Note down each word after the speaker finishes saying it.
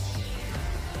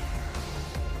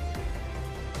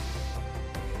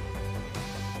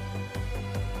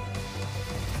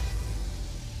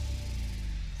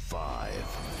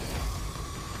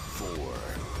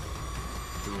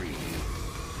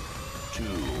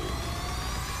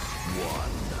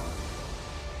one.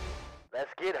 Let's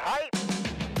get hype.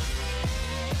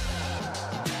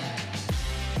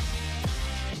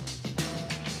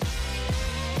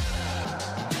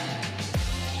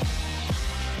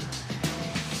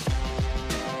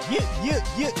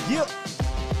 Yeah.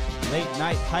 Late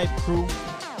night hype crew.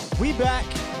 We back.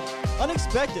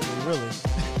 Unexpectedly, really.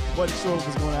 Wasn't sure what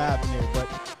was going to happen here, but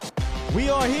we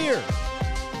are here.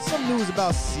 Some news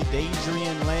about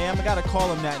Adrian Lamb. I got to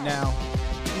call him that now.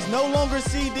 He's no longer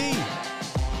CD.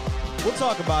 We'll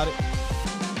talk about it.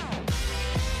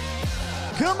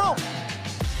 Come on.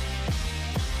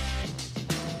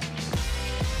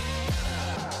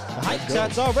 The hype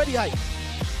chat's already hype.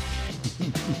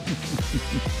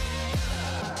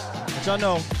 But y'all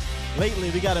know, lately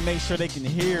we got to make sure they can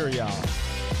hear y'all.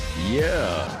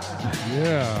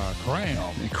 Yeah,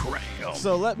 cram.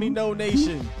 So let me know,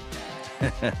 nation,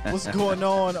 what's going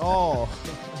on all.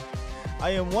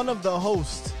 I am one of the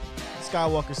hosts,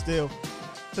 Skywalker Still.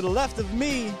 To the left of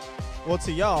me, well,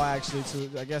 to y'all actually,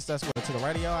 I guess that's what, to the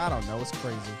right of y'all? I don't know, it's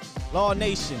crazy. Law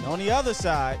Nation. On the other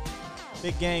side,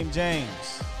 Big Game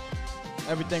James.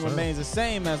 Everything remains the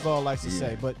same, as Law likes to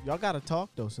say, but y'all gotta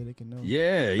talk though, so they can know.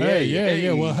 Yeah.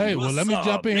 Well, let me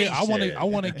jump in here. Nation? I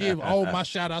want to give all my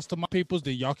shout outs to my peoples.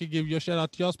 That y'all can give your shout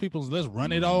out to y'all's peoples. Let's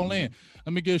run it all in.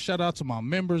 Let me give a shout out to my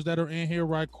members that are in here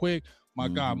right quick. My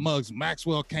God, Muggs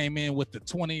Maxwell came in with the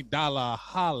 $20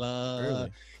 holla. Really?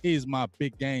 He's my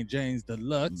Big Game James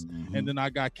Deluxe. And then I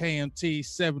got KMT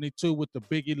 72 with the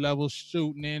Biggie level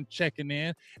shooting in, checking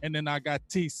in. And then I got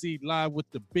TC Live with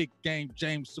the Big Game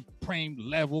James Supreme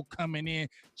level coming in,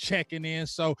 checking in.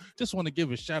 So just want to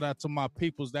give a shout out to my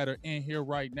peoples that are in here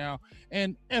right now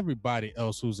and everybody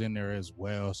else who's in there as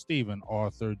well. Stephen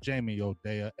Arthur, Jamie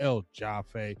Odea, El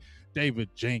Jaffe, David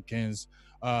Jenkins,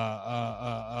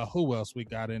 who else we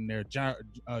got in there?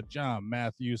 John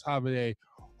Matthews, Javier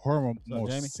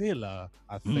Hermosilla,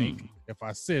 I think. If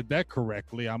I said that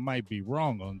correctly, I might be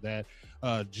wrong on that.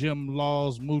 Jim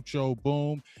Laws, Mucho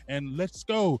Boom, and let's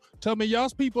go. Tell me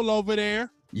y'all's people over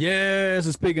there. Yes,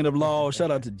 and speaking of Laws, shout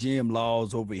out to Jim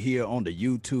Laws over here on the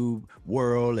YouTube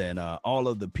world and all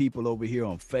of the people over here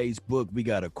on Facebook. We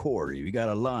got a Corey, we got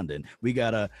a London, we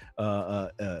got a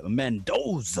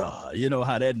Mendoza. You know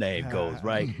how that name goes,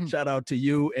 right? Shout out to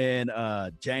you and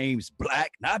James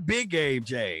Black, not Big Game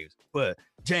James, but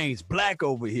James Black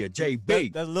over here,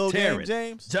 JB. That's Lil Game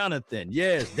James? Jonathan,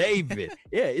 yes, David.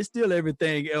 Yeah, it's still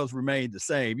everything else remained the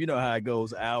same. You know how it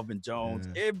goes, Alvin Jones,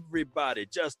 everybody,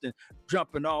 Justin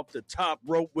jumping off the top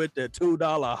rope with the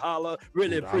 $2 holla.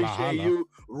 Really appreciate you.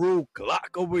 Rue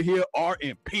Glock over here,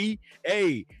 R&P.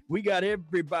 Hey, we got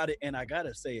everybody, and I got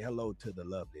to say hello to the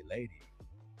lovely lady.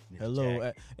 Hello,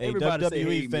 hey, Everybody say,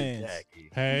 WWE hey, fans. Miss Jackie.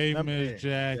 Hey, Miss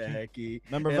Jackie. Jackie.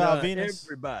 Remember And, Val Venus?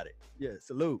 Everybody. Yeah,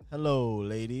 salute. Hello,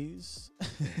 ladies.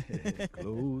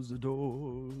 Close the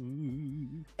door.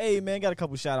 Hey, man, got a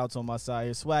couple shout-outs on my side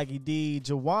here. Swaggy D,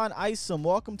 Jawan Isom,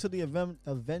 welcome to the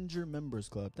Avenger Members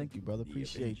Club. Thank you, brother.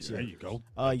 Appreciate you. There you go.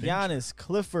 Giannis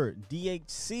Clifford,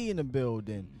 DHC in the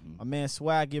building. My man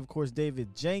Swaggy, of course,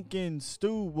 David Jenkins,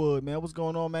 Stu Wood, man. What's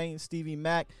going on, man? Stevie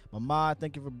Mack, Mamad,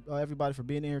 thank you for everybody for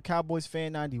being here. Cowboys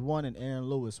Fan 91 and Aaron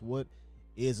Lewis. What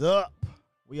is up?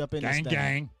 We up in this thing.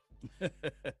 Gang.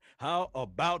 How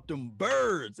about them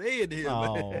birds? Hey, in here,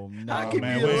 Oh, man. no, How can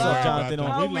man, we we allow- Jonathan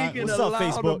on- how we we like- can what's up, allow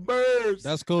Facebook? the birds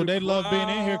That's cool. to They love being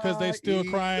in here because they still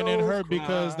cry, crying and hurt eagles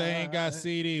because they ain't got cry.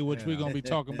 CD, which we're going to be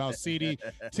talking about CD,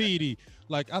 TD.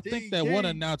 Like, I think that one TD.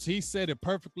 announcer, he said it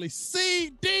perfectly.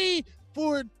 CD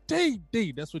for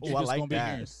TD. That's what Oh, you're I just like going to be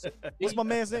that. hearing. What's my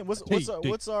man's name? What's D.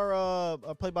 our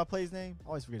play-by-play's name? I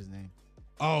always forget his name.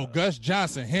 Oh, Gus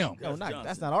Johnson, him. No, Johnson.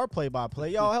 that's not our play-by-play.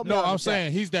 Y'all help me No, out in I'm the chat.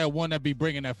 saying he's that one that be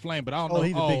bringing that flame, but I don't Oh, know.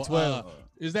 he's the Big 12.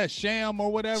 Is that Sham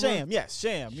or whatever? Sham, yes,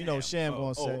 Sham. You know, Sham Oh,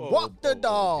 gonna say, oh, walk the oh,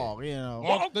 dog, you know.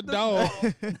 Walk the dog.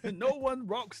 No one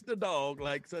rocks the dog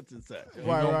like such and such. He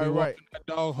Right, gonna be right. walking that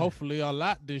dog hopefully a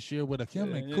lot this year with a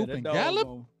Kimlin Coop that and dog Gallup.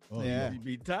 gonna- Yeah. He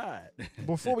be tired.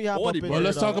 Before we hop up 40 in bucks. Well, there,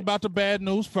 let's though, talk about the bad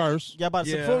news first. Yeah, but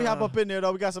Yeah. before we hop up in there,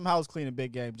 though, we got some house cleaning,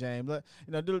 Big Game, James. Let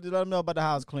them know about the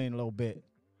house cleaning a little bit.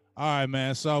 All right,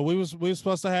 man. So we was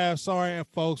supposed to have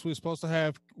folks. We were supposed to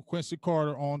have Quincy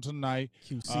Carter on tonight.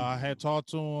 QC. I had talked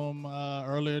to him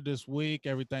earlier this week.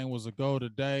 Everything was a go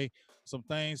today. Some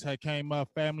things had came up.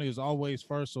 Family is always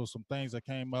first, so some things that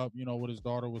came up, with his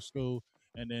daughter with school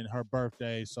and then her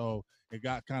birthday. So it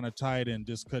got kind of tight and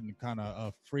just couldn't kind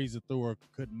of freeze it through or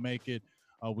couldn't make it.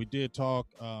 We did talk,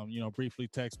 briefly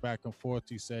text back and forth.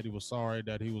 He said he was sorry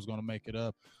that he was going to make it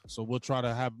up. So we'll try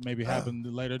to have maybe happen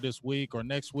later this week or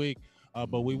next week.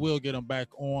 But we will get him back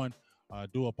on.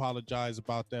 Do apologize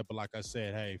about that, but like I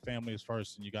said, hey, family is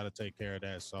first, and you got to take care of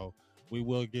that. So we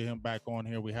will get him back on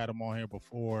here. We had him on here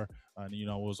before, and it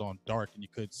was on dark and you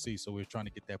couldn't see, so we were trying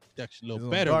to get that protection a little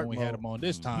better when we had him on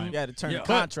this time. You got to turn the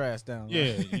contrast down. Right?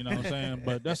 Yeah, you know what I'm saying?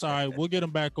 But that's all right. We'll get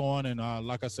him back on, and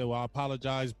like I said, I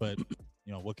apologize, but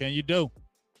what can you do?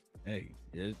 Hey,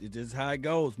 it's just how it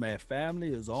goes, man.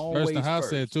 Family is always First, the house first.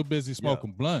 said too busy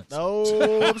smoking blunts. No,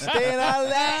 I'm staying out of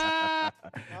that.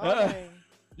 Okay.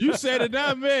 You said it,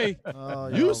 not me. Oh,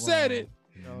 You said it,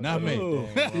 not me.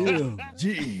 Oh,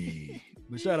 gee.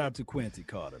 But shout out to Quincy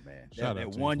Carter, man. Shout That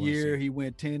out to one Quincy. year he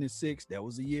went 10-6. That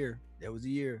was a year. That was a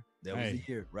year,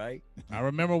 right? I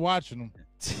remember watching him.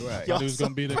 Right. Thought he was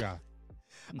gonna be the guy.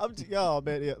 Y'all,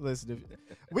 man, listen,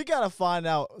 we got to find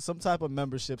out some type of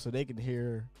membership so they can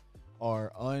hear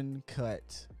our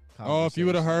uncut. Oh, if you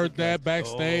would have heard conversation, that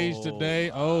backstage Oh, today,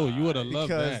 you would have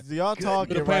loved that. because y'all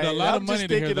talking Would've paid right. a lot of I'm money just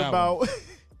to hear thinking that about.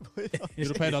 You'd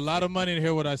have paid a lot of money to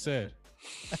hear what I said.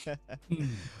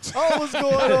 Oh, what's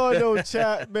going on, though,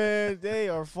 chat, man? They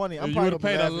are funny. I'm You probably would have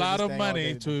gonna be paid a laughing at lot this of thing all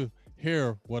money day. to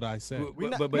hear what I said.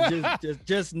 But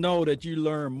just know that you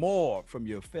learn more from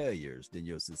your failures than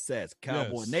your success.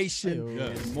 Cowboy Yes. Nation,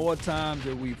 Yes. and more times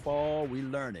that we fall, we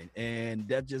learning, and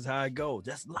that's just how it goes.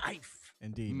 That's life.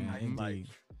 Indeed, man. Mhm. Indeed.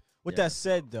 Life. With Yeah. that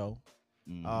said, though,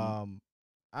 Mhm.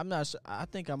 I'm not sure. I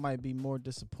think I might be more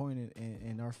disappointed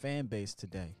in our fan base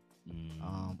today. Mhm.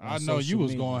 On I know you social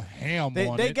was media. going ham They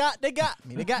on they it. got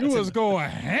me. They got You to was me. going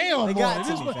ham They got on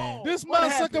to it. me, fam. This What motherfucker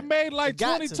happened? made like They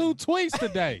got to 22 me. tweets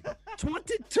today.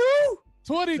 22.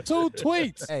 22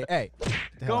 tweets. Hey.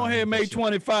 Go ahead and make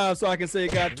 25 so I can say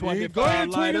it got 25. Go ahead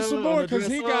and tweet light us some up more on the because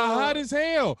he dress got up. hot as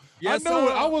hell. Yes, I know it.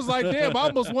 sir. I was like, damn, I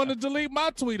almost wanted to delete my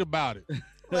tweet about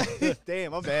it.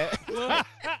 Damn, I'm bad.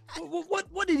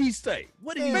 What did he say?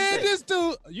 What did he Man, say? this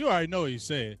dude, you already know what he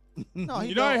said. No, he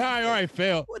You know don't. how I already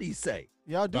felt. What did he say?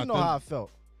 Y'all do About know them. how I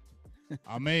felt.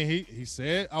 I mean, he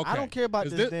said, okay. I don't care about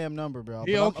Is this damn number, bro.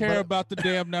 He but don't I'm- care but- about the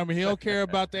damn number. He don't care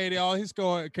about the 80. All he's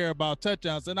going to care about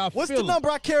touchdowns. And I What's feel the number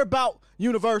I care about,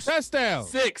 universe? touchdowns.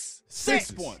 Six. Six.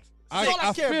 6 points. That's all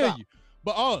I care feel about. you.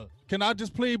 But can I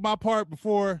just plead my part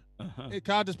before? Can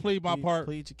I just plead my Plead- part?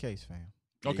 Plead your case, fam.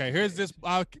 Okay, here's this.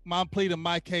 I'm pleading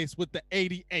my case with the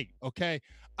 88. Okay,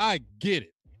 I get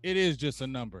it. It is just a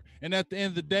number. And at the end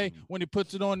of the day, when he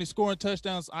puts it on, he's scoring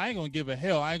touchdowns. I ain't gonna give a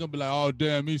hell. I ain't gonna be like, oh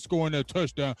damn, he's scoring that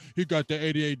touchdown. He got the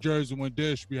 88 jersey when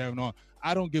Dez should be having on.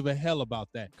 I don't give a hell about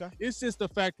that. Okay. It's just the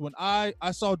fact when I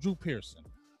saw Drew Pearson,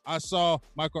 I saw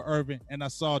Michael Irvin, and I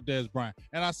saw Dez Bryant,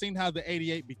 and I seen how the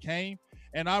 88 became.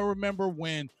 And I remember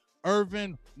when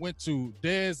Irvin went to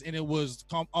Dez, and it was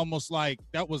almost like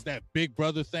that was that big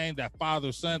brother thing, that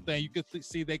father-son thing. You could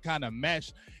see they kind of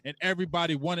matched, and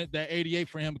everybody wanted that 88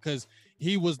 for him because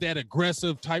he was that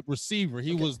aggressive type receiver.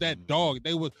 He was that dog.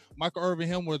 Michael Irvin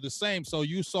and him were the same. So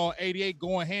you saw 88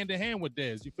 going hand in hand with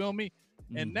Dez. You feel me?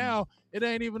 And now it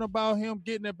ain't even about him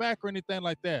getting it back or anything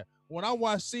like that. When I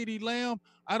watch CeeDee Lamb,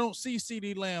 I don't see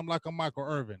CeeDee Lamb like a Michael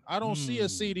Irvin. I don't see a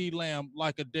CeeDee Lamb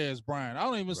like a Dez Bryant. I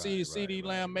don't even see CeeDee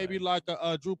Lamb maybe like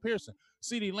a Drew Pearson.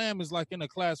 CeeDee Lamb is like in a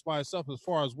class by itself as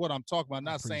far as what I'm talking about.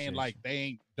 Not saying like they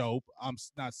ain't dope. I'm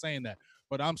not saying that.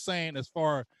 But I'm saying as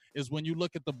far as when you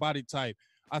look at the body type,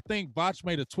 I think Botch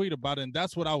made a tweet about it, and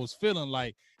that's what I was feeling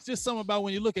like. It's just something about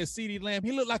when you look at CeeDee Lamb,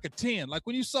 he looked like a 10. Like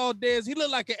when you saw Dez, he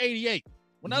looked like an 88.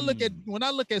 When I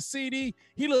look at CD,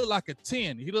 he looked like a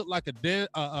 10. He looked like a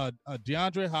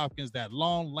DeAndre Hopkins, that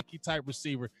long, lucky type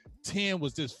receiver. 10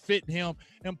 was just fitting him.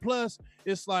 And plus,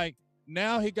 it's like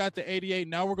now he got the 88.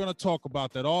 Now we're going to talk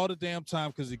about that all the damn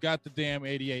time because he got the damn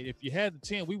 88. If you had the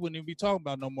 10, we wouldn't even be talking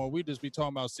about no more. We'd just be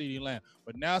talking about CeeDee Lamb.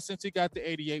 But now since he got the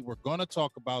 88, we're going to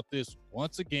talk about this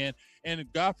once again. And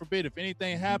God forbid, if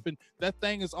anything happened, that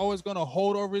thing is always going to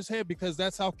hold over his head because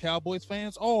that's how Cowboys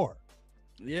fans are.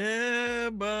 Yeah,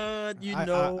 but you I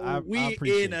know, we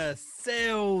appreciate in a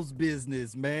sales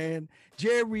business, man.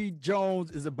 Jerry Jones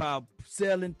is about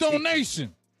selling tickets.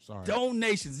 Donation. Sorry.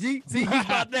 Donations. See, he's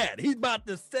about that. He's about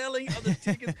the selling of the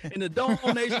tickets and the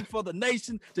donation for the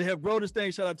nation to help grow this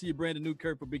thing. Shout out to you, Brandon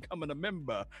Newkirk, for becoming a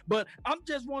member. But I'm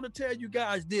just want to tell you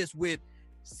guys this with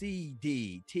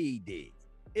CDTD.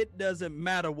 It doesn't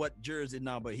matter what jersey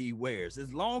number he wears.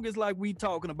 As long as like we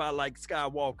talking about like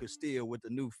Skywalker still with the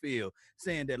new field,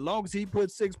 saying that long as he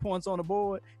puts 6 points on the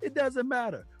board, it doesn't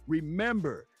matter.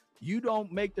 Remember, you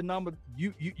don't make the number.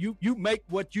 You make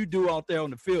what you do out there on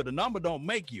the field. The number don't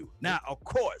make you. Now, of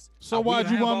course. So why'd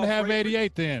you want him to have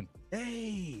 88 then?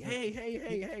 Hey.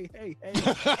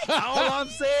 All I'm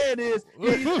saying is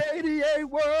he's 88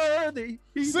 worthy.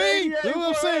 He's See, 88 that's what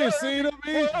I'm saying. See what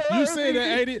I mean? You said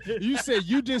worthy. that 80.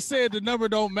 You just said the number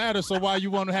don't matter. So why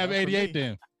you want to have 88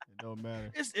 then? Don't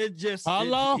matter. It's just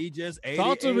Hello? he just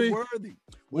Talk to me. 88 worthy.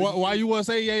 Why you want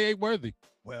to say 88 worthy?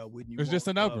 Well, wouldn't you? It's just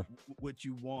a number. What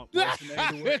you want? What's the name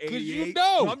of the word, Because you 88?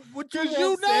 know. What Because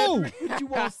you know. What you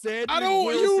want? Cedric I don't.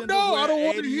 Wilson You to know. I wear don't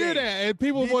want to hear 88? that. And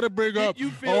people want to bring Did up,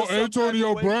 you feel oh, some type Antonio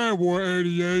of way? Brown wore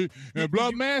 88, and Did blah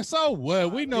you- man. So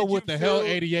what? We know Did what you the hell feel-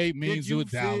 88 Did means you with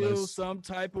feel Dallas. some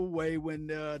type of way when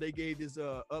they gave this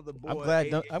other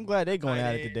boy? I'm glad they going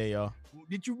at it 88? today, y'all.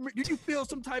 Did you feel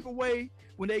some type of way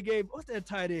when they gave what's that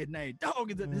tight end name?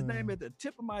 Dog is his name at the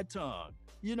tip of my tongue.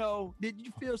 You know, did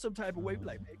you feel some type of way?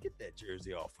 Like, man, get that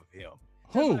jersey off of him.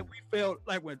 Just Who? like we felt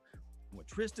like when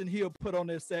Tristan Hill put on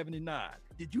that 79.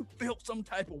 Did you feel some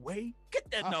type of way?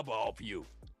 Get that number off you.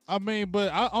 I mean,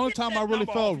 but only Get time that I really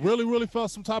number felt, off you. really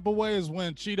felt some type of way is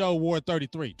when Cheeto wore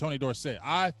 33, Tony Dorsett.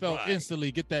 I felt Right.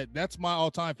 instantly get that. That's my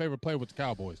all-time favorite player with the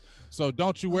Cowboys. So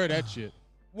don't you wear that shit.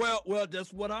 Well,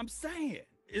 that's what I'm saying.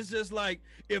 It's just like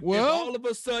if Well- all of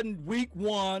a sudden week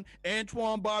 1,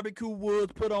 Antoine Barbecue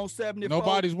Woods put on 74.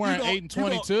 Nobody's wearing 8 and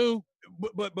 22.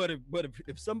 But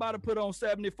if somebody put on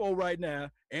 74 right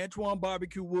now, Antoine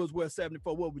Barbecue Woods wear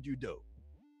 74, what would you do?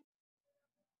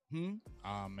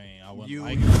 Ah man, I wouldn't You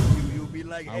like it. you'll be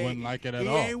like, I hey, wouldn't like it at he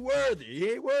all. ain't worthy. He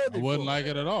ain't worthy. I wouldn't for like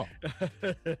it at all.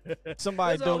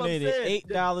 Somebody That's all I'm donated saying.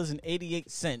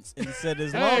 $8.88 and said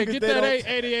as long Hey, as get they that don't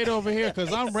 88 over here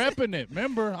because I'm repping it.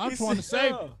 Remember, I'm He trying to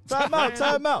said- save it. Time out,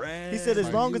 time out. He said as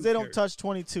Brand long as they don't new touch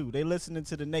 22, they listening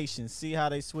to the nation. See how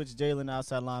they switch Jalen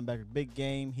outside linebacker. Big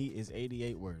game. He is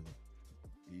 88 worthy.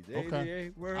 He's Okay.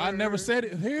 88 worthy. I never said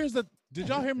it. Here's the. Did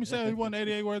y'all hear me say he wasn't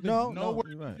 88 worthy? No, word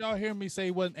you're right. did y'all hear me say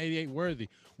he wasn't 88 worthy.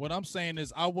 What I'm saying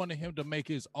is I wanted him to make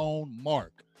his own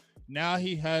mark. Now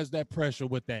he has that pressure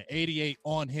with that 88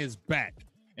 on his back.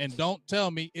 And don't tell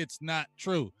me it's not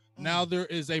true. Now there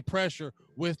is a pressure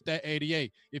with that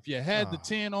 88. If you had the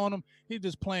 10 on him, he's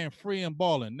just playing free and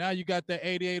balling. Now you got that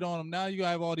 88 on him. Now you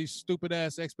have all these stupid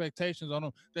ass expectations on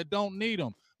him that don't need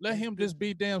him. Let him just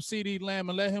be damn CD Lamb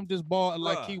and let him just ball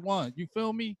like he won. You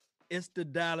feel me? It's the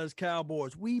Dallas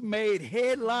Cowboys. We made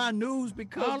headline news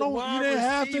because the wide You didn't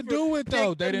have to receiver do it though.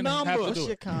 picked They the didn't have number. to What's do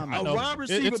your it. comment? I A know. wide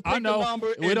receiver It's- picked I the know. number.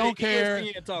 We and don't the care,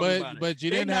 ESPN talking about it. but you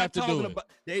They didn't not have to do talking it. about-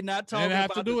 They not They talking didn't have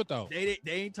about to do it though. They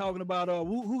ain't talking about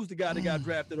who's the guy that got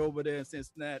drafted over there in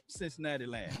Cincinnati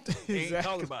land. They ain't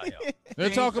talking about him. They're They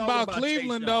ain't talking about Chase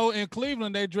Cleveland Young. though. In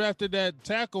Cleveland, they drafted that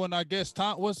tackle, and I guess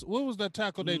what was that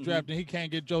tackle they drafted? He can't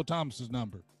get Joe Thomas's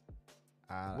number.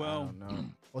 I Well, don't know.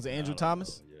 Was it Andrew I don't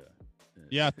Thomas? know, yeah.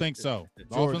 Yeah, I think so. The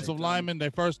Georgia. offensive lineman, their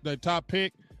top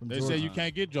pick. From They say Georgia. you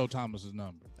can't get Joe Thomas's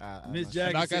number. Miss not-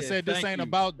 Jackson Like I said, this thank ain't you.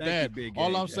 about Thank you, that. Big All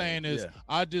Game I'm Jack. saying is Yeah.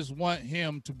 I just want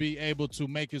him to be able to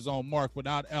make his own mark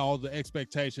without all the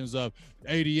expectations of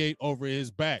 88 over his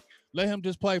back. Let him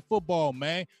just play football,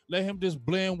 man. Let him just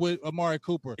blend with Amari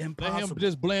Cooper. Let him Impossible.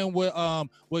 just blend with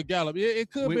Gallup.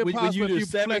 It could be When possible you if the you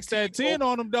flex that 17th 10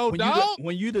 on him, though, when dog.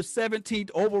 you the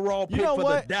 17th overall pick know for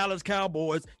what? the Dallas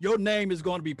Cowboys, your name is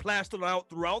going to be plastered out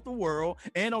throughout the world.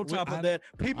 And on top of that,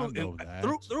 people know that.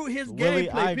 through his Willie,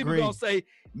 I gameplay, people agree. gonna say,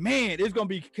 "Man, it's gonna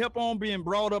be kept on being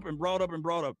brought up and brought up and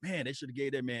brought up." Man, they should have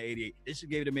gave that man 88. They should have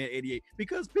gave the man 88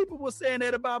 because people were saying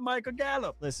that about Michael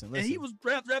Gallup, Listen. and he was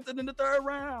drafted in the 3rd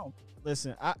round.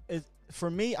 Listen, for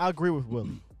me, I agree with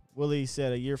Willie. Willie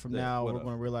said a year from Yeah, now what we're up?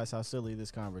 going to realize how silly this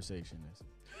conversation is.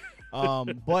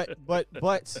 But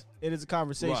it is a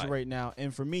conversation right now,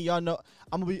 and for me, y'all know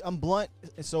I'm blunt,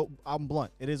 and so I'm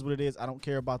blunt. It is what it is. I don't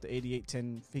care about the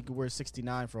 88-10. He could wear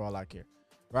 69 for all I care,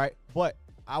 right? But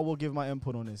I will give my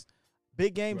input on this.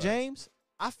 Big Game Right. James,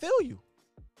 I feel you.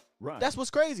 Right. That's what's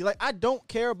crazy. Like, I don't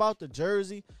care about the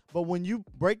jersey, but when you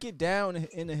break it down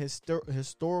in a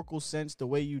historical sense the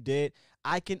way you did,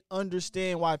 I can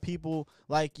understand why people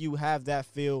like you have that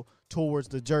feel towards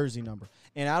the jersey number.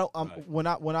 And I don't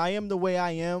Right. when I am the way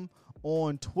I am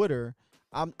on Twitter,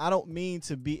 I don't mean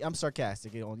to be. I'm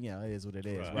sarcastic. It is what it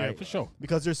is, Right. right? Yeah, for sure.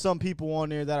 Because there's some people on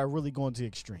there that are really going to the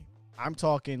extreme. I'm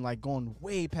talking like going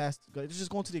way past. They're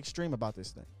just going to the extreme about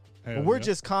this thing. Hell But we're yeah.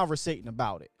 just conversating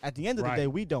about it. At the end of the Right. day,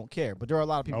 we don't care. But there are a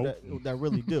lot of people that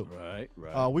really do.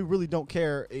 Right. We really don't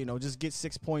care. Just get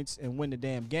 6 points and win the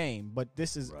damn game. But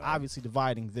this is Right. obviously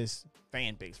dividing this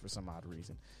fan base for some odd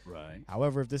reason. Right.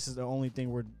 However, if this is the only thing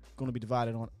we're going to be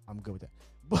divided on, I'm good with that.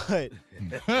 But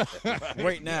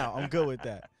right now, I'm good with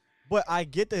that. But I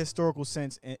get the historical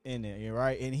sense in it, you're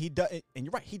right? And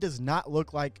you're right. He does not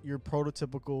look like your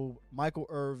prototypical Michael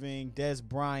Irving, Des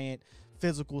Bryant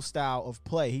physical style of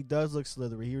play. He does look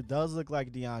slithery. He does look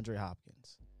like DeAndre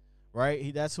Hopkins,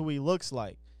 right? That's who he looks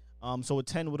like. So a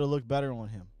 10 would have looked better on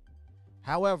him.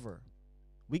 However,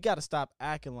 we got to stop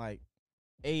acting like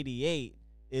 88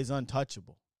 is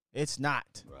untouchable. It's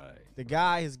not. Right. The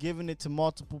guy has given it to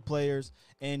multiple players,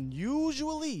 and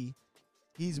usually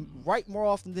he's right more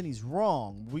often than he's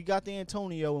wrong. We got the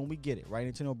Antonio, and we get it, right?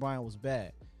 Antonio Bryant was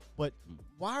bad. But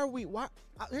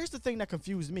here's the thing that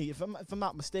confused me. If I'm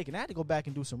not mistaken, I had to go back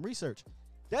and do some research.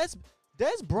 Dez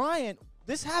Bryant,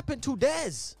 this happened to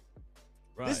Dez.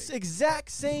 Right. This exact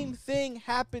same thing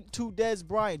happened to Dez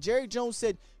Bryant. Jerry Jones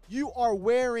said, "You are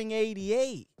wearing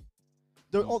 88."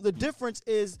 The difference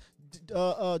is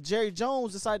Jerry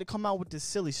Jones decided to come out with this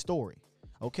silly story.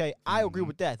 Okay, I agree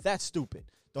with that. That's stupid.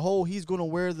 The whole he's gonna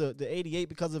wear the 88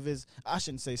 because of his, I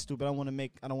shouldn't say stupid. I don't want to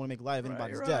make light of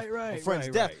anybody's death, a friend's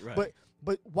death.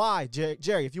 But why,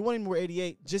 Jerry? If you want him to wear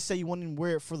 88, just say you want him to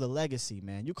wear it for the legacy,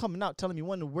 man. You coming out telling me you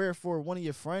want to wear it for one of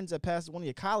your friends that passed, one of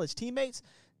your college teammates?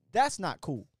 That's not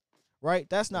cool, right?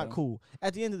 That's not cool.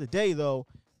 At the end of the day, though,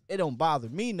 it don't bother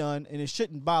me none, and it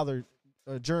shouldn't bother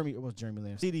Jeremy Lamb,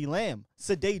 CeeDee Lamb,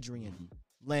 Sedadrian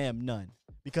Lamb none,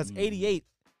 because 88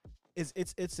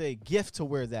 it's a gift to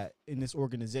wear that in this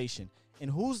organization. And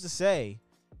who's to say,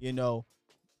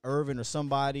 Irvin or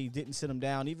somebody didn't sit him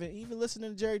down, even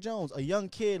listening to Jerry Jones, a young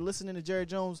kid listening to Jerry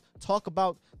Jones talk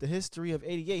about the history of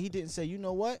 88, he didn't say, you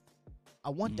know what? I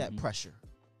want that pressure.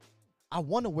 I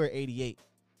want to wear 88.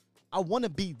 I want to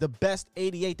be the best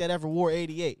 88 that ever wore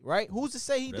 88, right? Who's to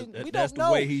say he didn't? We don't know. That's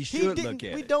the way he should look at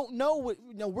it. We don't know what,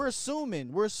 we're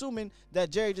assuming that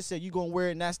Jerry just said, you're going to wear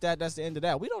it and that's the end of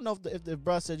that. We don't know if the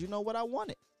bruh said, you know what, I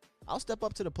want it. I'll step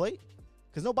up to the plate,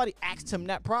 because nobody asked him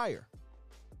that prior.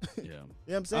 Yeah. You know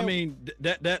what I'm saying? I mean,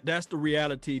 that's the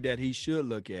reality that he should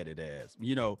look at it as.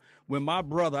 When my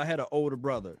brother, I had an older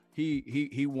brother,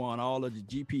 he won all of the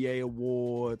GPA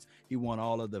awards. He won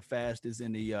all of the fastest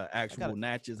in the actual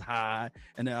Natchez High.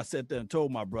 And then I sat there and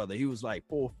told my brother, he was like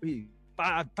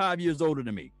 5 years older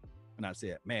than me. And I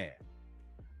said, man,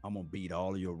 I'm going to beat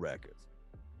all of your records.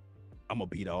 I'm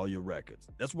going to beat all your records.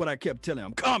 That's what I kept telling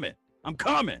him. I'm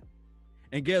coming.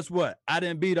 And guess what? I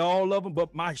didn't beat all of them,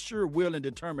 but my sure will and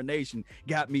determination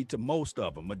got me to most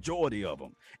of them, majority of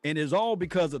them. And it's all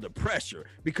because of the pressure,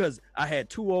 because I had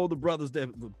two older brothers that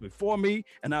before me,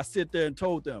 and I sit there and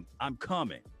told them, I'm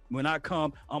coming. When I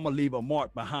come, I'm going to leave a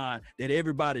mark behind that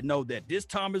everybody know that this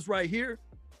Thomas right here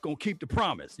going to keep the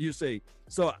promise. You say,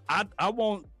 so I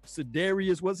want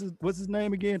Sedarius, what's his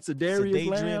name again?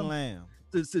 Sedarius Lamb.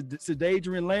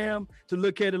 Sedadrian Lamb to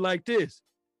look at it like this.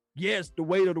 Yes, the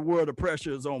weight of the world of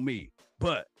pressure is on me,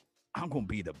 but I'm going to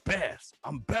be the best.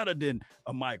 I'm better than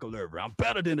a Michael Irvin. I'm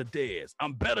better than a Dez.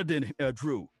 I'm better than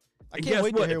Drew. And guess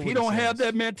what? If he don't have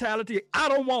that mentality, I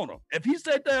don't want him. If he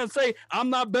sit there and say, I'm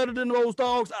not better than those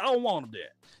dogs, I don't want him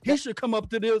there. He should come up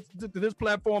to this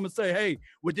platform and say, hey,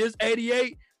 with this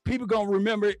 88, people going to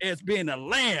remember it as being a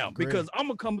lamb, because I'm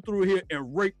going to come through here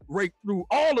and rake through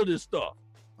all of this stuff.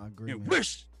 I agree, and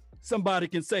wish somebody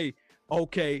can say,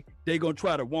 okay, they're gonna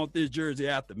try to want this jersey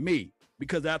after me,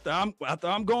 because after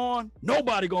I'm gone,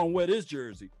 nobody gonna wear this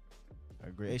jersey. I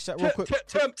agree. Hey, real quick,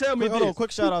 tell me this.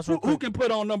 Quick shout outs. Who can put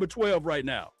on number 12 right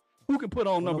now? Who can put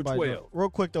on number 12? Real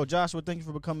quick though, Joshua, thank you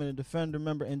for becoming a Defender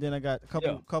member. And then I got a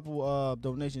couple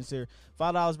donations here.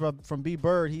 $5 from B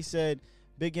Bird. He said,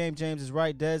 "Big Game James is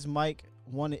right. Dez Mike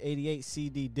won at 88.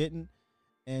 CD didn't."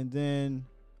 And then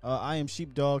I Am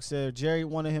Sheepdog said Jerry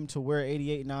wanted him to wear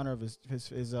 88 in honor of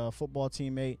his football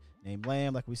teammate named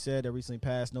Lamb, like we said, that recently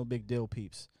passed. No big deal,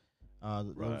 peeps.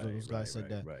 Those guys said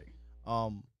that.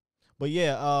 Right. But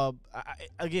yeah,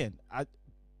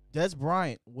 Dez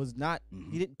Bryant was not.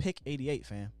 He didn't pick 88,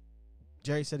 fam.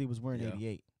 Jerry said he was wearing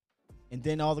 88. And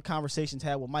then all the conversations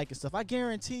had with Mike and stuff. I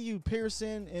guarantee you,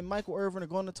 Pearson and Michael Irvin are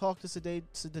going to talk to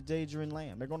Sedadrian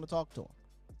Lamb. They're going to talk to him.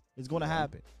 It's going to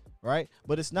happen, right?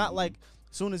 But it's not like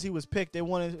as soon as he was picked, they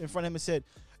wanted in front of him and said,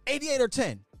 88 or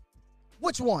 10?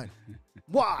 Which one?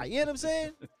 Why? You know what I'm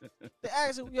saying? They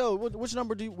asked him, yo, which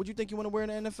number would you think you want to wear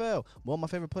in the NFL? Well, my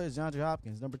favorite player is DeAndre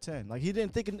Hopkins, number 10. Like, he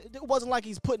didn't think, it wasn't like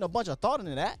he's putting a bunch of thought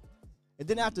into that. And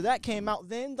then after that came out,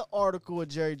 then the article with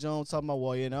Jerry Jones talking about,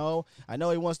 well, I know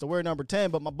he wants to wear number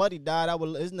 10, but my buddy died.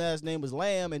 His last name was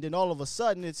Lamb. And then all of a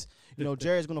sudden it's,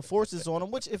 Jerry's going to force this on him,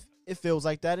 which if it feels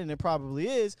like that, and it probably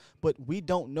is, but we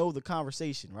don't know the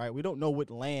conversation, right? We don't know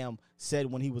what Lamb said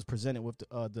when he was presented with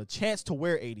the chance to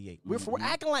wear 88. We're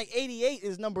acting like 88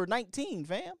 is number 19,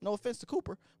 fam. No offense to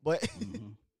Cooper, but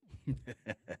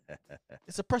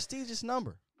it's a prestigious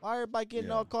number. Why everybody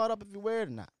getting all caught up if you wear it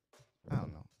or not? I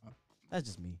don't know. That's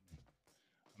just me.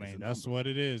 I mean, that's what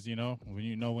it is,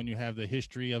 when you have the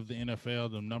history of the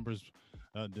NFL, the numbers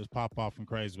just pop off and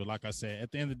crazy. But like I said,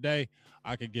 at the end of the day,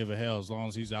 I could give a hell as long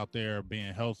as he's out there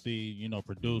being healthy,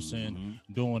 producing,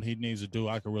 doing what he needs to do.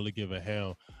 I could really give a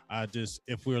hell.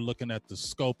 If we're looking at the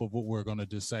scope of what we're going to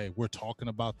just say, we're talking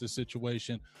about this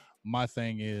situation. My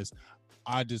thing is,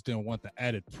 I just didn't want the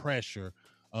added pressure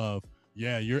of,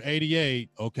 yeah, you're 88.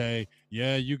 Okay.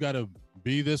 Yeah, you got to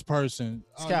be this person.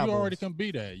 You already can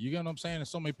be that. You get what I'm saying? And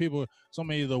so many people, so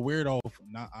many of the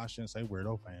I shouldn't say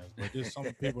weirdo fans, but there's some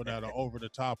people that are over the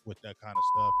top with that kind of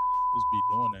stuff. Just be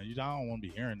doing that. I don't want to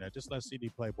be hearing that. Just let CD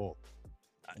play ball.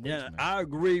 Yeah, I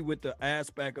agree with the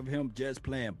aspect of him just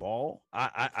playing ball.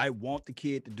 I want the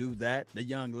kid to do that, the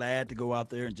young lad to go out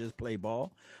there and just play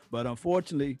ball. But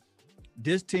unfortunately,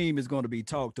 this team is going to be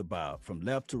talked about from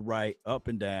left to right, up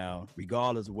and down,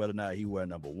 regardless of whether or not he wear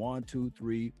number 1, 2,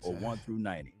 3, or 1 through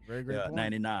 90. Very great point.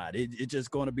 99. It's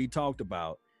just going to be talked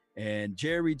about. And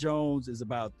Jerry Jones is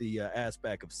about the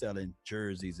aspect of selling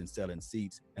jerseys and selling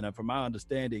seats. And from my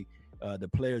understanding, the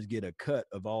players get a cut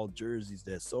of all jerseys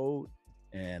that's sold.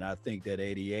 And I think that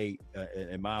 88,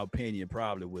 in my opinion,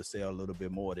 probably will sell a little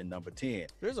bit more than number 10,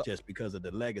 just because of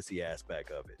the legacy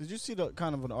aspect of it. Did you see the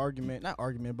kind of an argument, not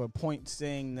argument, but point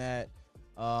saying that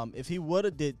if he would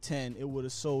have did 10, it would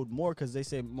have sold more because they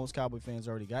say most Cowboy fans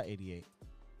already got 88.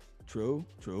 True,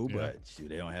 Yeah. but shoot,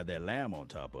 they don't have that lamb on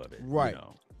top of it. Right.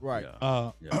 Right.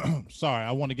 Yeah. Sorry,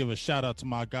 I want to give a shout out to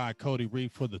my guy Cody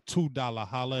Reed for the $2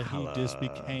 holla. He just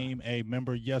became a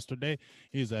member yesterday.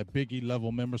 He's a Biggie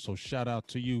level member, so shout out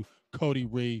to you, Cody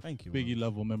Reed. Thank you, Biggie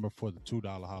level member for the $2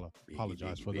 holla. Biggie,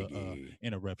 Apologize for the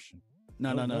interruption.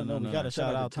 No. We got to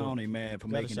shout out to Tony, man, for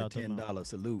making the shout to him. $10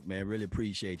 salute, man. Really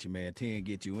appreciate you, man. 10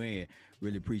 get you in.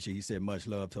 Really appreciate. He said much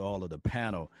love to all of the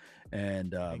panel,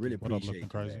 and really What up, appreciate looking you,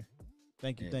 crazy? man.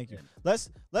 Thank you. And-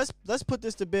 Let's put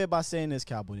this to bed by saying this,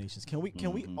 Cowboy Nations. Can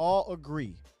we all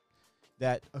agree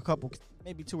that a couple,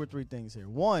 maybe 2 or 3 things here?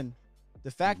 One,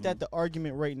 the fact that the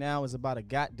argument right now is about a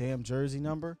goddamn jersey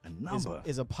number,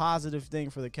 is a positive thing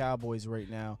for the Cowboys right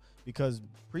now, because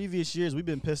previous years we've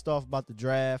been pissed off about the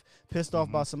draft, pissed off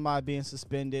about somebody being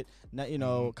suspended,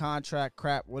 contract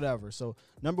crap, whatever. So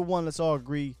number one, let's all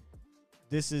agree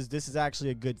this is actually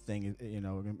a good thing,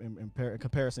 in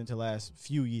comparison to the last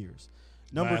few years.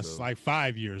 Last like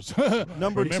 5 years.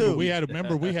 Number remember, two, we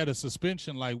had a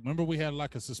suspension. Remember we had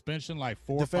like a suspension like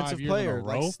 4 or 5 defensive years player, in a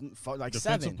row. like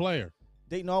Defensive 7, player.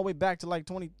 dating all the way back to like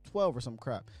 2012 or some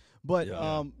crap. But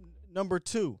number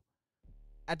two,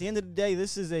 at the end of the day,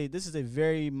 this is a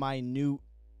very minute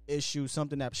issue,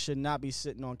 something that should not be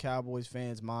sitting on Cowboys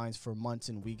fans' minds for months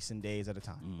and weeks and days at a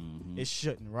time. It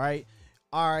shouldn't, right?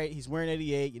 All right, he's wearing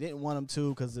 88. You didn't want him to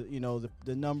because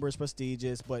the number is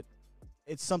prestigious, but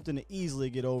it's something to easily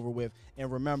get over with.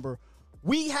 And remember,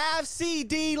 we have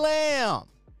CD Lamb.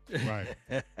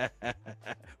 Right.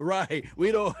 Right.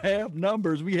 We don't have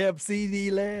numbers. We have CD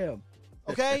Lamb.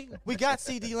 Okay? We got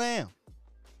CD Lamb.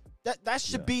 That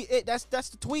should be it. That's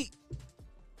the tweet.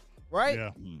 Right? Yeah.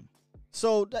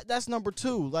 So that's number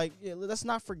two. Like, let's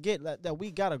not forget that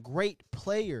we got a great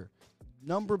player.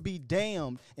 Number be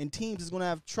damned, and teams is going to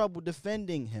have trouble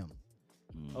defending him.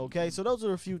 Okay? So those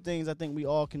are a few things I think we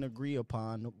all can agree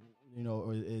upon.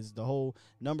 Is the whole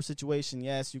number situation.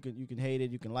 Yes, you can hate it,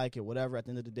 you can like it, whatever. At the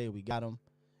end of the day, we got him.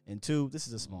 And 2, this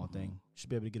is a small thing. Should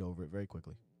be able to get over it very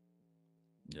quickly.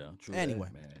 Yeah, true. Anyway.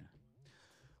 that, man.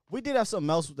 We did have something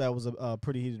else that was a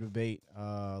pretty heated debate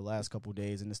last couple of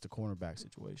days, and it's the cornerback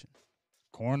situation.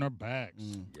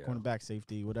 Cornerbacks. Cornerback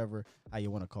safety, whatever, how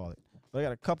you want to call it. But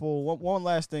I got one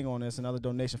last thing on this, another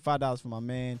donation, $5 for my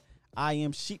man. I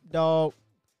am Sheepdog.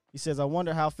 He says, I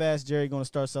wonder how fast Jerry going to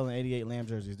start selling 88 Lamb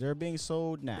jerseys. They're being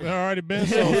sold now. They already been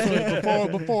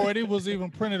sold. Before it was even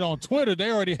printed on Twitter,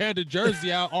 they already had the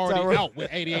jersey out with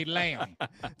 88 Lamb.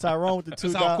 Tyrone with the $2.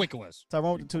 That's how quick it was.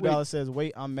 Tyrone with the $2 says,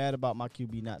 wait, I'm mad about my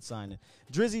QB not signing.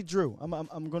 Drizzy Drew.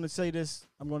 I'm going to say this.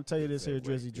 I'm going to tell you this here,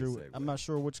 Drizzy Drew. I'm not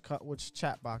sure which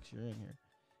chat box you're in here.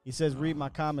 He says, read my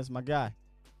comments, my guy.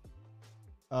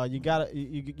 You can't,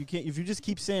 if you just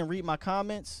keep saying read my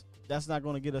comments, that's not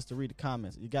going to get us to read the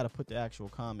comments. You got to put the actual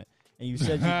comment. And you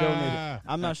said you donated.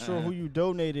 I'm not sure who you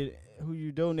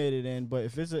donated in, but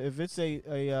if it's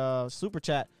a super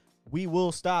chat, we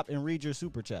will stop and read your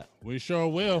super chat. We sure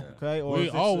will. Okay. Or we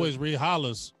always read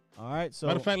hollers. All right. So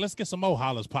matter of fact, let's get some more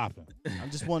hollers popping. I'm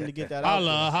just wanting to get that out.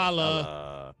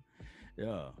 Holla.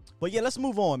 Yeah. But yeah, let's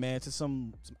move on, man, to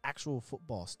some actual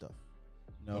football stuff.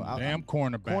 Damn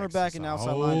cornerbacks. Cornerback and outside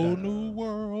whole linebacker. new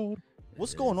world.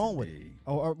 What's going on with it?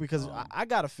 Because I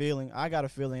got a feeling,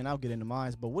 and I'll get into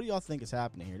mine. But what do y'all think is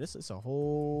happening here? This is a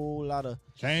whole lot of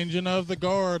changing of the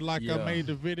guard, like I made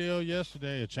the video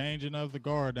yesterday. A changing of the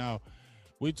guard. Now,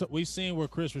 we seen where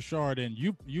Chris Richard, and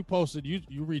you posted,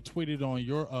 you retweeted on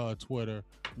your Twitter,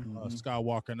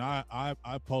 Skywalker, and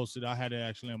I posted, I had it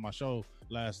actually on my show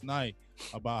last night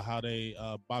about how they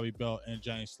Bobby Belt and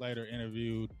James Slater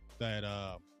interviewed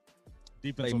that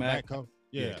defensive back coach.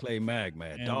 Yeah, Clay Mag,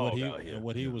 man, and dog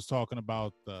what he was talking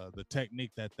about, the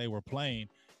technique that they were playing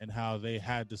and how they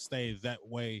had to stay that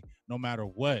way no matter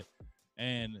what,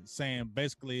 and saying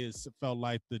basically it felt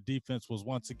like the defense was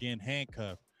once again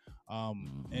handcuffed.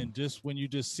 And just when you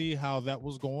just see how that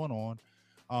was going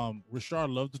on, Richard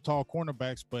loved to talk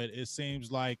cornerbacks, but it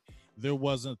seems like there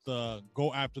wasn't the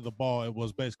go after the ball. It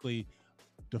was basically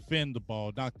defend the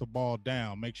ball, knock the ball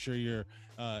down, make sure you're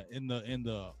in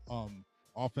the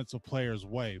offensive player's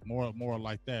way, more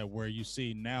like that, where you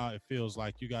see now it feels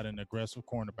like you got an aggressive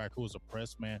cornerback who is a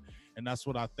press man. And that's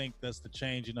what I think, that's the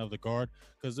changing of the guard,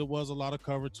 because it was a lot of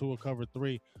cover 2 or cover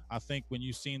 3. I think when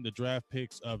you've seen the draft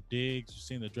picks of Diggs, you've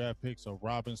seen the draft picks of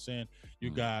Robinson, you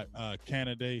got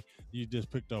Kennedy, you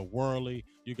just picked up Worley,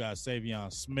 you got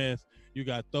Savion Smith, you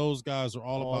got those guys are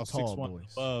all about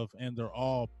 6'1" above, and they're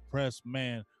all press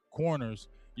man corners.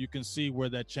 You can see where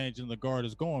that change in the guard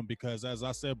is going, because as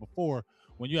I said before,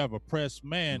 when you have a press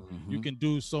man, you can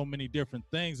do so many different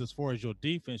things as far as your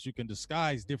defense. You can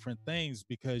disguise different things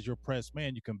because you're press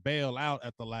man. You can bail out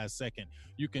at the last second.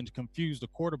 You can confuse the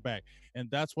quarterback. And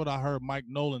that's what I heard Mike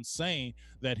Nolan saying,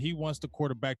 that he wants the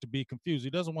quarterback to be confused. He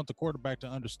doesn't want the quarterback to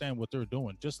understand what they're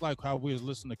doing. Just like how we was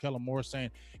listening to Kellen Moore saying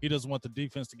he doesn't want the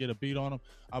defense to get a beat on him.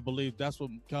 I believe that's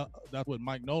what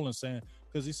Mike Nolan's saying,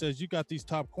 because he says you got these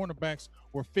top cornerbacks,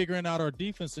 we're figuring out our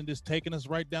defense and just taking us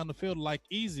right down the field like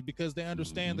easy, because they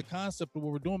understand the concept of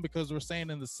what we're doing, because we're saying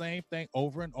in the same thing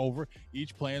over and over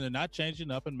each play, and they're not changing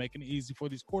up and making it easy for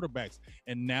these quarterbacks.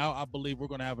 And now I believe we're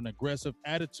going to have an aggressive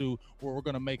attitude where we're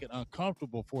going to make it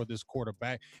uncomfortable for this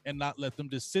quarterback and not let them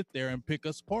just sit there and pick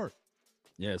us apart.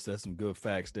 Yes, that's some good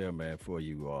facts there, man, for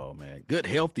you all, man. Good,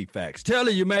 healthy facts.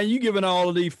 Telling you, man, you giving all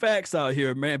of these facts out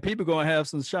here, man. People going to have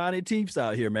some shiny teeth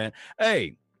out here, man.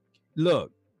 Hey,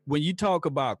 look, when you talk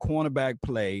about cornerback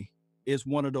play, it's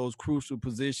one of those crucial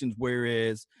positions,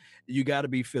 whereas you got to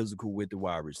be physical with the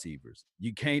wide receivers.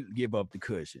 You can't give up the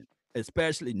cushion,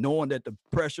 especially knowing that the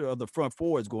pressure of the front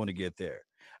four is going to get there.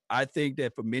 I think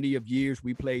that for many of years,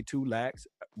 we played 2 lax.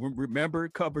 Remember,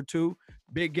 cover 2,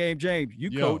 big game, James,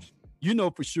 you coach. You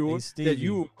know for sure that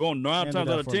you going 9 times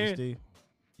out of 10,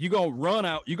 you're going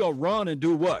to run and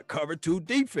do what? Cover 2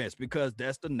 defense, because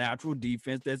that's the natural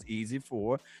defense that's easy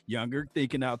for younger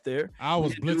thinking out there. I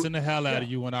was blitzing the hell out of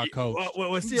you when I coached.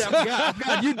 Well, see, I've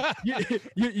got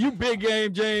you big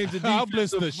game, James. I'll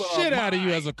blitz the shit out of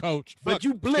you as a coach. But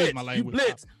you blitz,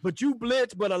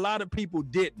 but a lot of people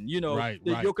didn't. You know,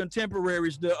 your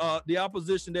contemporaries, the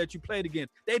opposition that you played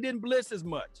against, they didn't blitz as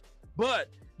much. But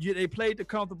they played the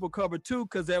comfortable cover 2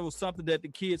 because that was something that the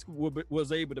kids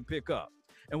was able to pick up.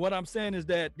 And what I'm saying is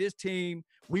that this team,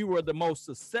 we were the most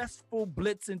successful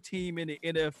blitzing team in the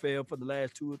NFL for the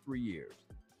last 2 or 3 years.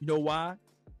 You know why?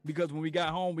 Because when we got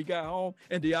home,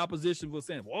 and the opposition was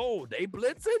saying, whoa, they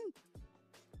blitzing?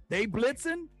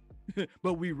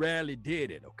 But we rarely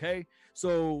did it, okay?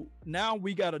 So now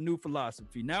we got a new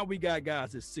philosophy. Now we got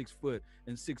guys that's 6 foot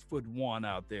and 6'1"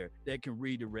 out there that can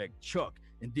redirect, chuck,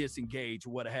 and disengage,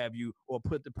 what have you, or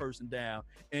put the person down.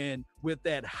 And with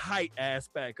that height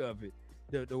aspect of it,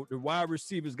 the wide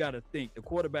receivers got to think, the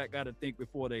quarterback got to think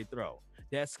before they throw.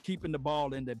 That's keeping the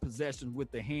ball in the possession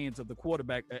with the hands of the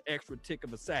quarterback an extra tick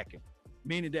of a second,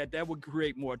 meaning that would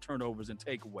create more turnovers and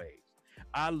takeaways.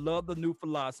 I love the new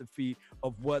philosophy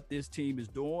of what this team is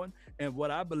doing, and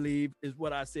what I believe is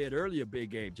what I said earlier,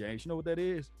 Big Game, James. You know what that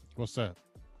is? What's that?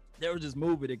 There was this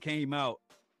movie that came out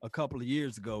a couple of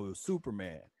years ago. It was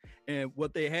Superman. And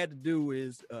what they had to do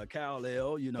is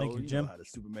Kal-El, you know how the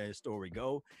Superman story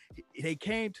go. They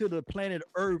came to the planet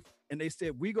Earth and they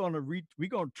said, we're gonna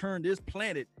turn this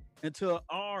planet into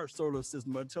our solar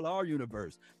system, until our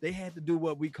universe. They had to do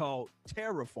what we call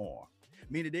terraform,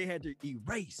 meaning they had to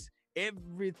erase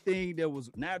everything that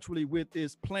was naturally with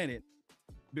this planet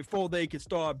before they could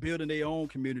start building their own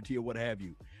community or what have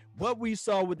you. What we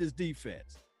saw with this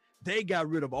defense, they got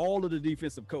rid of all of the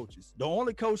defensive coaches. The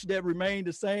only coach that remained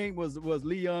the same was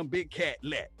Leon Big Cat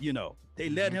Lett. You know, they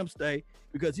let him stay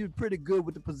because he was pretty good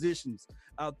with the positions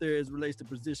out there as it relates to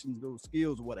positions, those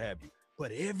skills or what have you.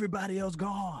 But everybody else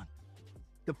gone.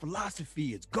 The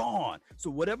philosophy is gone. So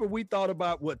whatever we thought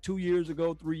about 2 years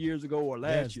ago, 3 years ago, or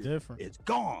last year, different. It's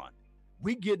gone.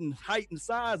 We getting height and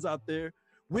size out there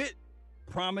with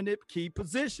prominent key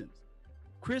positions.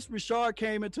 Chris Richard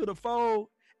came into the fold.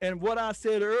 And what I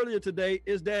said earlier today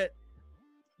is that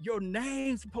your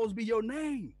name's supposed to be your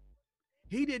name.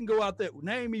 He didn't go out there.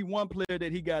 Name me one player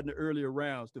that he got in the earlier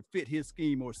rounds to fit his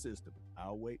scheme or system.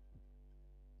 I'll wait.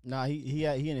 Nah, he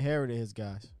inherited his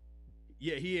guys.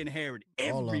 Yeah, he inherited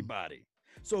All of 'em. everybody.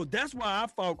 So that's why I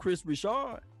fought Chris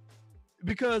Richard,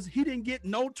 because he didn't get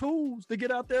no tools to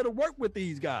get out there to work with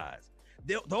these guys.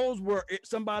 Those were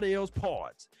somebody else's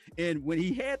parts. And when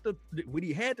he had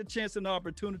the chance and the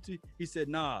opportunity, he said,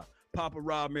 "Nah, Papa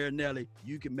Rob Marinelli,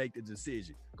 you can make the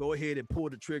decision. Go ahead and pull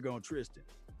the trigger on Tristan."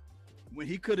 When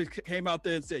he could have came out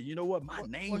there and said, "You know what? My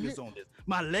name is on this.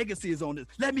 My legacy is on this.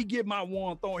 Let me get my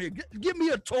one thorn here. Give me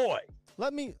a toy."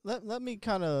 Let me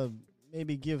kind of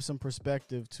maybe give some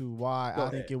perspective to why Go I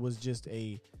think ahead. it was just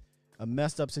a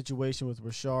messed up situation with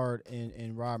Richard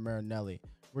and Rob Marinelli.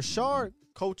 Richard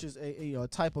coaches a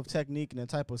type of technique and a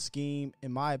type of scheme,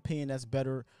 in my opinion, that's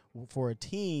better for a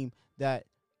team that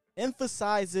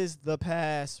emphasizes the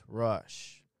pass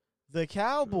rush. The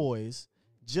Cowboys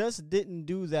just didn't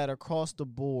do that across the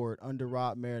board under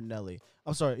Rob Marinelli.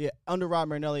 I'm sorry, under Rob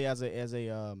Marinelli as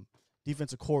a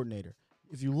defensive coordinator.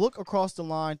 If you look across the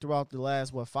line throughout the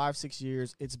last 5-6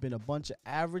 years, it's been a bunch of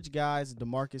average guys,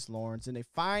 DeMarcus Lawrence, and they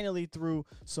finally threw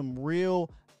some real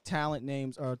talent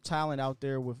out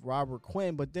there with Robert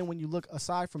Quinn. But then when you look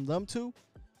aside from them two,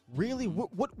 really,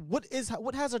 what has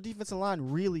our defensive line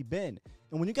really been?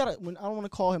 And when I don't want to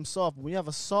call him soft, but when you have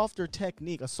a softer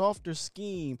technique, a softer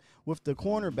scheme with the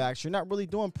cornerbacks, you're not really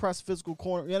doing press physical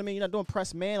corner. You know what I mean? You're not doing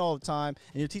press man all the time,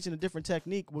 and you're teaching a different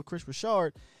technique with Chris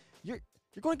Richard. You're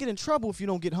going to get in trouble if you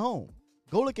don't get home.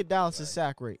 Go look at Dallas's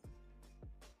sack rate.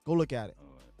 Go look at it.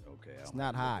 Okay, It's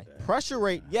not high. Pressure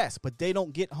rate, yes, but they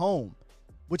don't get home,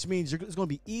 which means it's going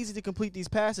to be easy to complete these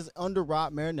passes under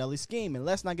Rob Marinelli's scheme. And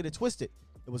let's not get it twisted.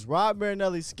 It was Rob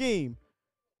Marinelli's scheme.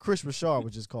 Chris Richard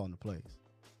was just calling the plays.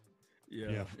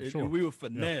 Yeah, for sure. We were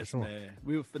finesse, sure. man.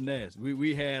 We were finesse.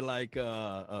 We had like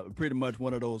pretty much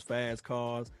one of those fast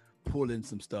cars pulling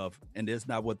some stuff, and that's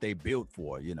not what they built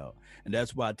for, and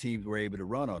that's why teams were able to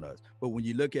run on us. But when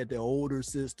you look at the older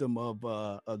system of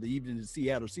the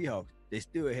Seattle Seahawks, they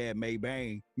still had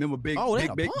Maybain. Remember big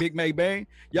Maybain?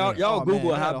 Y'all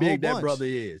Google how big that brother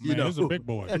is. Man, he's a big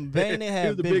boy. And Bane, they He had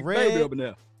was a Big big baby Red. over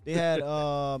there. They had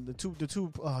the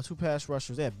two pass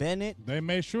rushers. They had Bennett. They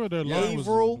made sure their line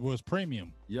Averill. was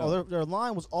premium. Yeah. Oh, their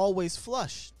line was always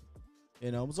flush.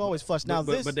 It was always flush. Now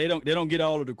but they don't get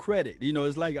all of the credit.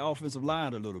 It's like offensive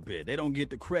line a little bit. They don't get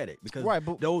the credit because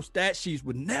those stat sheets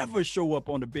would never show up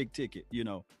on the big ticket.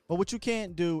 But what you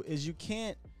can't do is you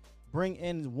can't bring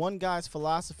in one guy's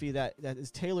philosophy that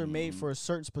is tailor made for a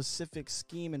certain specific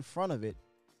scheme in front of it,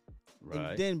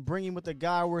 and then bring him with a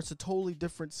guy where it's a totally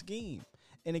different scheme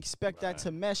and expect that to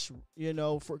mesh,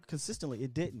 for consistently.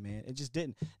 It didn't, man. It just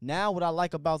didn't. Now, what I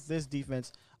like about this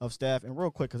defense of staff, and real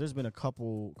quick, because there's been a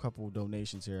couple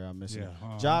donations here I'm missing.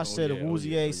 Josh said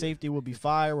Awuzie safety will be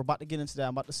fire. We're about to get into that. I'm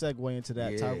about to segue into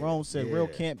that. Tyrone said real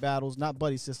camp battles, not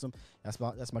buddy system.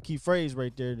 That's my key phrase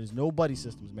right there. There's no buddy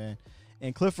systems, man.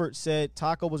 And Clifford said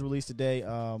Taco was released today.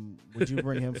 Would you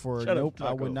bring him for? Nope,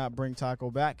 I would not bring Taco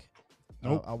back.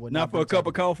 Nope. I would not for a cup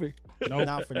of coffee. Nope.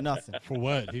 Not for nothing. For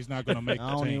what? He's not going to make I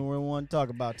the don't team. even really want to talk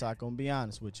about Taco. I'm be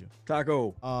honest with you.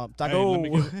 Taco. Taco. let me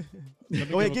Go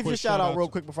give ahead, a give your quick shout out shout-out real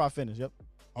to- quick before I finish. Yep.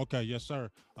 Okay, yes, sir.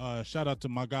 Shout out to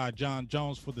my guy John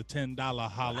Jones for the $10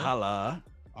 holla. Holla.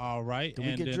 All right. Did we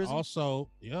And get then Drizzy?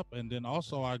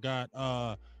 also I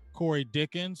got Corey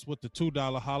Dickens with the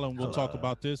 $2 holla, and we'll talk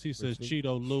about this. He says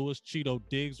Cheeto Lewis, Cheeto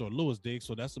Diggs, or Lewis Diggs.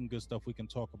 So that's some good stuff we can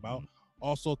talk about.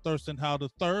 Also, Thurston Howe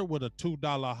III with a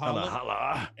 $2 holla.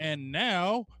 Holla. And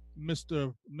now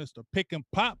Mr. Pick and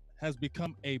Pop has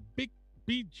become a big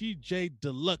BGJ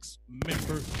Deluxe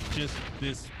member just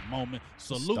this moment.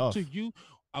 Salute Stuff. to you.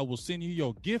 I will send you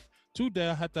your gift. Today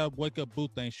I had to wake up Boo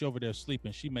thing. She over there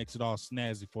sleeping. She makes it all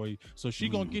snazzy for you. So she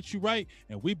gonna get you right,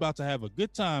 and we about to have a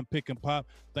good time. Pick and Pop.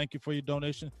 Thank you for your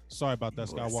donation. Sorry about that,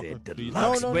 Skywalker.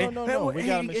 Deluxe, No. man. We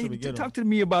gotta make sure we get talk to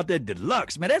me about that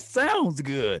deluxe, man. That sounds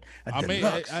good. I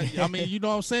mean, you know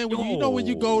what I'm saying? When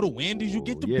you go to Wendy's, you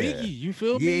get the biggie. You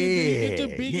feel me? You get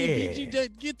the biggie,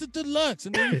 BGJ, get the deluxe,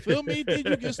 and then you feel me? Then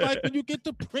you get like when you get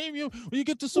the premium, when you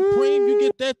get the supreme, you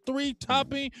get that 3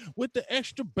 topping with the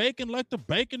extra bacon, like the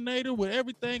Baconator with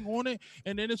everything on it,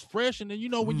 and then it's fresh. And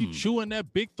then when you chewing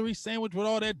that big 3 sandwich with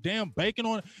all that damn bacon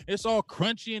on it, it's all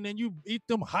crunchy, and then you eat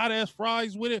them hot ass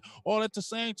fries with it all at the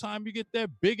same time. You get that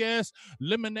big ass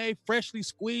lemonade freshly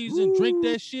squeezed and drink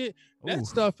that shit. That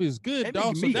stuff is good, That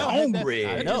dog. make me hungry.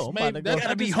 I know. I'm about to go.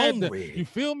 Gotta be hungry. You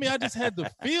feel me? I just had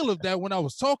the feel of that when I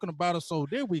was talking about it. So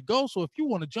there we go. So if you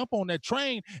want to jump on that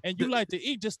train and you like to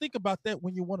eat, just think about that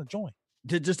when you want to join.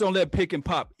 Just don't let Pick and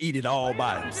Pop eat it all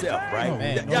by himself, right? Oh,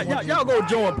 man. Y'all go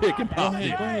join Pick and Go Pop.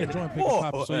 ahead, join Pick and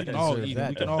Pop so you can all eat it.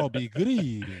 We can all be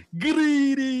greedy.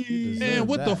 Greedy. And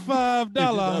with the $5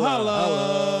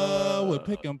 holla, with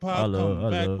Pick and Pop Holla, coming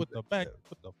back holla. with the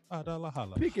 $5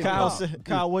 holla. Pick and Kyle, Pop.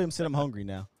 Kyle Williams said I'm hungry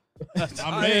now.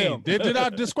 I mean, did I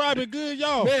describe it good,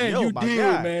 y'all? Man, Yo, you my did,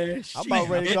 God. man. I'm about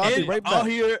ready to go. I'll be right back.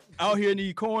 Out here in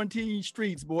these quarantine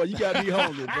streets, boy. You got me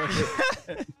hungry, bro.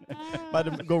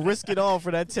 About to go risk it all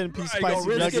for that 10-piece Right, spicy gonna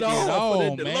risk it nugget. all. Oh,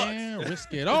 for that deluxe. man.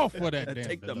 Risk it off for that damn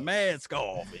Take the deluxe. mask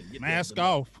off. And get that Mask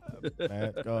deluxe. off.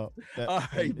 Man, go. That- All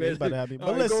right, it's man. about to have me. But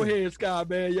All right, listen, go ahead, Scott,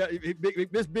 man. Yeah,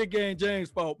 this big game James'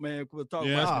 fault, man. We'll talk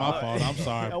Yeah, that's about my fault. I'm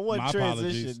sorry. I want My transition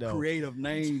apologies. though. creative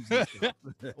names. and stuff.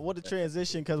 What a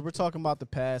transition, because we're talking about the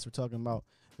past. We're talking about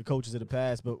the coaches of the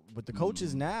past, but with the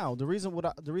coaches now, the reason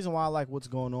why I like what's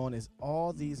going on is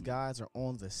all these guys are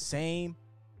on the same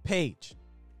page.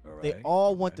 They right,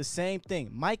 all want right. the same thing.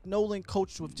 Mike Nolan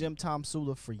coached with Jim Tom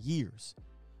Sula for years.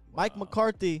 Mike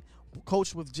McCarthy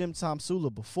coached with Jim Tom Sula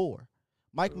before.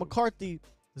 Mike McCarthy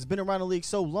has been around the league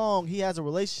so long, he has a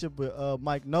relationship with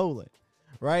Mike Nolan,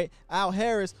 right? Al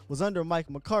Harris was under Mike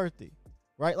McCarthy,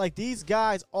 right? Like, these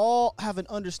guys all have an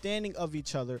understanding of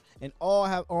each other and all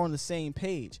are on the same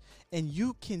page. And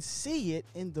you can see it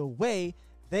in the way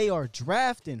they are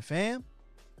drafting, fam.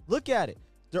 Look at it.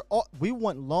 We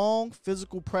want long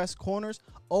physical press corners.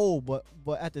 Oh, but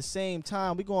at the same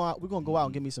time, we're gonna go out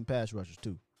and get me some pass rushers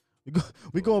too.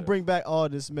 We're gonna bring back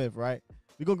Alden Smith, right?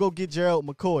 We're gonna go get Gerald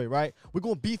McCoy, right? We're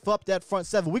gonna beef up that front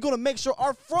seven. We're gonna make sure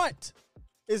our front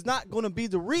is not gonna be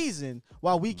the reason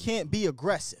why we can't be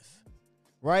aggressive,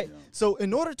 right? Yeah. So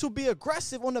in order to be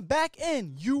aggressive on the back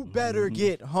end, you better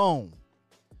get home.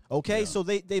 Okay, Yeah. so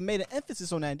they made an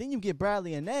emphasis on that. And then you get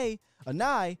Bradley and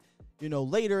Anai,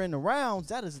 later in the rounds.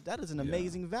 That is an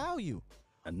amazing value.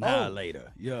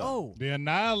 Annihilator. Yeah. Oh, The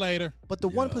Annihilator. but the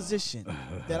one Yeah. position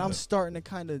that I'm starting to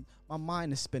kind of, my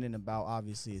mind is spinning about,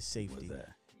 obviously, is safety. What's that?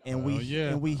 And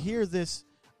we hear this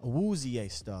Awuzie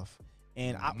stuff,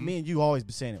 and me and you always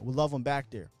been saying it. We love him back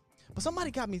there, but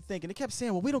somebody got me thinking. They kept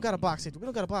saying, "Well, we don't got a box safety. We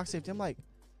don't got a box safety." I'm like,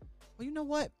 well, you know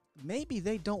what? Maybe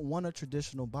they don't want a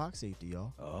traditional box safety,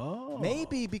 y'all. Oh.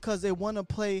 Maybe because they want to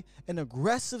play an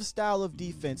aggressive style of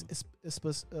defense,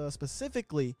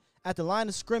 specifically at the line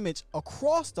of scrimmage,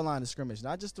 across the line of scrimmage,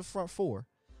 not just the front four,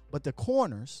 but the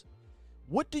corners.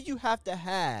 What do you have to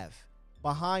have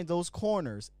behind those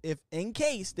corners if, in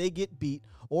case they get beat,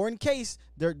 or in case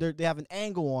they have an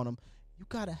angle on them? You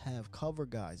got to have cover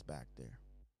guys back there.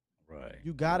 Right.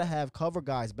 You got to have cover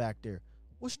guys back there.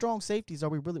 What strong safeties are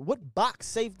we really? What box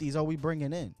safeties are we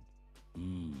bringing in?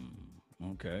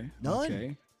 Okay. None.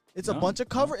 Okay. It's a bunch of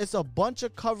cover. It's a bunch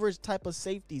of coverage type of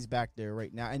safeties back there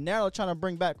right now. And now they're trying to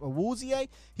bring back Awuzie.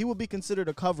 He would be considered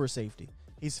a cover safety.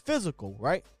 He's physical,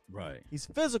 right? Right. He's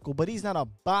physical, but he's not a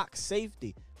box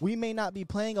safety. We may not be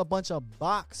playing a bunch of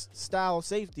box style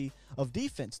safety of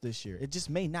defense this year. It just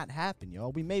may not happen,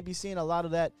 y'all. We may be seeing a lot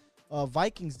of that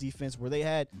Vikings defense where they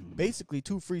had basically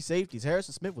two free safeties.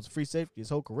 Harrison Smith was a free safety his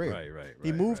whole career. Right.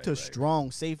 He moved to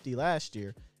strong safety last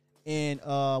year. And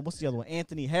what's the other one?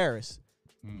 Anthony Harris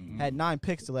had 9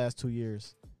 picks the last 2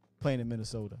 years playing in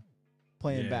Minnesota,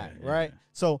 playing back, right?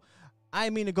 So I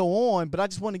didn't mean to go on, but I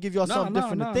just want to give y'all something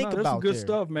different to think that's about. some good there.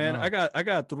 stuff, man. No. I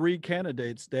got 3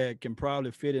 candidates that can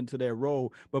probably fit into that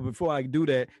role. But before I do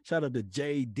that, shout out to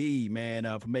JD, man,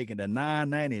 for making the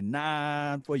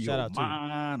 $9.99 for Shout your out to you.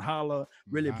 mind. Holla,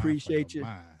 really Mine for appreciate your you.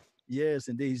 mind. Yes,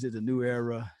 indeed. The new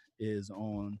era is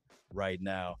on right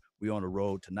now. We on the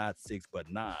road to not 6 but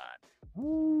 9.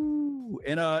 Woo!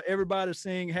 And everybody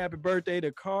sing happy birthday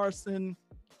to Carson,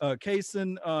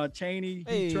 Kaysen Cheney.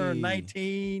 He turned Hey.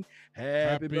 19.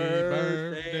 Happy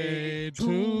birthday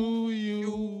to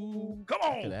you. Come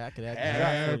on. I could add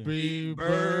Happy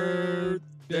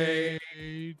birthday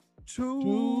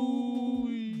to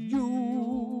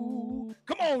you.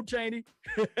 Come on, Cheney.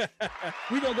 We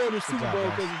gonna go to the Super job, Bowl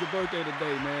guys. because it's your birthday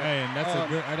today, man. Hey, and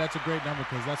that's a great number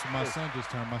because that's what my son just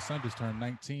turned. My son just turned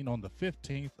 19 on the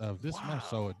 15th of this month,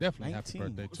 so definitely happy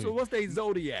 19. birthday to So you. what's they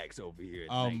zodiacs over here?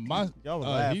 at 19? Y'all would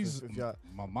laugh he's if y'all.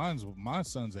 my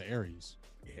son's an Aries.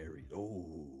 Aries.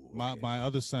 Oh, My okay. my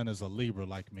other son is a Libra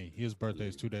like me. His birthday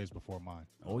is 2 days before mine.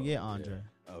 Oh yeah, Andre.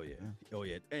 Oh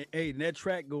yeah. Hey, and that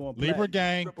track going Libra platinum,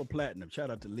 gang. triple platinum. Shout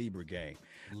out to Libra gang.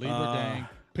 Libra gang.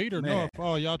 Peter man. North.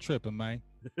 Oh, y'all tripping, man.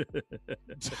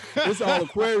 It's all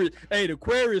Aquarius. Hey, the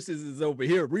Aquarius is over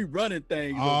here rerunning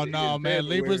things. Oh over here no, in man.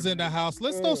 February. Libra's in the house.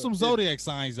 Let's throw some zodiac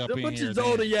signs up in Put here. your then.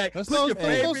 zodiac. Let's Put throw your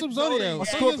favorite some zodiac.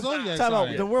 zodiac. Throw your zodiac Time out.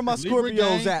 sign. Then where my Libra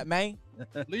Scorpios gang. at, man?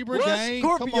 Libra What? gang,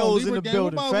 Scorpios come on, in Libra the gang.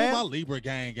 building, where fam. my Libra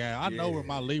gang gang? I know Yeah. we're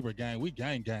my Libra gang. We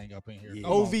gang up in here. Yeah.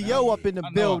 Come on, OVO now. up in the I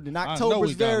know- building. I know October's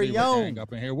we got very Libra own. gang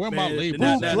up in here. Where Man, my Libras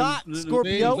now- Boo at? Block, now-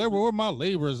 Scorpio. Where my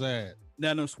Libras at?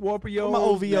 Now them Scorpio. Where my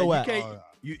OVO at?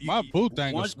 My boo thing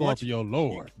is once- Scorpio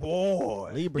Lord.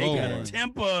 Boy, Libra they got gang. a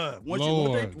temper.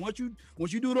 Lord. Once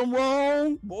you do them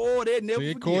wrong, boy, they never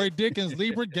See, forget. Corey Dickens,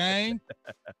 Libra gang.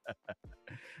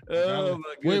 Oh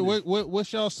my goodness.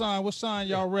 What's y'all sign? What sign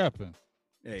y'all repping?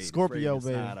 Hey, the Scorpio, fragrance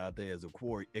baby. sign out there is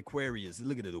Aquarius.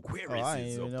 Look at the Aquarius. I ain't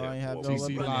even know. I ain't have no TC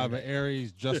Libra Live gang. at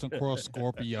Aries, Justin Cross,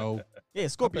 Scorpio. Yeah,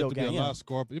 Scorpio I bet there'd gang. be a lot Yeah. of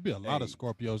Scorpio. It'd be a lot of Hey.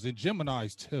 Scorpios and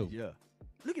Geminis too. Yeah.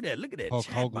 Look at that. Look at that. Hulk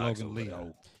chat Hogan, box Logan, over Leo.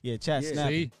 there. Yeah, chat Yeah.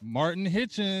 snapping. See, Martin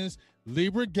Hitchens,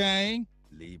 Libra gang.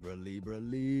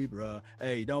 Libra.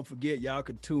 Hey, don't forget, y'all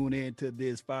can tune in to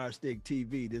this Fire Stick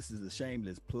TV. This is a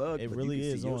shameless plug. It but really you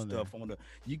can is see your on stuff on the.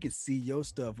 You can see your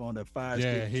stuff on the Fire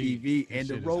Yeah, Stick he TV and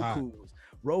the shit is hot.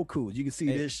 Roku's. You can see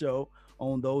Hey. this show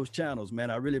on those channels, man.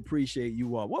 I really appreciate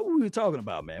you all. What were we talking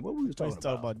about, man? What were we Let's talking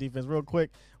talk about? about defense real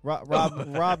quick.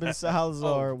 Robin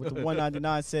Salazar with the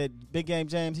 199 said, "Big Game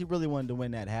James, he really wanted to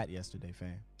win that hat yesterday,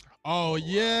 fam." Oh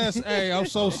yes, hey, I'm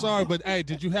so sorry, but hey,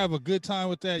 did you have a good time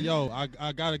with that? Yo,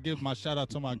 I gotta give my shout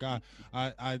out to my guy.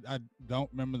 I don't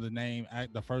remember the name,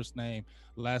 the first name,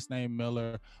 last name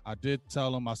Miller. I did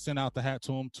tell him I sent out the hat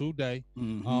to him today.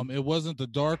 Mhm. It wasn't the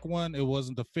dark one, it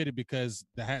wasn't the fitted because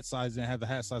the hat size didn't have the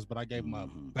hat size, but I gave him a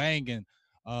Mhm. banging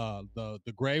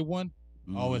the gray one.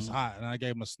 Oh, it's Mhm. hot, and I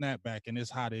gave him a snapback, and it's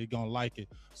hot. He's gonna like it.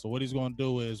 So what he's gonna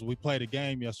do is we played a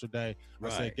game yesterday. I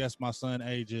said, Right. guess my son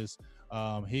ages.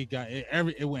 He got it.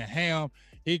 It went ham.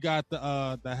 He got the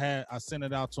hat. I sent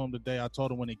it out to him today. I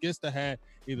told him when he gets the hat,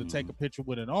 either take a picture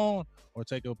with it on or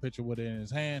take a picture with it in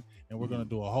his hand. And we're gonna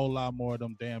do a whole lot more of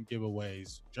them damn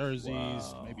giveaways, jerseys,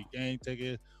 Wow. maybe game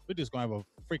tickets. We're just gonna have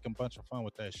a freaking bunch of fun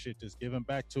with that shit. Just giving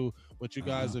back to what you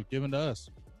guys have given to us.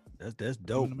 That's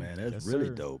dope, to me. man. That's Yes, really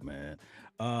sir. dope, man.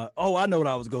 I know what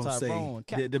I was gonna say. Tyrone, The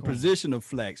Capricorn. position of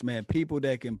flex, man. People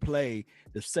that can play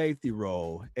the safety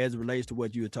role as it relates to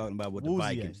what you were talking about with the Woozy,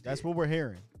 Vikings. that's did. what we're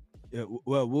hearing.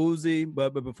 Well, Woozy,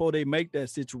 but before they make that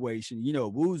situation,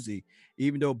 Woozy,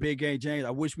 even though Big Game James,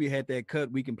 I wish we had that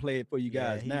cut. We can play it for you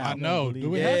Yeah, guys he- now. I know. believe Do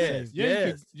we that. have Yes, it? Yeah,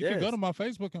 yes, you can go yes. to my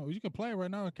Facebook and you can play it right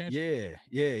now, can't you?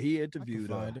 Yeah, he interviewed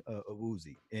find it.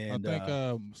 Woozy, I and think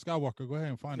Skywalker, go ahead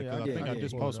and find it Yeah, because I yeah, think I yeah,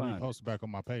 just yeah, posted find it. reposted back on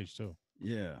my page too.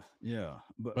 yeah.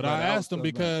 But I asked him also-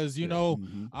 because yeah,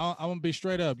 I'm mhm. gonna be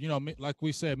straight up. Like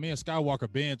we said, me and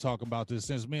Skywalker been talking about this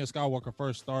since me and Skywalker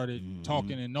first started Mhm.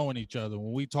 talking and knowing each other.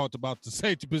 When we talked about the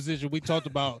safety position, we talked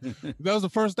about that was the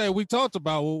first thing we talked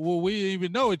about. Well, we didn't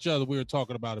even know each other. We were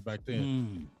talking about it back then.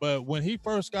 Mm, But when he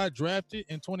first got drafted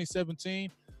in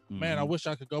 2017. Man, I mhm. wish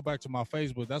I could go back to my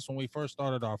Facebook. That's when we first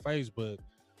started our Facebook,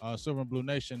 Silver and Blue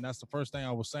Nation. That's the first thing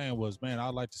I was saying was, man,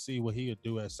 I'd like to see what he would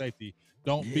do at safety.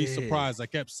 Don't be Yeah. surprised. I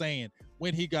kept saying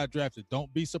when he got drafted,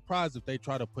 don't be surprised if they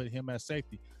try to put him at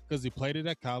safety because he played it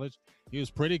at college. He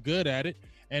was pretty good at it.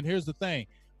 And here's the thing.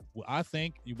 I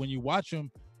think when you watch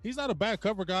him, he's not a bad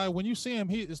cover guy. When you see him,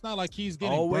 it's not like he's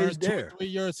getting Always burned 2 or there. 3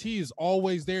 yards. He is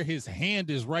always there. His hand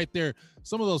is right there.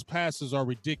 Some of those passes are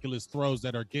ridiculous throws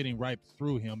that are getting right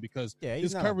through him because Yeah, he's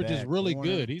his not a coverage is bad really corner.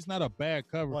 good. He's not a bad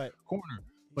cover But corner,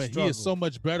 but he is so struggled.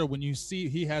 much better when you see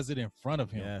he has it in front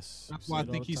of him. Yes, That's we why I see it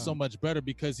all think the he's so time. much better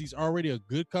because he's already a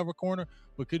good cover corner.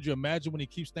 But could you imagine when he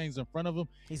keeps things in front of him?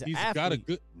 He's an He's athlete. got a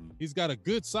good. He's got a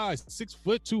good size, 6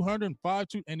 foot, 205,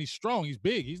 and he's strong. He's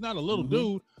big. He's not a little Mhm.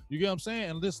 dude. You get what I'm saying?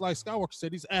 And just like Skywalker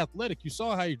said, he's athletic. You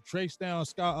saw how he traced down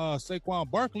Saquon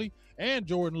Barkley and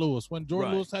Jordan Lewis when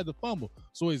Jordan Right. Lewis had the fumble.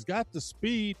 So he's got the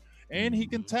speed and he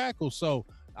can tackle. So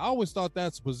I always thought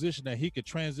that's a position that he could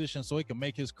transition so he can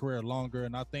make his career longer.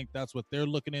 And I think that's what they're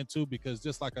looking into because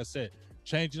just like I said,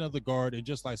 changing of the guard and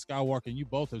just like Skywalker and you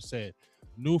both have said,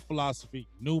 new philosophy,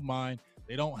 new mind.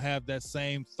 They don't have that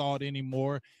same thought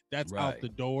anymore. That's out Right. the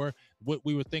door. What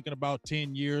we were thinking about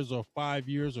 10 years or 5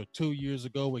 years or 2 years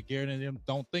ago with Garrett and them,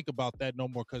 don't think about that no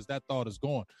more because that thought is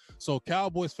gone. So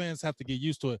Cowboys fans have to get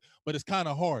used to it, but it's kind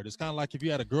of hard. It's kind of like if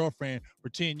you had a girlfriend for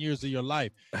 10 years of your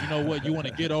life, you know what? You want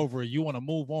to get over it. You want to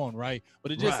move on, right?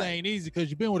 But it just Right. ain't easy because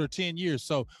you've been with her 10 years.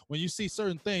 So when you see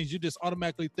certain things, you just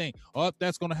automatically think, oh,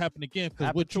 that's going to happen again because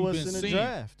Happened what to you've us been in the seeing.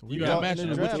 draft. We You got got in the imagine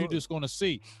what draft. you're just going to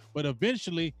see. But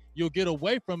eventually, you'll get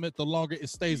away from it the longer it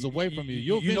stays away from you.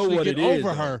 You'll You know eventually what get it is, over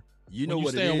though. her. You know when you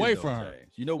what stay it is, away though, from her.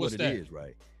 James. You know What's what that? it is,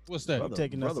 right? What's that? Brother-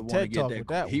 taking us brother to wanna TED get Talk with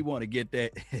that He one. want to get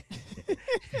that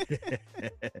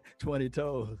 20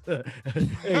 toes.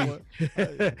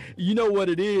 Hey, you know what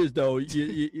it is, though.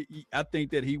 I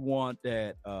think that he want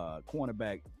that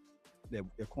cornerback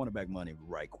money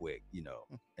right quick,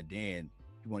 and then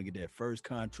He want to get that first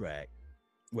contract,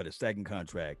 the second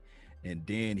contract, and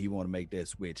then he want to make that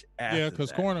switch after. Yeah,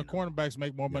 because that, you know? cornerbacks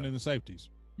make more money than safeties.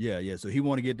 Yeah. So he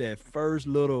want to get that first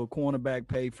little cornerback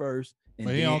pay first. And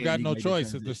But he don't got no make the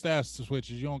choice. If the transition. stats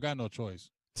switches, you don't got no choice.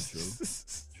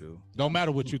 True. Don't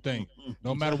matter what you think.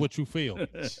 Don't matter what you feel.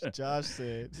 Josh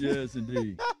said. Yes,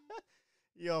 indeed.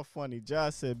 Y'all funny.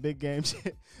 Josh said Big Game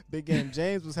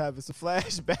James was having some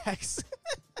flashbacks.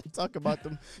 Talk about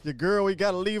them your girl we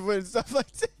gotta leave her and stuff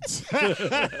like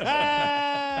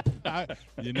that.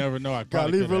 You never know. I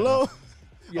Gotta leave her alone.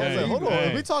 I was like, hold on.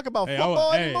 hey, Are we talking about Hey,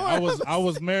 football anymore? I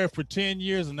was married for 10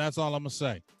 years, and that's all I'm gonna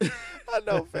say. I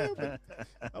know, family.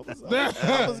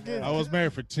 I was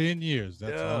married for 10 years.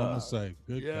 That's all I'm gonna say.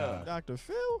 Good Yeah. God. Dr.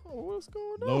 Phil, what's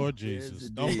going on? Lord Jesus. Yes,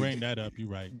 Don't indeed. bring that up. You're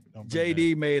right. Don't bring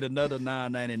JD made another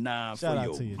 $9.99 Shout for out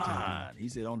your to you, JD. mind. He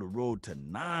said on the road to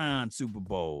 9 Super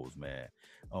Bowls, man.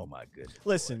 Oh my goodness.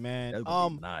 Listen, boy. man. That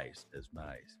would be nice. That's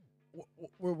nice.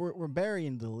 We're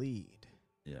burying the lead.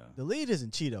 Yeah. The lead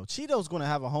isn't Cheeto. Cheeto's going to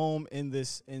have a home in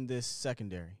this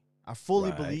secondary. I fully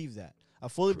Right. believe that. I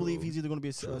fully True. believe he's either going to be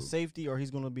a True. safety or he's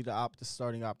going to be the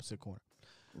starting opposite corner.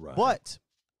 Right. But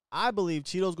I believe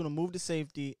Cheeto's going to move to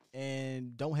safety,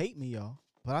 and don't hate me, y'all,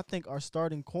 but I think our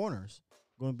starting corners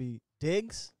are going to be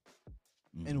Diggs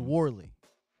and Mhm. Worley.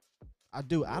 I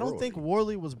do. I don't think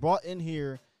Worley was brought in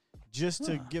here just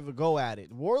to Huh. give a go at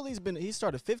it. He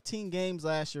started 15 games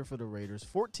last year for the Raiders,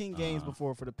 14 games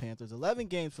before for the Panthers, 11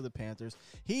 games for the Panthers.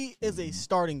 He is a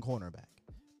starting cornerback,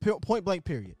 point blank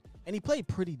period. And he played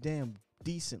pretty damn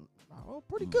decent. Oh,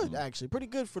 pretty good, actually. Pretty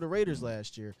good for the Raiders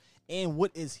last year. And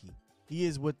what is he? He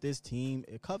is what this team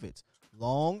covets.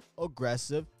 Long,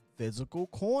 aggressive, physical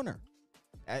corner.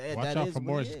 Watch out for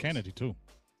Morris Kennedy, too.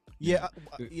 Yeah.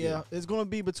 It's going to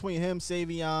be between him,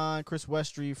 Savion, Chris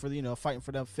Westry for the fighting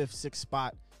for that 5th, 6th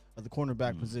spot of the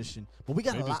cornerback position. But we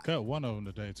got They a just lot. cut one of them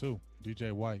today, too.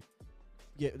 DJ White.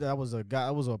 Yeah, that was a guy.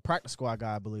 That was a practice squad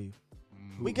guy, I believe.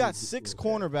 We got 6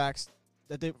 cornerbacks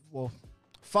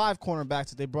five cornerbacks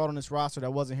that they brought on this roster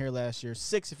that wasn't here last year.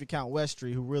 6 if you count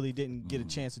Westry, who really didn't get a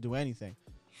chance to do anything.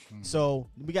 So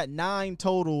we got 9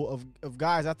 total of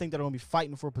guys I think that are going to be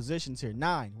fighting for positions here.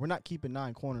 9. We're not keeping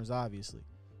 9 corners, obviously.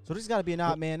 So there's got to be an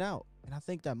odd man out. And I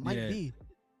think that might be.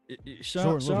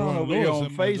 Sean over here on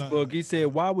Facebook, he said,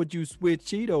 "Why would you switch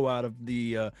Cheeto out of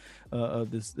the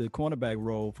cornerback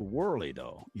role for Worley,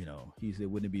 though?" He said,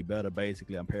 "Wouldn't it be better?"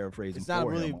 Basically, I'm paraphrasing It's not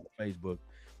for really him on Facebook.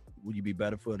 Would you be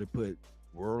better for to put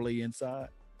Worley inside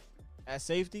at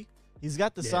safety? He's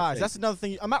got the size. Safety. That's another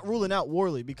thing. I'm not ruling out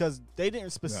Worley because they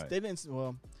didn't.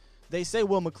 They say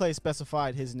Will McClay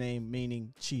specified his name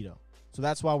meaning Cheeto, so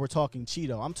that's why we're talking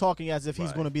Cheeto. I'm talking as if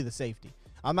he's going to be the safety.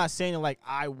 I'm not saying it like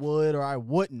I would or I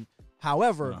wouldn't.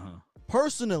 However,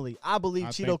 personally, I believe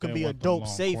Cheeto could be a dope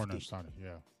safety.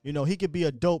 He could be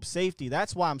a dope safety.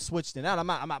 That's why I'm switching it out. I'm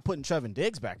not putting Trevin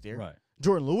Diggs back there. Right.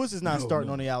 Jordan Lewis is not starting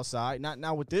on the outside.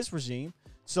 Not with this regime.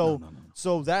 So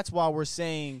that's why we're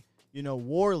saying,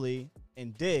 Worley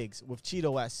and Diggs with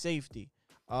Cheeto at safety.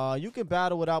 You can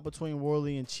battle it out between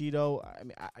Worley and Cheeto. I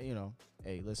mean,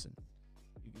 hey, listen,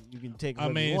 you can take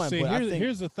whatever you want. See, but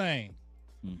here's the thing.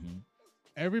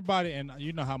 Everybody, and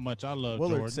you know how much I love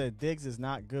Willard Jordan. said Diggs is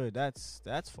not good. That's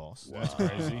false. That's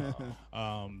crazy.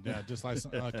 Just like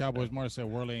Cowboys Martin said,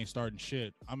 Worley ain't starting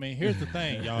shit. I mean, here's the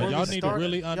thing, y'all. Y'all need to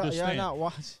really understand. Y'all not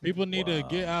watching. People need to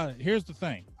get out. Here's the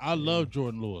thing. I love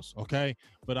Jordan Lewis, okay?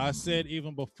 But I said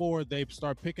even before they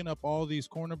start picking up all these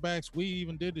cornerbacks, we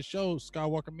even did the show,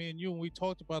 Skywalker, me and you, and we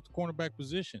talked about the cornerback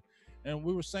position. And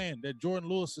we were saying that Jordan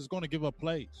Lewis is going to give up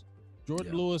plays.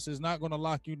 Jordan Lewis is not going to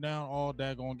lock you down all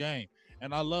daggone game.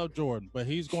 And I love Jordan, but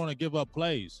he's going to give up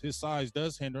plays. His size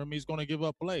does hinder him. He's going to give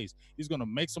up plays. He's going to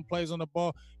make some plays on the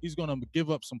ball. He's going to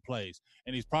give up some plays.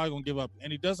 And he's probably going to give up.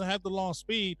 And he doesn't have the long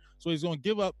speed, so he's going to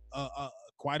give up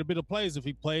quite a bit of plays if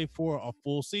he played for a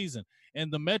full season.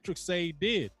 And the metrics say he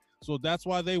did. So that's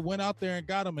why they went out there and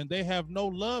got him, and they have no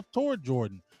love toward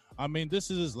Jordan. I mean,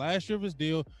 this is his last year of his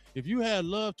deal. If you had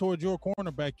love toward your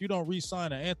cornerback, you don't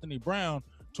re-sign Anthony Brown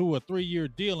to a 3-year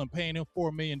deal and paying him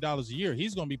 $4 million a year.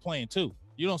 He's going to be playing too.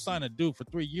 You don't sign a dude for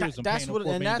 3 years and paying him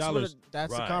 $4 million.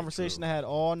 That's the conversation I had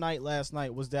all night last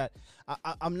night was that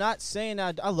I'm not saying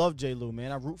I love J. Lou,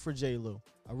 man. I root for J. Lou.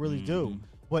 I really do.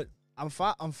 But I'm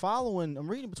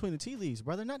reading between the tea leaves,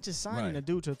 brother. Not just signing a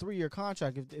dude to a 3-year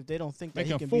contract if they don't think that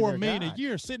he can be their $4 million guy. a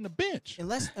year sitting the bench.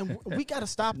 And we got to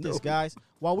stop this, guys.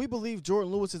 While we believe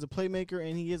Jordan Lewis is a playmaker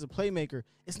and he is a playmaker,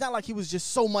 it's not like he was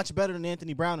just so much better than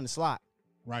Anthony Brown in the slot.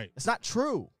 Right. It's not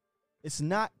true. It's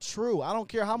not true. I don't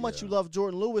care how much you love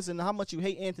Jordan Lewis and how much you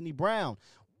hate Anthony Brown.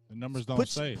 The numbers don't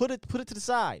say. Put it to the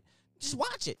side. Just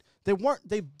watch it.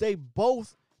 They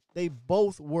both They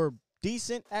both were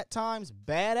decent at times,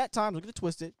 bad at times. Look at it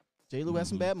twisted. J. Lou had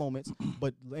some bad moments,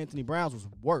 but Anthony Brown's was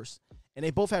worse. And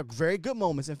they both had very good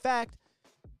moments. In fact,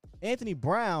 Anthony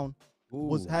Brown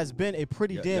has been a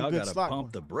pretty damn good slot.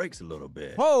 Pump the brakes a little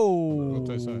bit. Whoa.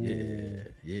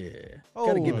 Yeah. Oh,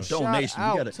 Gotta give a donation.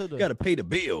 You gotta pay the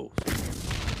bills.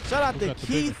 Shout out to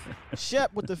Keith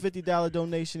Shep with the $50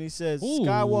 donation. He says,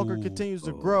 Skywalker continues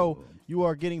to grow. You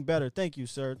are getting better. Thank you,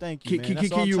 sir. Thank you, man.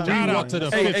 Can you shout out to the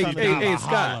hey,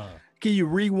 Scott. Can you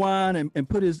rewind and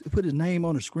put his name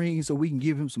on the screen so we can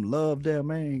give him some love there,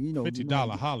 man? You know,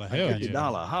 $50 holla. Hell yeah.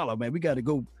 $50 holla, man. We got to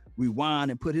go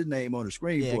rewind and put his name on the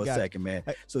screen for a second, man.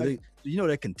 So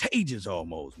they're contagious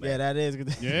almost, man. Yeah, that is.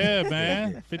 Yeah,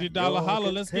 man. $50 holla.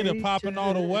 Let's get it popping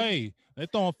all the way. They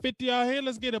throwing 50 out here.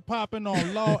 Let's get it popping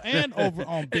on Law and over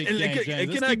on Big Game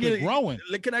James. Let's keep it growing.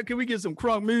 Can we get some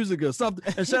crunk music or something?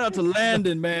 And shout out to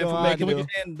Landon, man, for making a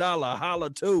 $10 holla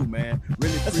too, man.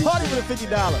 Really, let's party with a $50. You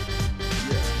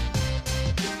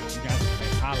got to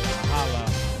say holla.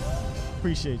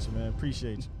 Appreciate you, man.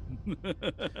 Appreciate you.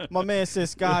 My man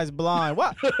says Sky's blind.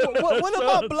 What am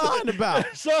I blind about?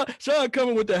 Sean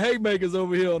coming with the haymakers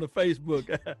over here on the Facebook.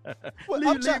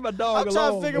 leave my dog alone. I'm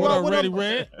trying to figure out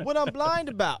what I'm blind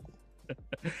about.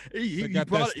 He got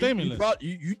that stimulus.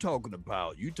 You talking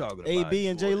about AB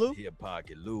and J. Lou? Here,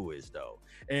 Pocket Lewis though,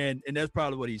 and that's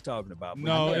probably what he's talking about.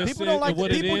 No, people don't like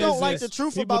the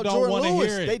truth about Jordan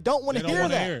Lewis. They don't want to hear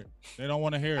that. They don't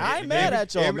want to hear it. I ain't mad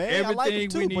at y'all, man. I like him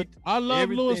too, but I love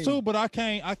Lewis too. But I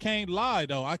can't lie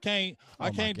though. I can't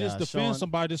just defend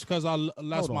somebody just because I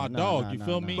lost my dog. You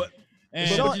feel me? But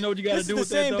you know what you got to do with that, though, This is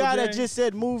the same guy that James? just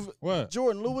said move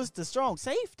Jordan Lewis to strong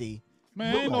safety.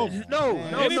 Man, no.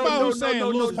 Anybody who's saying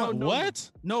Lewis,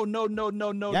 what? No.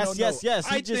 Yes.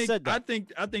 He just said that.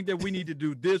 I think that we need to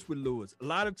do this with Lewis. A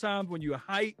lot of times when you're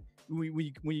height,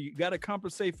 when you got to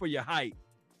compensate for your height,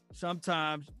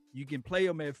 sometimes you can play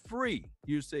him at free.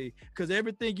 You see, because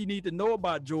everything you need to know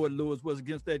about Jordan Lewis was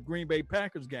against that Green Bay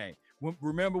Packers game.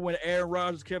 Remember when Aaron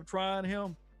Rodgers kept trying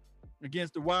him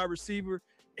against the wide receiver?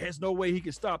 There's no way he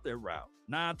can stop that route.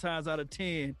 9 times out of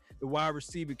 10, the wide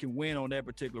receiver can win on that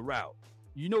particular route.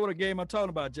 You know what a game I'm talking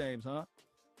about, James, huh?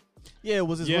 Yeah, it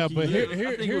was his rookie but year.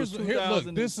 here's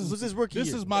look, this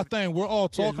is my thing. We're all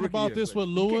talking about this with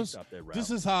Lewis. This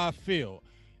is how I feel.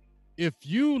 If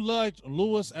you liked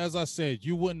Lewis, as I said,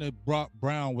 you wouldn't have brought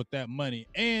Brown with that money,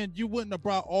 and you wouldn't have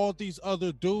brought all these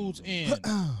other dudes in.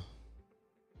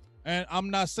 And I'm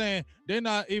not saying they're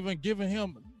not even giving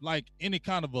him like any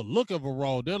kind of a look of a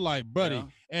role. They're like, buddy,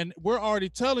 and we're already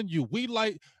telling you, we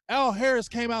like Al Harris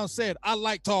came out and said, I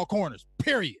like tall corners,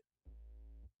 period.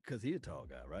 Because he's a tall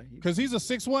guy, right? Because he's a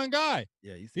 6'1" guy.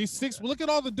 Yeah, he's 6. Look at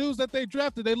all the dudes that they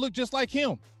drafted. They look just like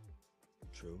him.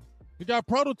 True. We got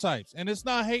prototypes, and it's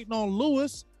not hating on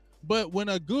Lewis, but when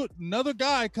another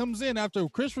guy comes in after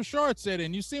Chris Richard said it,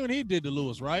 and you see what he did to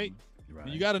Lewis, right? Right.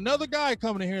 And you got another guy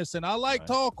coming in here and saying, I like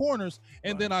tall corners,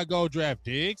 and then I go draft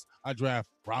Diggs, I draft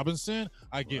Robinson,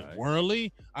 I get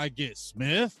Worley, I get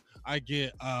Smith, I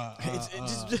get the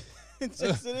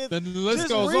list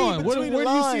goes on. Where do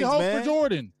you see hope for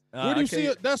Jordan? Where do you see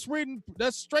it? That's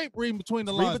straight reading between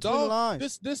the lines, dog.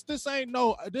 This ain't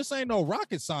no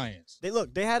rocket science.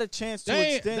 They had a chance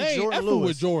to extend Jordan Lewis.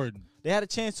 With Jordan. They had a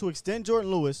chance to extend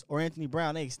Jordan Lewis or Anthony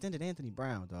Brown. They extended Anthony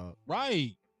Brown, dog.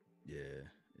 Right. Yeah.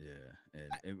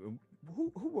 And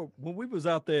who were, when we was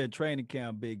out there in training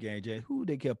camp, Big Game Jay, who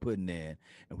they kept putting in,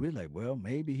 and we were like, well,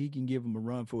 maybe he can give him a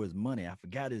run for his money. I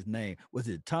forgot his name. Was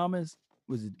it Thomas?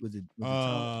 Was it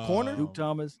Thomas? Corner? Duke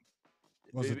Thomas?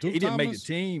 Was it Duke He didn't Thomas? make the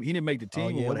team. He didn't make the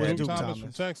team. Yeah, or whatever. Duke Thomas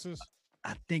from Texas.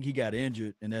 I think he got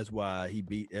injured, and that's why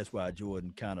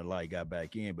Jordan kind of like got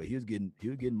back in. But he was getting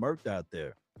murked out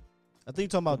there. I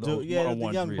think you're talking about Duke. Yeah,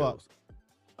 the young buck.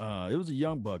 It was a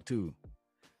young buck too.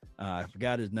 I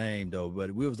forgot his name though,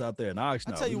 but we was out there in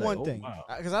Oxnard. I'll tell you one thing,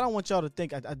 because I don't want y'all to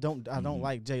think I don't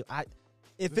like Jay.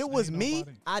 If it was me,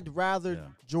 I'd rather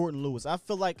Jordan Lewis. I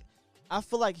feel like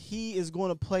he is going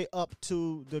to play up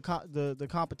to the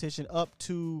competition, up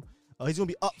to he's going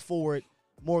to be up for it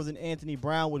more than Anthony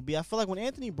Brown would be. I feel like when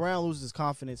Anthony Brown loses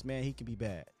confidence, man, he can be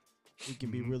bad. He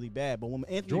can be really bad. But when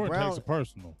Anthony Jordan Brown takes it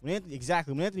personal. When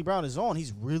Anthony Brown is on,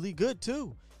 he's really good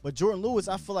too. But Jordan Lewis,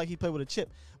 I feel like he played with a chip.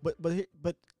 But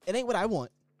it ain't what I want.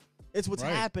 It's what's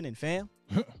happening, fam.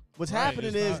 What's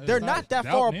happening is they're not that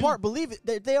far apart. Believe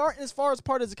it, they aren't as far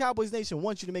apart as the Cowboys Nation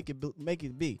wants you to make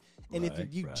it be. And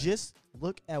if you just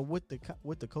look at what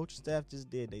the coaching staff just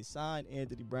did, they signed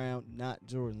Anthony Brown, not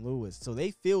Jordan Lewis. So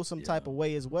they feel some type of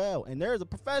way as well. And they're the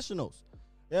professionals.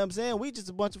 You know what I'm saying? We just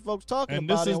a bunch of folks talking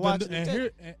about it and watching the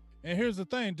tape. And here's the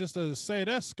thing, just to say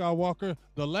that, Skywalker,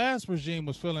 the last regime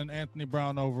was feeling Anthony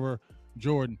Brown over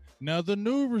Jordan. Now the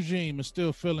new regime is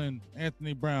still feeling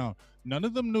Anthony Brown. None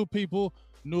of them new people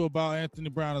knew about Anthony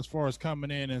Brown as far as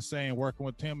coming in and saying working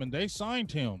with him, and they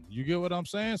signed him. You get what I'm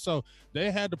saying? So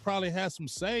they had to probably have some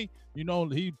say. You know,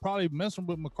 he probably messing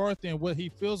with McCarthy and what he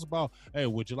feels about, hey,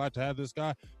 would you like to have this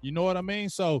guy? You know what I mean?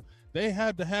 So they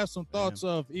had to have some thoughts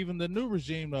of even the new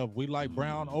regime of we like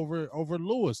Brown over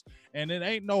Lewis. And it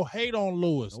ain't no hate on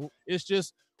Lewis. Nope. It's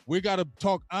just we got to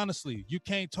talk honestly. You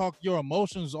can't talk your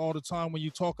emotions all the time when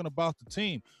you're talking about the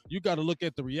team. You got to look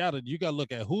at the reality. You got to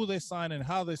look at who they sign and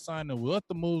how they sign and what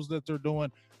the moves that they're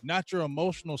doing, not your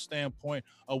emotional standpoint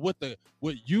of what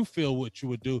you feel what you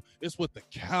would do. It's what the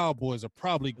Cowboys are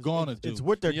probably going to do. It's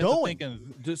what they're You have to doing.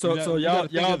 think in- So you so gotta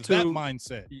think y'all of that two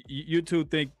mindset. you two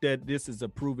think that this is a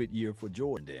prove it year for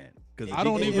Jordan then? Because I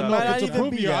don't it even know might if not it's a even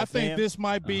prove be year. I that, think fam. this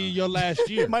might be your last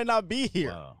year. It might not be here.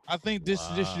 Wow. I think this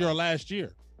is your last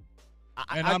year.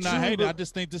 And I I'm not truly hating. be- I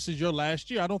just think this is your last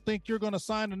year. I don't think you're going to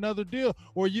sign another deal.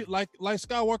 Or you like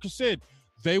Skywalker said,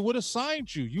 they would have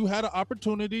signed you. You had an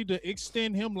opportunity to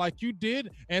extend him like you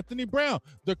did Anthony Brown.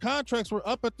 The contracts were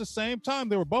up at the same time.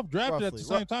 They were both drafted at the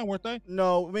Roughly. same time, weren't they?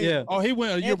 No, I mean, Yeah. Oh, he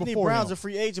went a year Anthony before Brown's him. a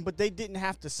free agent, but they didn't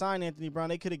have to sign Anthony Brown.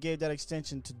 They could have gave that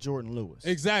extension to Jordan Lewis.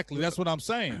 Exactly. That's what I'm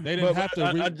saying. They didn't But have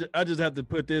to. I just have to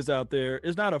put this out there.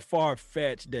 It's not a far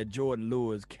fetch that Jordan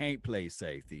Lewis can't play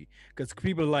safety because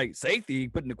people are like safety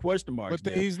putting the question marks.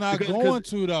 But there. he's not Because- going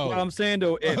to, though. What I'm saying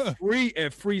though,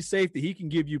 at free safety, he can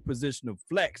give you positional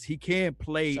flex. He can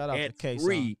play Shout out at to K-Son.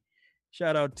 free.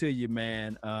 Shout out to you,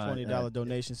 man. $20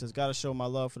 donation says, "Gotta show my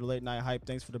love for the late night hype.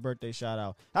 Thanks for the birthday shout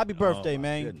out. Happy birthday,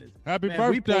 man." Goodness. Happy Man,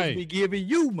 we supposed to birthday. be giving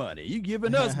you money. You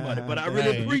giving us money, but I really Hey,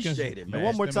 you can- appreciate it, And man.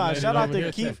 one more time, Stimulated shout out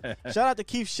over to here. Keith. Shout out to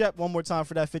Keith Shep one more time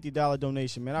for that $50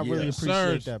 donation, man. I really Yes,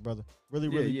 appreciate sir. that, brother. Really,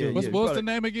 Yeah, really yeah, do. yeah. What's you the gotta-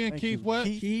 name again, Thank Keith? you. What?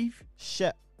 Keith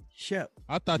Shep. Shep.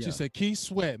 I thought Yeah. you said Keith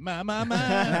Sweat. My. My.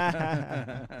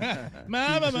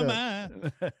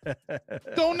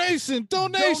 Donation. Get some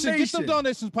Donation.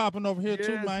 donations popping over here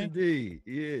too, Yes, man. indeed.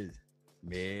 Yes.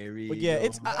 Mary. But yeah,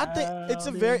 I think it's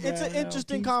an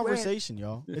interesting conversation,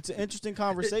 y'all. It's an interesting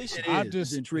conversation. It I is. It's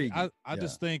just intriguing. I Yeah.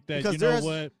 just think that Because you know there's-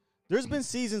 what. There's been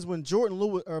seasons when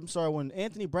when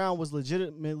Anthony Brown was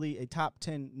legitimately a top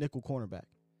 10 nickel cornerback.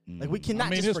 Like we cannot I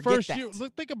mean, just his forget first that. year.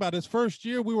 Look, think about it. His first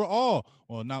year. We were all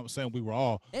not saying we were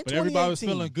all, In but everybody was 2018.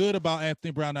 feeling good about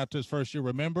Anthony Brown after his first year.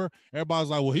 Remember, everybody was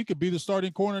like, "Well, he could be the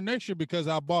starting corner next year because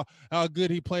how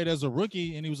good he played as a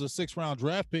rookie, and he was a 6th-round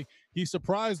draft pick. He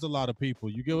surprised a lot of people.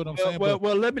 You get what I'm saying? Well,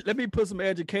 But let me put some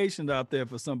education out there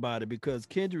for somebody because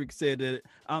Kendrick said that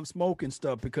I'm smoking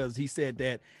stuff because he said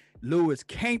that Lewis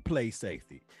can't play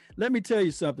safety. Let me tell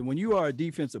you something. When you are a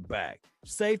defensive back,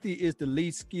 safety is the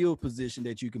least skilled position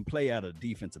that you can play out of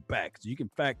defensive back. So you can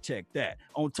fact check that.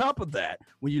 On top of that,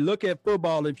 when you look at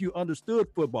football, if you understood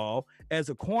football as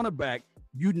a cornerback,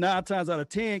 you 9 times out of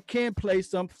 10 can play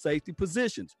some safety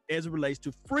positions as it relates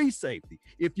to free safety.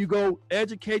 If you go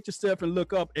educate yourself and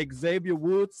look up Xavier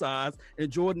Woods' size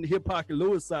and Jordan Hip Pocket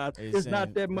Lewis size, it's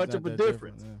not that much of a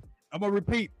difference. I'm going to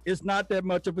repeat, it's not that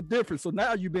much of a difference. So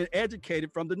now you've been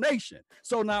educated from the nation.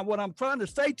 So now what I'm trying to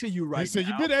say to you right now. he said,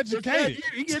 "You've been is that educated."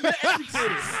 you've been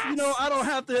educated. You know, I don't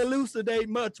have to elucidate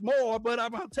much more, but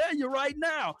I'm going to tell you right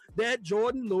now that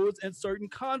Jordan Lewis and certain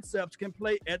concepts can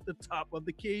play at the top of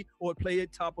the key or play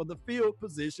at top of the field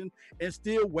position and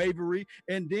still wavery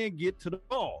and then get to the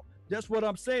ball. That's what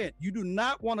I'm saying. You do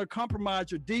not want to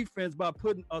compromise your defense by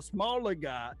putting a smaller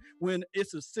guy when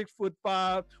it's a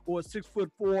 6'5" or a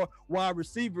 6'4" wide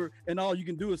receiver, and all you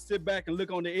can do is sit back and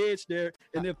look on the edge there.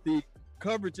 And if the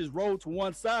coverage is rolled to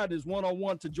one side, is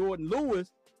 1-on-1 to Jordan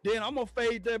Lewis, then I'm gonna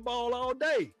fade that ball all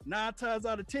day. 9 times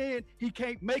out of 10, he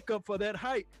can't make up for that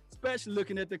height, especially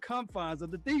looking at the confines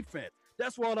of the defense.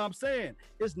 That's what I'm saying.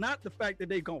 It's not the fact that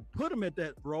they're gonna put him at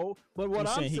that role, but what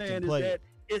I'm saying is that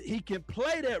he can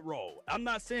play that role. I'm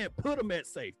not saying put him at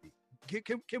safety.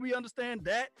 Can we understand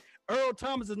that? Earl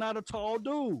Thomas is not a tall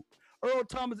dude. Earl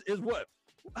Thomas is what?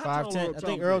 How tall 5'10". I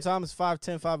think Earl Thomas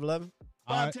 5'10", 5'11".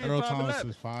 5'10", Earl Thomas 5'11".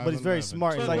 is 5'11". But he's very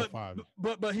smart. It's like-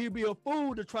 But he'd be a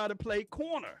fool to try to play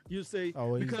corner, you see, Oh,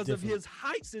 well, he's because different. of his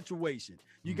height situation.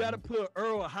 You got to put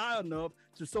Earl high enough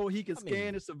so he can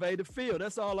scan and survey the field.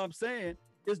 That's all I'm saying.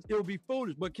 It'll be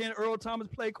foolish. But can Earl Thomas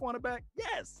play cornerback?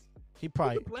 Yes. He He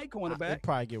probably can play cornerback, he'd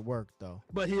probably get worked though.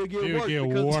 but he'll get He'll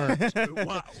worked. get because-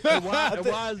 worked.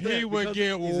 why is that? He would Because-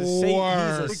 get he's a safe- he's a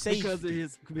worse. safe-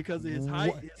 because of his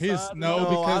height. His size? no, No, I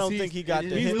because don't think he got the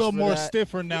he's a hips little for more that.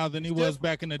 stiffer now than he He's was different.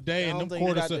 back in the day. I And don't them think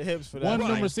he got quarters, the hips for that. one of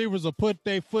them Right. receivers will put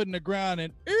their foot in the ground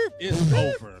and it's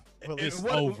over. Well, And it's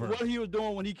over. what he was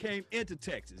doing when he came into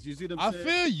Texas. You see what I I'm saying?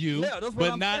 feel you, Yeah, that's what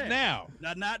but I'm not saying. now.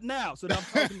 Not now. So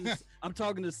I'm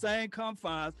talking the same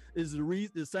confines. Is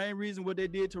the same reason what they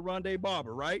did to Rondé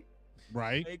Barber, right?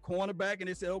 Right. A cornerback, and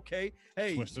they said, okay,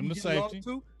 hey, Switched him you to get lost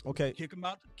safety. too, Okay. kick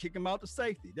him out to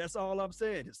safety. That's all I'm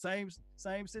saying. The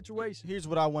same situation. Here's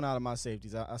what I want out of my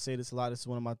safeties. I say this a lot. This is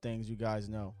one of my things you guys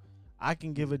know. I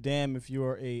can give a damn if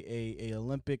you're a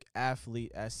Olympic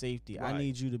athlete at safety. Right. I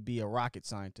need you to be a rocket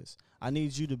scientist. I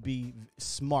need you to be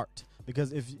smart,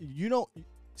 because if you don't,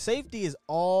 safety is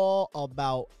all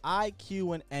about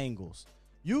IQ and angles.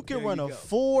 You can There run you a go.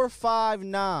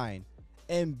 4.59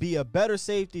 and be a better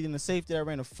safety than the safety that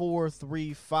ran a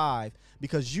 4.35,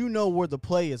 because you know where the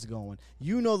play is going.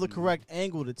 You know the correct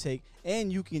angle to take,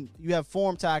 and you have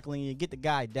form tackling and you get the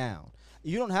guy down.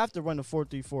 You don't have to run the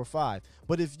 4.345,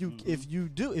 but if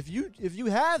you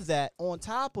have that on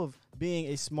top of being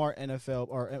a smart NFL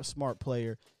or a smart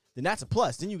player, then that's a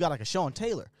plus. Then you got like a Sean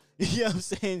Taylor. You know what I'm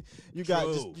saying? You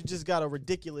just got a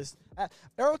ridiculous.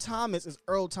 Earl Thomas is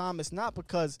Earl Thomas not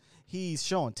because he's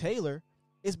Sean Taylor.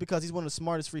 It's because he's one of the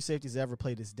smartest free safeties that ever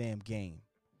played this damn game.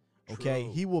 Okay,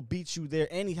 True. he will beat you there,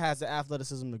 and he has the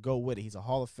athleticism to go with it. He's a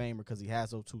Hall of Famer because he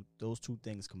has those two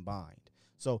things combined.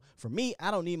 So for me, I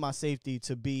don't need my safety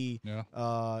to be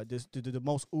the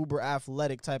most uber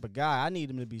athletic type of guy. I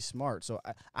need him to be smart. So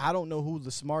I don't know who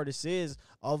the smartest is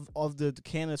of the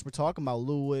candidates we're talking about,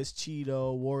 Lewis,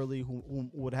 Cheeto, Worley, who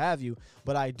what have you.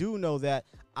 But I do know that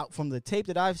from the tape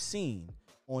that I've seen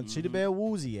on Chidobe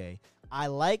Awuzie, I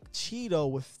like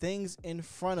Cheeto with things in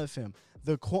front of him.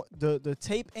 The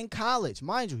tape in college,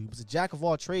 mind you, he was a jack of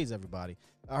all trades, everybody.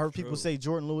 I heard people say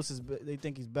Jordan Lewis they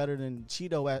think he's better than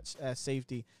Cheeto at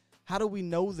safety. How do we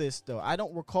know this, though? I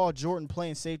don't recall Jordan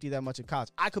playing safety that much in college.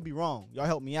 I could be wrong. Y'all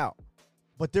help me out.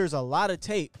 But there's a lot of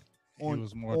tape on. He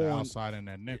was more the outside in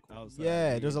that nickel. Outside,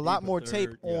 Yeah, there's a lot deeper more third, tape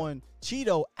yeah. on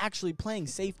Cheeto actually playing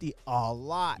safety a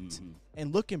lot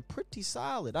and looking pretty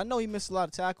solid. I know he missed a lot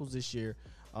of tackles this year,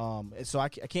 so I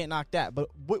can't knock that. But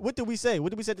what did we say? What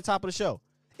did we say at the top of the show?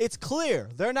 It's clear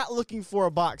they're not looking for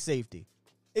a box safety.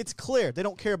 It's clear they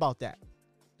don't care about that.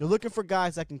 They're looking for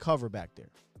guys that can cover back there.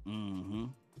 Mm-hmm.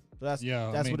 So that's I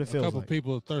mean, what it feels a couple like.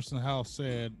 people, Thurston House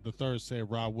said, the third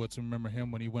said Rob Woodson. Remember him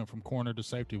when he went from corner to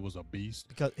safety was a beast.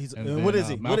 Because he's And what then, is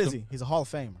he? Malcolm- What is he? He's a Hall of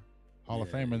Famer. Hall of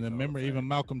Yeah, Famer. And he's then Hall of remember even Famer.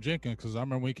 Malcolm Jenkins, because I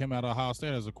remember when he came out of Ohio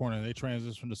State as a corner, they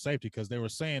transitioned to safety because they were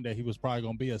saying that he was probably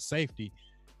going to be a safety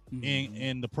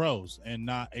in the pros and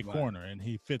not a corner. And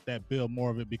he fit that bill more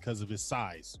of it because of his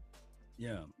size.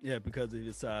 Yeah, because of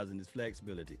his size and his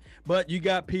flexibility. But you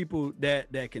got people that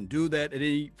can do that, and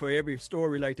then for every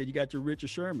story like that, you got your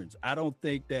Richard Shermans. I don't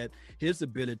think that his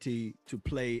ability to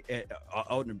play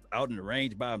out in the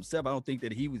range by himself, I don't think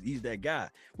that he's that guy.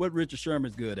 What Richard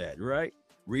Sherman's good at, right?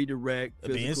 Redirect,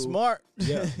 physical, Being smart.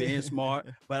 yeah, being smart.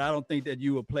 But I don't think that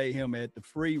you will play him at the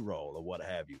free role or what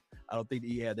have you. I don't think that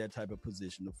he had that type of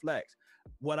position to flex.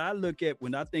 What I look at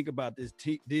when I think about this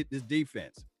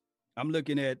defense, I'm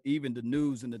looking at even the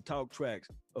news and the talk tracks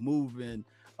of moving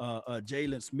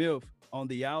Jalen Smith on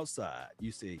the outside.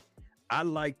 You see, I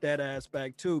like that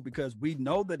aspect too, because we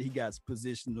know that he got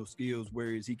positional skills,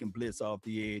 whereas he can blitz off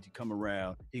the edge, he come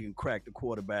around, he can crack the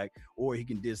quarterback, or he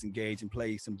can disengage and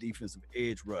play some defensive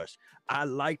edge rush. I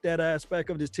like that aspect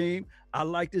of this team. I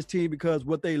like this team because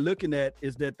what they're looking at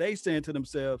is that they saying to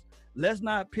themselves, let's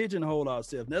not pigeonhole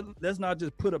ourselves. Let's not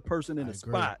just put a person in a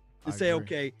spot and say,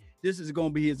 okay, this is going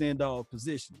to be his end-all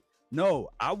position. No,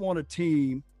 I want a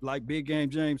team like Big Game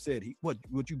James said. What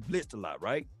you blitzed a lot,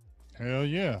 right? Hell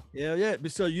yeah. Yeah.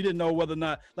 So you didn't know whether or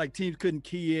not like teams couldn't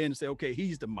key in and say, okay,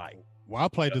 he's the Mike. Well, I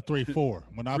played the 3-4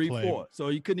 when I played. 3-4. So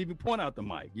you couldn't even point out the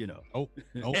Mike, Nope.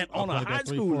 And on a high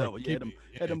school level, you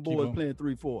had them boys playing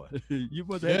 3-4. You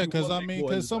must have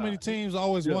because so many teams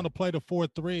always want to play the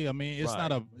 4-3. I mean, it's Right.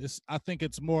 not I think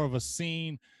it's more of a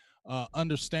scene,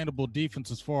 understandable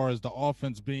defense as far as the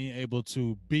offense being able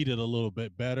to beat it a little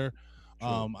bit better.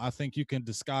 I think you can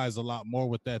disguise a lot more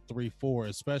with that 3-4,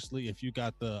 especially if you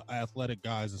got the athletic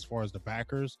guys as far as the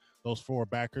backers, those 4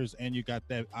 backers, and you got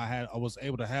that. I was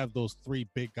able to have those 3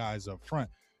 big guys up front.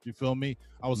 You feel me?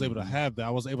 I was able to have that.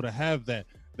 I was able to have that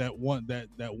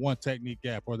one technique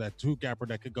gap or that 2 gapper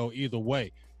that could go either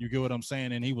way. You get what I'm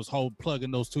saying? And he was plugging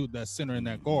those 2, that center and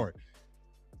that guard.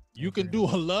 You can do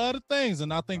a lot of things,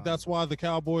 and I think that's why the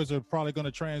Cowboys are probably going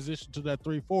to transition to that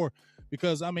 3-4.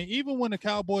 Because, I mean, even when the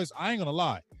Cowboys, I ain't going to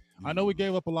lie, I know we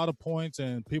gave up a lot of points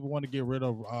and people want to get rid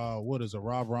of,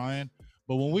 Rob Ryan.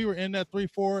 But when we were in that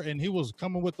 3-4 and he was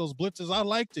coming with those blitzes, I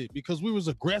liked it because we was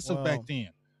aggressive back then.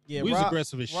 Yeah, we was Rob,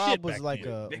 aggressive as Rob shit was back like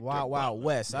then. a Victor wild Roberts.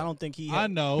 west. I don't think he. I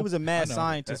know. He was a mad I know.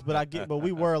 scientist, but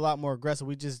we were a lot more aggressive.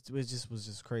 It was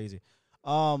just crazy.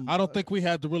 I don't think we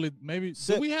had to really maybe.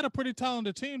 Sip. We had a pretty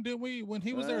talented team, didn't we? When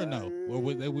he was there, or no? Or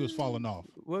we was falling off.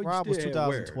 Well, you Rob was still had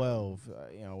Ware. 2012.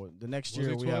 You know, the next Was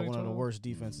year he we had one of the 2012? worst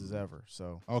defenses ever.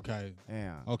 So Okay.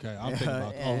 yeah. Okay. I'm thinking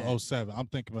about Yeah. 07. I'm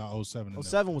thinking about 07. And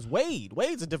 07 was Wade.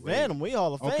 Wade's a defender. We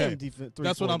Hall of Fame Okay. defense.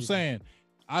 That's what I'm saying.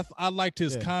 I liked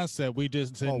his Yeah. concept. We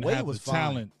just didn't Wade have the was fine.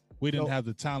 talent. We didn't No. have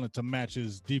the talent to match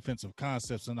his defensive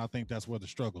concepts, and I think that's where the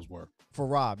struggles were. For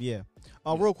Rob, yeah.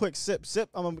 Real quick, Sip.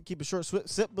 I'm gonna keep it short.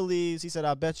 Sip believes, he said,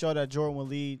 I bet y'all that Jordan will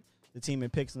lead the team in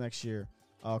picks next year.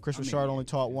 Chris Richard only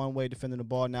taught one way defending the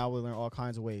ball. Now we'll learn all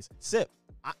kinds of ways. Sip,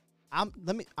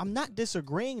 I'm not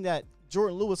disagreeing that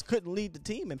Jordan Lewis couldn't lead the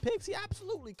team in picks. He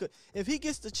absolutely could. If he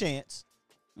gets the chance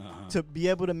to be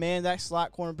able to man that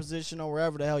slot corner position or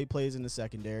wherever the hell he plays in the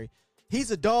secondary,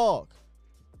 he's a dog.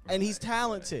 And he's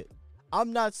talented.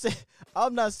 I'm not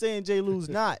saying Jay Lu's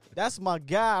not. That's my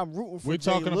guy. I'm rooting for We're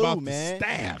Jay talking Lou, about man. the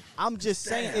staff. I'm just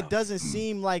saying it doesn't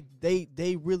seem like they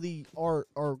really are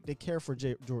or they care for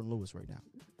Jordan Lewis right now.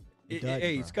 It doesn't,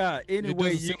 Hey, bro. Scott, any It way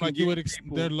doesn't you seem can like you give would.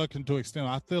 people, They're looking to extend.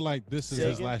 I feel like this is Say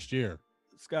his again? last year.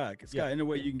 Scott, Yeah. any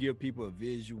way you can give people a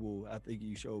visual. I think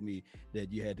you showed me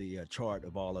that you had the chart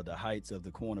of all of the heights of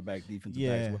the cornerback, defensive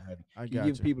Yeah, backs. What have you. I You got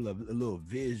give you. people a little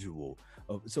visual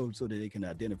of so that they can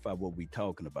identify what we're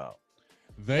talking about.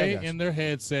 They got you. in their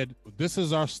head said, "This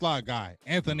is our slot guy,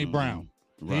 Anthony Brown.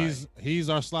 Right. He's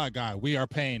our slot guy. We are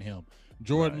paying him.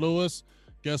 Jordan Right. Lewis,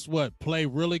 guess what? Play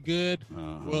really good.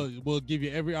 Uh-huh. We'll give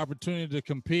you every opportunity to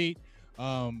compete.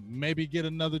 Maybe get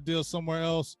another deal somewhere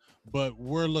else, but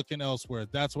we're looking elsewhere."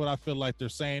 That's what I feel like they're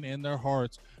saying in their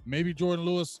hearts. Maybe Jordan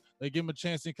Lewis, they give him a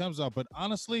chance, he comes out. But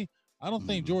honestly, I don't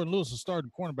think Jordan Lewis is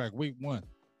starting cornerback week 1.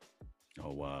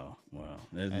 Oh wow.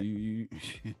 And- You-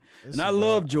 This and I is,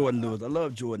 love Jordan Lewis. I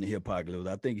love Jordan the Hip Hop Lewis.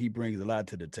 I think he brings a lot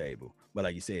to the table. But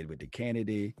like you said, with the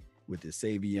Kennedy, with the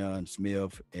Savion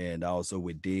Smith, and also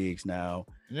with Diggs now.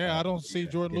 Yeah, I don't see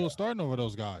Jordan yeah. Lewis starting over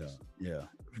those guys. Yeah.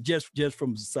 Just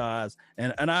from size.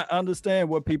 And I understand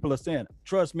what people are saying.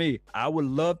 Trust me, I would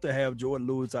love to have Jordan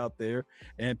Lewis out there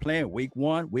and playing week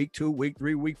 1, week 2, week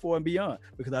 3, week 4, and beyond.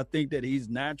 Because I think that he's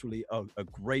naturally a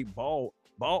great ball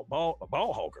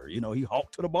hawker. You know, he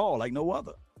hawked to the ball like no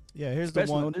other. Yeah, here's Especially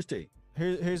the one. on this team.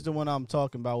 Here's the one I'm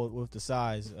talking about with the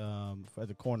size for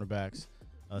the cornerbacks.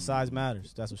 Size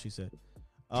matters. That's what she said.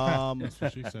 That's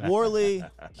what she said. Worley,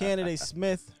 Kennedy,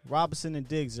 Smith, Robinson, and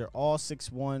Diggs are all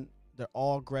 6'1". They're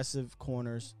all aggressive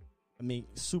corners. I mean,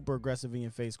 super aggressive in your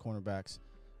face cornerbacks.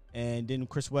 And then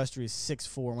Chris Westry is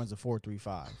 6'4", runs a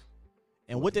 4.35.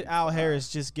 And what did Al Harris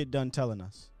just get done telling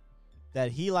us?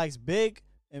 That he likes big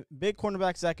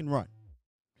cornerbacks that can run.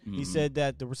 He said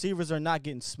that the receivers are not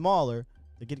getting smaller,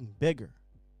 they're getting bigger.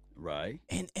 Right.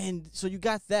 And so you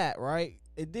got that, right?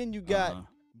 And then you got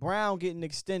Brown getting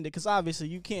extended because obviously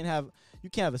you can't have a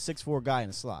 6'4" guy in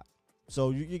a slot.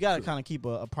 So you got to kind of keep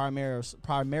a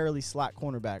primarily slot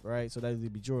cornerback, right? So that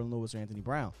would be Jordan Lewis or Anthony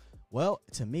Brown. Well,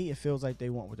 to me, it feels like they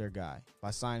went with their guy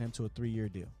by signing him to a 3-year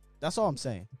deal. That's all I'm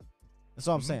saying.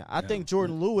 I think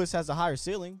Jordan Lewis has a higher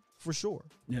ceiling for sure.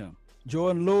 Yeah.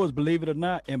 Jordan Lewis, believe it or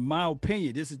not, in my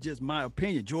opinion, this is just my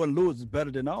opinion, Jordan Lewis is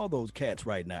better than all those cats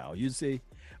right now. You see?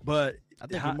 But I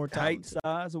think he's more height, talented.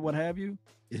 size, or what have you,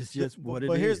 it's just what it is.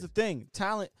 But here's the thing: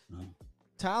 talent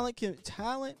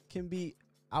can be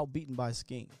outbeaten by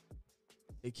scheme.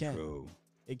 It can. True.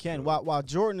 It can. True. While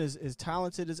Jordan is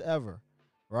talented as ever,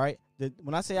 right?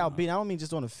 When I say outbeat, I don't mean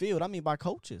just on the field. I mean by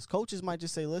coaches. Coaches might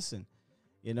just say, "Listen,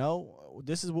 you know,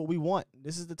 this is what we want.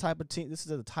 This is the type of team. This is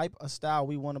the type of style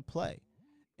we want to play."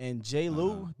 And Jay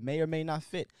Lou may or may not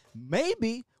fit.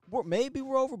 Maybe we're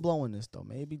overblowing this though.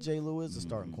 Maybe Jay Lou is a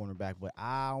starting cornerback, but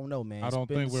I don't know, man. I don't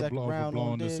Spend think the we're second round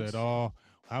on overblowing this Diggs. at all.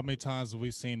 How many times have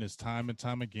we seen this time and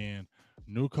time again?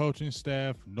 New coaching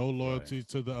staff, no loyalty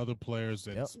to the other players.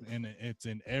 It's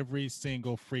in every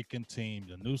single freaking team.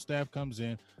 The new staff comes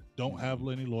in, don't have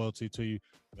any loyalty to you.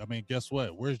 I mean, guess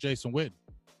what? Where's Jason Witten?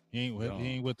 He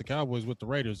ain't with the Cowboys, with the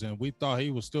Raiders. And we thought he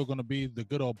was still going to be the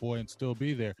good old boy and still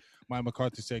be there. Mike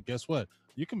McCarthy said, guess what?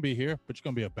 You can be here, but you're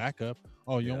going to be a backup.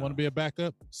 Oh, you don't want to be a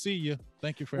backup? See ya.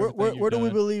 Thank you for everything Where do we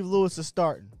done. believe Lewis is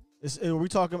starting? Are we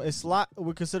talking is slot?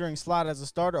 We're considering slot as a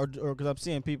starter, or because I'm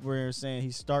seeing people here saying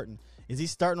he's starting. Is he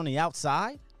starting on the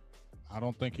outside? I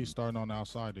don't think he's starting on the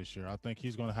outside this year. I think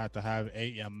he's going to have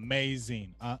a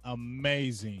amazing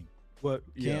But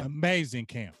yeah, amazing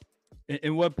camp.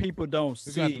 And what people don't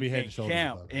It's got see to be head in and shoulders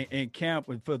camp, above it. in camp,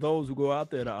 and for those who go out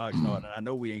there to Oxnard, and I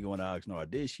know we ain't going to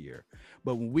Oxnard this year,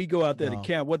 but when we go out there No. to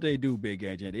camp, what they do, Big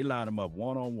Game Jam, they line them up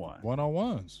one-on-one.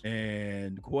 One-on-ones.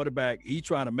 And the quarterback, he's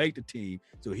trying to make the team,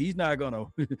 so he's not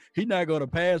gonna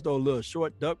pass those little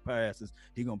short duck passes.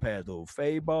 He's gonna pass those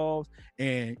fade balls,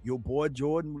 and your boy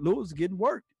Jordan Lewis getting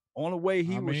worked. On the way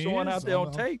he I was mean, showing he out is there on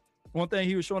on the- tape. One thing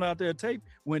he was showing out there on tape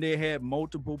when they had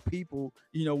multiple people,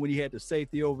 when he had the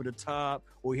safety over the top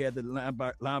or he had the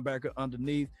linebacker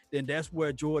underneath, then that's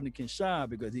where Jordan can shine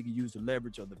because he can use the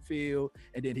leverage of the field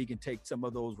and then he can take some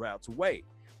of those routes away.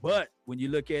 But when you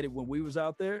look at it, when we was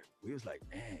out there, we was like,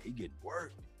 man, he getting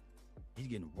worked. He's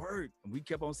getting worked. And we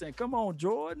kept on saying, come on,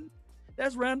 Jordan.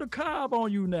 That's Randall Cobb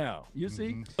on you now. You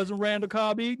see? Wasn't Randall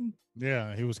Cobb eating?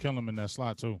 Yeah, he was killing him in that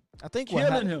slot too. I think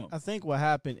Killing him. I think what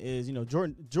happened is,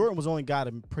 Jordan was only guy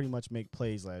to pretty much make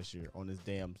plays last year on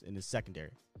in his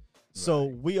secondary. So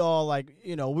we all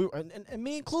we were, and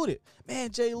me included, man,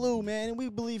 Jay Lou, man, and we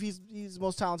believe he's the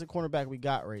most talented cornerback we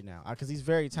got right now because he's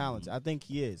very talented. I think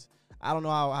he is. I don't know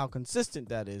how consistent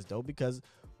that is though because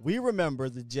we remember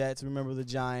the Jets, remember the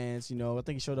Giants. I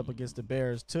think he showed up against the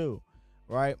Bears too,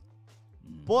 right?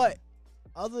 But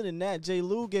other than that, Jay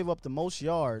Lou gave up the most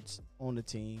yards on the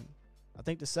team. I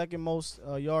think the second most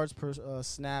yards per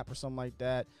snap or something like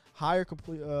that. Higher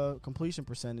completion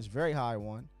percentage, very high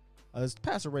one. His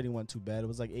passer rating wasn't too bad. It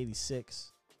was like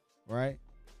 86, right?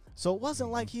 So it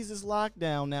wasn't like he's this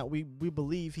lockdown that we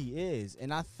believe he is.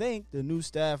 And I think the new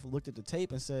staff looked at the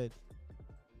tape and said,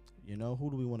 who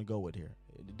do we want to go with here?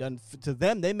 It doesn't, to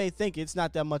them, they may think it's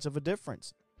not that much of a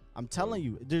difference. I'm telling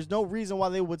you, there's no reason why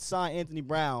they would sign Anthony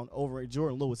Brown over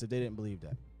Jordan Lewis if they didn't believe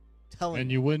that.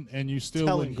 And you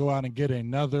still wouldn't go out and get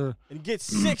another and get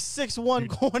 6'1"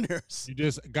 corners. You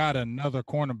just got another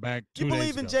cornerback. You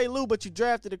believe in Jay Lou, but you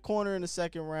drafted a corner in the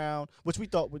second round, which we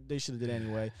thought they should have did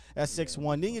anyway. At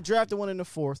 6'1". Then you drafted one in the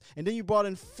fourth, and then you brought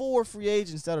in 4 free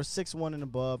agents that are 6'1" and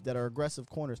above that are aggressive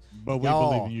corners. But we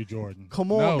believe in you, Jordan.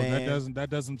 Come on, man. That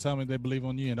doesn't tell me they believe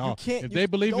on you at all. If you they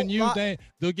believe in you, lie.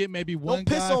 they'll get maybe one Don't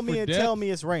guy piss on me for and depth. tell me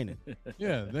it's raining.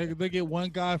 Yeah, they get one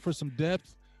guy for some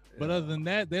depth. But other than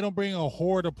that, they don't bring a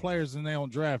horde of players and they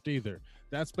don't draft either.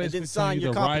 That's basically and then sign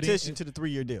your telling you competition to the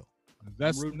 3-year deal.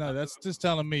 That's just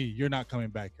telling me you're not coming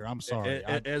back here. I'm sorry.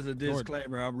 As a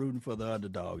disclaimer, I'm rooting for the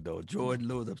underdog though. Jordan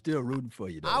Lewis, I'm still rooting for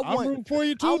you though. I'm rooting for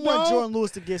you too. I want Jordan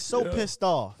Lewis to get so pissed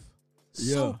off.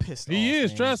 So pissed off. He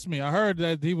is, man. trust me. I heard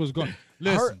that he was going.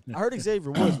 Listen, I heard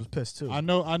Xavier Woods was pissed too. I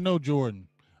know Jordan.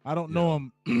 I don't know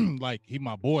him like he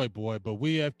my boy, but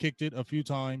we have kicked it a few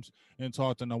times and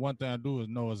talked. And the one thing I do is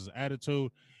know his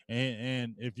attitude.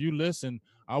 And if you listen,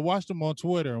 I watched him on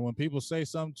Twitter, and when people say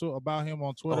something about him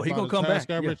on Twitter, he about gonna his come pass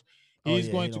back. coverage, he's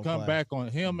going he to don't come play. back on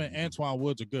him. And Antoine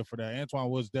Woods are good for that.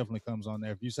 Antoine Woods definitely comes on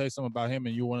there. If you say something about him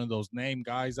and you're one of those name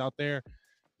guys out there,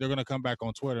 they're gonna come back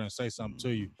on Twitter and say something to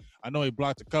you. I know he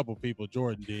blocked a couple people.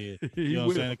 Jordan did. You know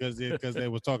what I'm saying? Because they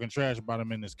was talking trash about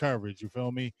him in his coverage. You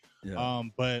feel me? Yeah.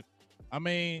 But I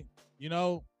mean,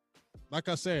 like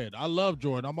I said, I love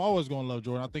Jordan. I'm always gonna love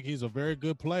Jordan. I think he's a very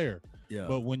good player. Yeah.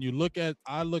 But when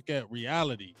I look at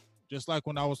reality, just like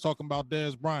when I was talking about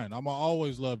Dez Bryant, I'm gonna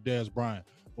always love Dez Bryant.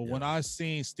 But when I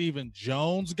seen Stephen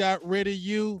Jones got rid of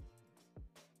you,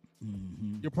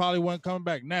 you probably wasn't coming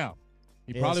back now.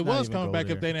 He probably was coming back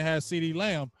if they didn't have CeeDee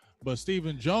Lamb. But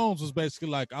Stephen Jones was basically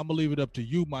like, I'm gonna leave it up to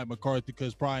you, Mike McCarthy,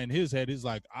 because probably in his head, he's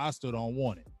like, I still don't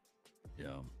want it.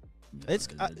 Yeah.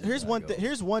 Here's one thing.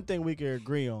 Here's one thing we can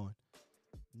agree on.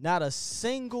 Not a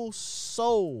single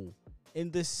soul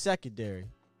in this secondary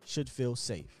should feel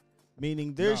safe.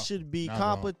 Meaning there should be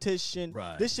competition.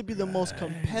 Right. This should be the most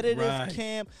competitive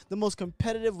camp, the most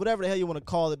competitive, whatever the hell you want to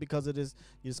call it, because it is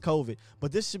COVID.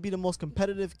 But this should be the most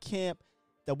competitive camp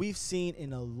that we've seen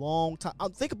in a long time.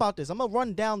 Think about this. I'm gonna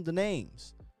run down the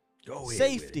names.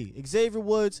 Safety: Xavier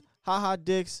Woods, HaHa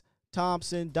Dix,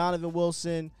 Thompson, Donovan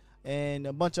Wilson, and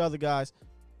a bunch of other guys.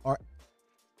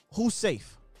 Who's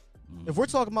safe? If we're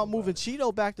talking about moving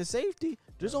Cheeto back to safety,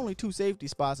 there's only 2 safety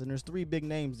spots, and there's 3 big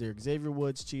names there: Xavier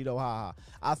Woods, Cheeto, HaHa.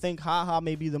 I think HaHa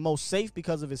may be the most safe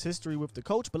because of his history with the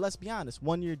coach, but let's be honest,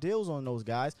 1-year deals on those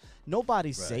guys.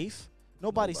 Nobody's safe.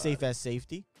 Nobody's safe at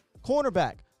safety.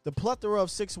 Cornerback, the plethora of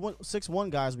 6'1"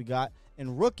 guys we got,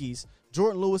 and rookies,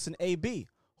 Jordan Lewis and AB.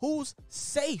 Who's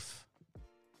safe?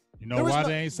 You know why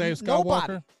they ain't safe, Skywalker?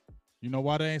 Nobody. You know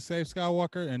why they ain't safe,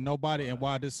 Skywalker? And nobody, and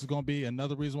why this is going to be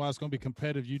another reason why it's going to be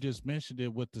competitive. You just mentioned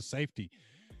it with the safety.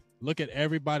 Look at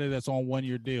everybody that's on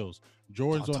 1-year deals.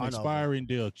 Jordan's on an expiring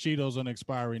deal. Cheeto's on an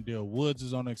expiring deal. Woods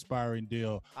is on an expiring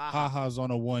deal. HaHa's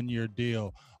on a 1-year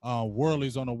deal.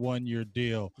 Worley's on a 1-year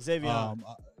deal. Xavier.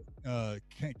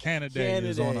 Canada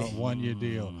is on a 1-year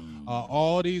deal.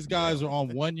 All these guys are on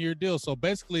 1-year deals. So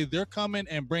basically, they're coming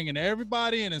and bringing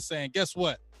everybody in and saying, guess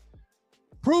what?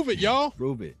 Prove it, y'all.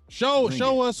 Prove it.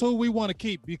 Show us who we want to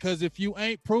keep, because if you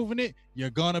ain't proving it, you're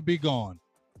going to be gone.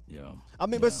 Yeah. I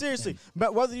mean, but seriously,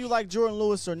 but whether you like Jordan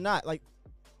Lewis or not, like,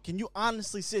 can you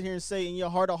honestly sit here and say in your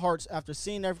heart of hearts, after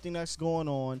seeing everything that's going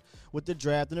on with the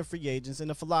draft and the free agents and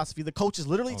the philosophy, the coach is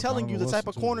literally telling you the type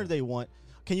of corner they want.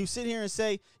 Can you sit here and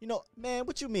say, you know, man,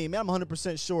 what you mean, man? I'm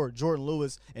 100% sure Jordan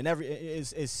Lewis and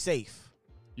is safe.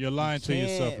 You're lying to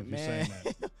yourself if you're saying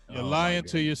that. You're lying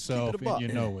to yourself and you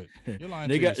know it. You're lying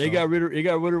to yourself. They got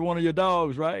rid of one of your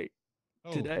dogs, right?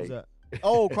 Today.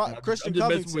 Oh, Christian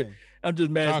Covington. I'm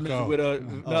just messing with no.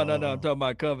 I'm talking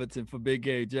about Covington for Big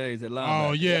Game James at linebacker.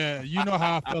 Oh yeah, you know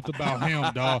how I felt about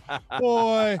him, dog.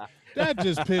 Boy, that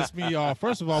just pissed me off.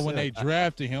 First of all, when they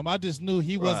drafted him, I just knew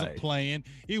he wasn't playing.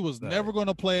 He was never going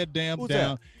to play a damn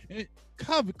down.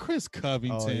 Chris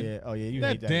Covington. Oh yeah, you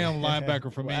that hate that damn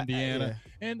linebacker from Indiana.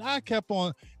 Yeah. And I kept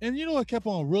on, and you know what kept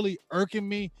on really irking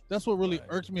me? That's what really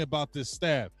irked me about this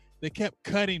staff. They kept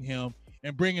cutting him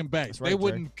and bringing back. Right,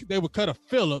 they would cut a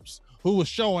Phillips who was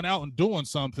showing out and doing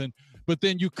something, but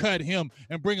then you cut him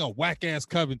and bring a whack-ass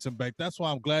Covington back. That's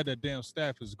why I'm glad that damn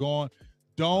staff is gone.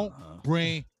 Don't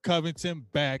bring Covington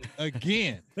back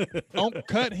again. Don't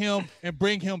cut him and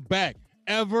bring him back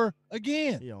ever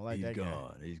again. You don't like He's that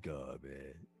gone. guy. He's gone,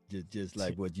 man. Just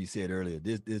like what you said earlier.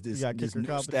 This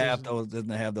new staff doesn't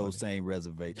have those same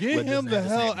reservations. Get him the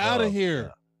hell out of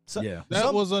here.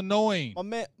 That was annoying.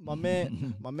 My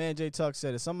man Jay Tuck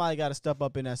said it. Somebody got to step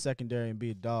up in that secondary and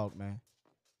be a dog, man.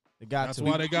 That's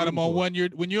why they got him on 1 year.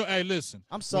 Listen.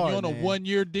 I'm sorry, when you're on a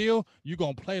 1-year deal, you're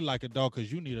going to play like a dog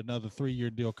because you need another 3-year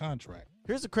deal contract.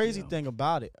 Here's the crazy thing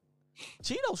about it.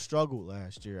 Cheeto struggled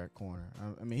last year at corner.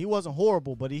 I mean, he wasn't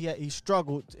horrible, but he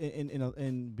struggled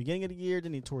in beginning of the year,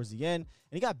 then towards the end,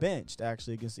 and he got benched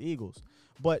actually against the Eagles.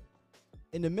 But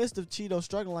in the midst of Cheeto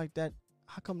struggling like that,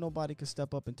 how come nobody can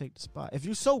step up and take the spot? If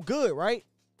you're so good, right?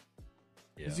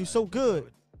 If you're so good.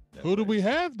 Who do we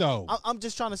have, though? I'm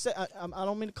just trying to say, I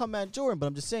don't mean to come at Jordan, but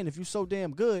I'm just saying, if you're so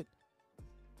damn good,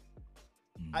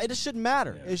 it shouldn't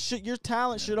matter. Your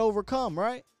talent should overcome,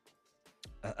 right?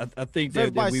 I think that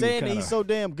everybody's saying that he's so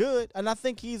damn good, and I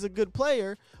think he's a good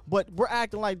player, but we're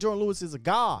acting like Jordan Lewis is a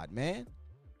god, man.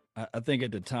 I think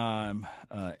at the time,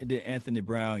 Anthony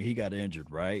Brown, he got injured,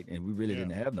 right? And we really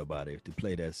didn't have nobody to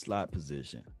play that slot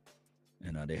position.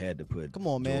 And they had to put. Come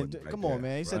on, man.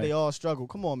 He said they all struggle.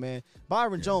 Come on, man.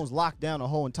 Byron Jones locked down the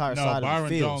whole entire side of the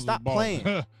field. Jones Stop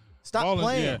playing. Stop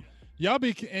playing. Yeah. Y'all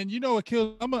be, and you know what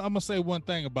kills. I'm gonna say one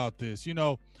thing about this. You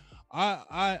know,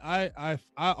 I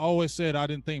always said I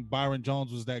didn't think Byron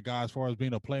Jones was that guy as far as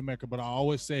being a playmaker, but I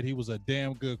always said he was a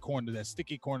damn good corner, that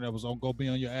sticky corner that was gonna go be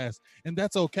on your ass, and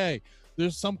that's okay.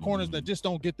 There's some corners that just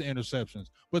don't get the interceptions,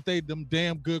 but they them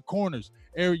damn good corners.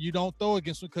 You don't throw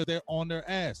against them because they're on their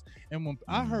ass. And when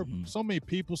I heard so many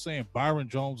people saying Byron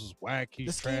Jones is whack,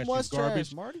 he's trash, he's garbage,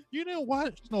 trash, Marty. You didn't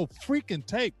watch no freaking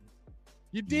tape.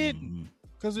 You didn't,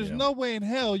 because there's no way in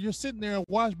hell you're sitting there and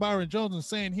watch Byron Jones and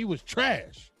saying he was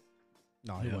trash.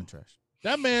 No, he wasn't trash.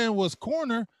 That man was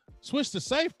corner, switched to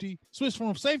safety, switched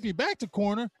from safety back to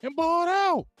corner, and balled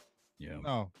out. Yeah.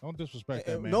 No, don't disrespect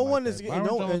that man. No like one that.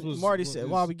 is. Marty said,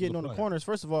 while we getting on the corners,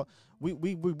 first of all,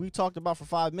 we talked about for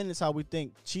 5 minutes how we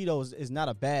think Cheeto is not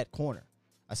a bad corner.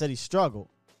 I said he struggled,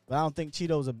 but I don't think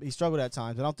he struggled at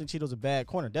times. I don't think Cheeto's a bad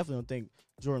corner. Definitely don't think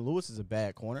Jordan Lewis is a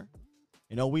bad corner.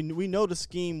 You know, we know the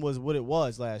scheme was what it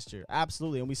was last year.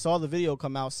 Absolutely. And we saw the video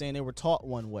come out saying they were taught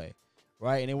one way.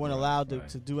 Right, and they weren't allowed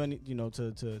to do any,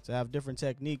 to have different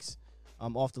techniques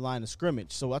off the line of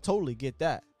scrimmage. So I totally get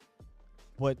that.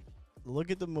 But look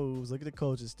at the moves, look at the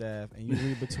coaching staff, and you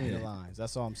read between the lines.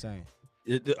 That's all I'm saying.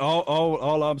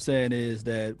 All I'm saying is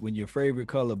that when your favorite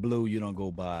color blue, you don't go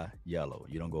buy yellow.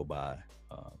 You don't go buy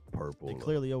purple. They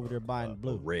clearly over there buying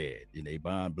blue, red. And they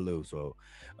buying blue. So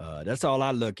that's all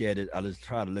I look at it. I just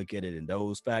try to look at it in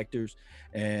those factors.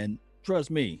 And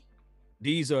trust me,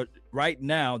 these are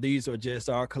just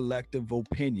our collective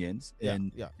opinions,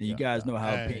 and you guys know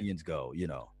how opinions go,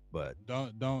 But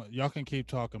don't y'all can keep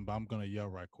talking, but I'm gonna yell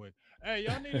right quick. Hey,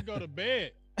 y'all need to go to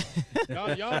bed.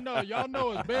 y'all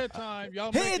know it's bedtime.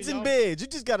 Y'all heads in beds. You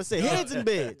just gotta say heads in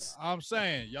beds. I'm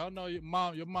saying, y'all know your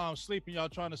mom's sleeping. Y'all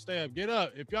trying to stay up. Get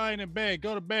up. If y'all ain't in bed,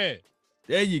 go to bed.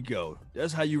 There you go.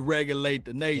 That's how you regulate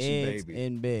the nation, Kids baby.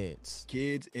 in beds.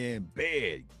 Kids in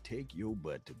bed. Take your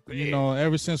butt to bed. You know,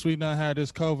 ever since we done had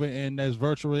this COVID and this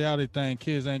virtual reality thing,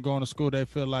 kids ain't going to school. They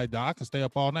feel like, I can stay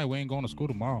up all night. We ain't going to school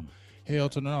tomorrow. Hell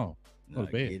to no. Go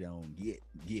to bed. Get on, get.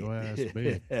 Your ass to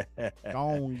bed. Go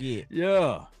on, get.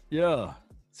 Yeah.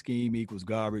 scheme equals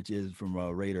garbage is from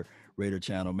Raider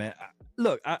channel, man.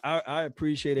 I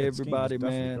appreciate Yeah, the scheme is everybody,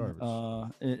 definitely man.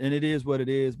 garbage. And it is what it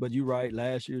is. But you're right.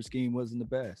 Last year's scheme wasn't the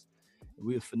best.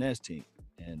 We were a finesse team,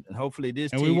 and hopefully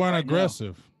this And team we weren't right now,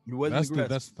 aggressive. it wasn't aggressive.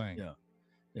 That's the thing.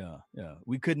 Yeah.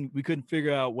 We couldn't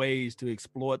figure out ways to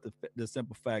exploit the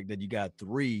simple fact that you got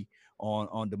 3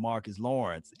 on DeMarcus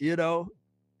Lawrence. You know,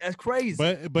 that's crazy.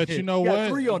 But you know got what?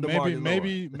 3 on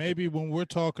DeMarcus Maybe when we're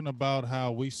talking about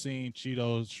how we seen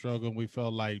Cheetos struggle, we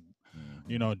felt like,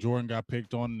 you know, Jordan got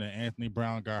picked on and Anthony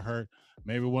Brown got hurt.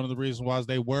 Maybe one of the reasons why is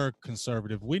they were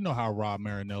conservative. We know how Rob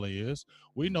Marinelli is.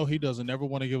 We know he doesn't ever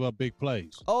want to give up big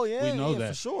plays. Oh yeah, we know that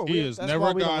for sure. He is that's never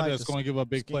why a we don't guy like that's the going to give up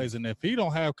big scheme. plays. And if he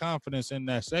don't have confidence in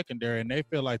that secondary and they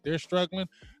feel like they're struggling,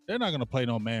 they're not going to play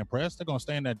no man press. They're going to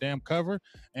stay in that damn cover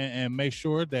and make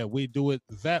sure that we do it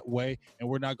that way, and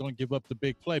we're not going to give up the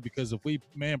big play, because if we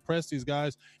man press these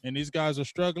guys and these guys are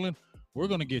struggling, we're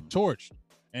going to get torched.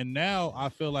 And now I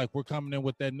feel like we're coming in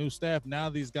with that new staff. Now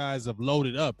these guys have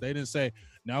loaded up. They didn't say,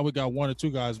 now we got 1 or 2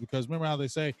 guys, because remember how they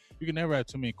say you can never have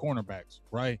too many cornerbacks,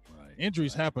 right?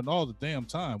 Injuries happen all the damn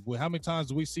time. Well, how many times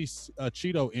do we see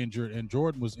Cheeto injured and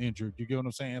Jordan was injured? You get what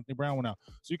I'm saying? Anthony Brown went out.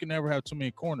 So you can never have too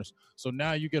many corners. So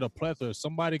now you get a plethora. If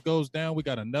somebody goes down, we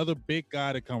got another big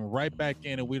guy to come right back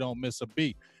in and we don't miss a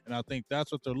beat. And I think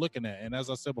that's what they're looking at. And as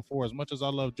I said before, as much as I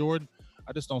love Jordan,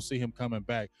 I just don't see him coming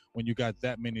back when you got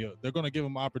that many. They're going to give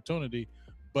him opportunity.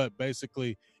 But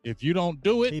basically, if you don't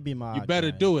do it, you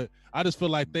better do it. I just feel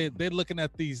like they're looking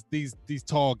at these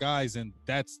tall guys, and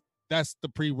that's the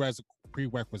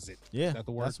prerequisite. Yeah, is that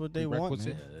the word? That's what they want, man.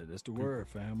 Yeah, that's the word,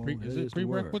 family. Is it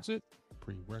prerequisite?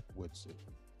 Prerequisite.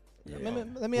 Yeah.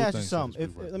 Let me ask you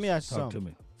something. Let me ask you Talk to something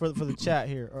me. for the chat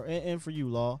here, and for you,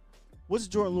 Law. What's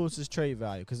Jordan Lewis's trade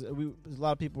value? Because a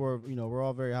lot of people are, we're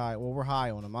all very high. Well, we're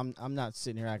high on him. I'm not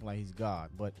sitting here acting like he's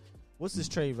God, but what's his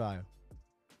trade value?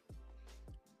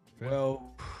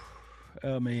 Well,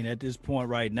 I mean, at this point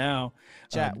right now,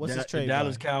 Chat, what's his trade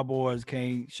Dallas value? Cowboys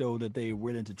can't show that they're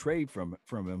willing to trade from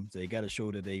him. So they got to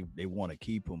show that they want to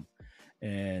keep him.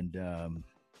 And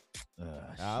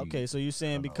okay, so you're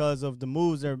saying because of the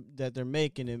moves that they're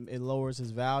making, it lowers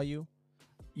his value?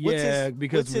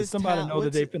 Because when somebody knows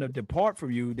that they're finna finna depart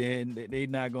from you, then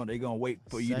they're gonna wait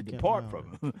for you to Second depart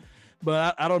round. from him.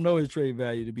 But I don't know his trade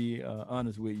value, to be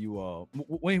honest with you all.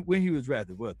 When he was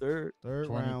drafted, what, third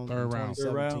round, third round.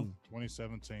 2017.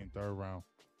 2017, third round.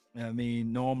 I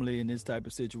mean, normally in this type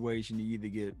of situation, you either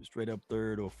get straight up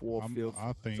third or fourth, fifth.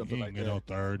 I think something he like can get that. no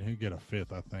third. He get a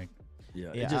fifth, I think.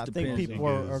 Yeah, Yeah, it just I think depends. people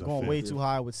on- are going way too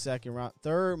high with second round.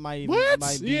 Third might even What?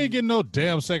 might be. He ain't getting no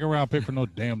damn second round pick for no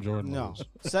damn Jordan No,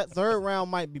 Lewis. third round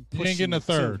might be He pushing. ain't getting a it, too.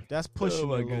 third. That's pushing Oh, it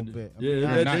my a little goodness. bit. Yeah, You're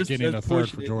that- not getting a that's third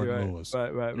pushing for it. Jordan Right, Lewis.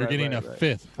 Right. You're getting a right.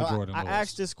 fifth for I Jordan Lewis.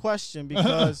 asked this question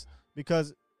because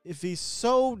if he's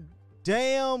so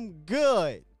damn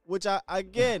good, which I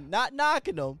again not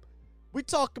knocking him, we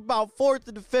talk about 4th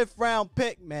and the 5th round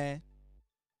pick, man.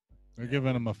 They're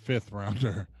giving him a fifth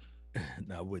rounder.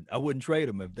 No, I wouldn't trade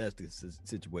him if that's the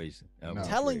situation. I wouldn't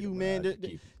Telling trade you, him. man, I'd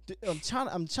keep him.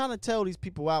 I'm trying to tell these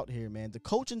people out here, man. The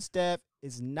coaching staff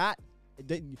is not.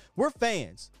 We're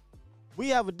fans. We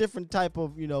have a different type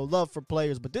of love for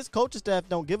players, but this coaching staff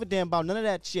don't give a damn about none of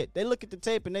that shit. They look at the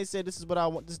tape and they say, "This is what I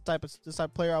want. This type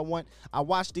of player I want. I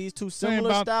watched these 2 similar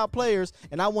about- style players,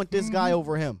 and I want this guy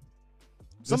over him."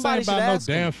 Somebody Somebody should about no ask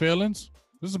him. damn feelings.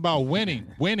 This is about winning.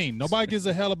 Nobody gives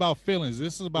a hell about feelings.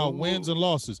 This is about wins and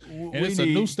losses. And it's a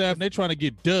new staff. And they're trying to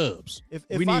get dubs. If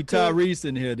We I need could, Tyrese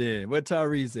in here then. Where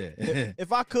Tyrese at?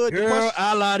 if I could, the Girl, question-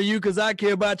 I lie to you because I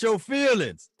care about your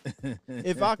feelings.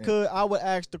 if I could, I would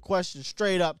ask the question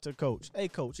straight up to Coach. Hey,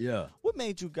 Coach, Yeah. what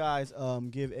made you guys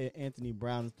give Anthony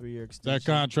Brown a 3-year extension? That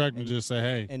contract and just say,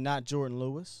 hey. and not Jordan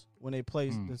Lewis when they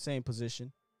play the same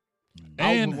position?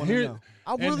 And I here,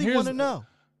 really here's- want to know.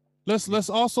 let's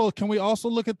also, can we also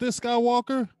look at this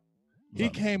Skywalker? He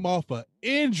Love it. came off an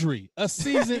injury, a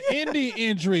season-ending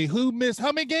injury. Who missed?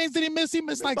 How many games did he miss? He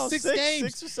missed like About 6 six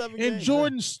games. or 7 And games.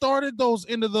 Jordan started those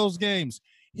into those games.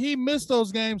 He missed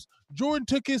those games. Jordan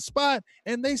took his spot,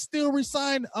 and they still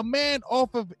resigned a man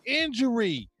off of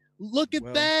injury. Look at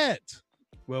Well, that.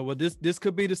 Well, this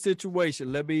could be the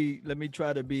situation. Let me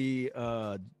try to be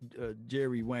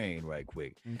Jerry Wayne right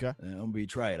quick. Okay. I'm gonna be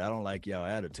trite. I don't like y'all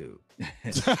attitude.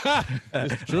 It's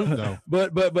the truth, though.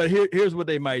 But here's what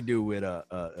they might do with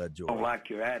Jordan. Don't like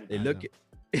your attitude. They look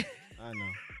at I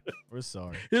know. We're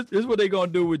sorry. here's what they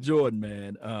gonna do with Jordan,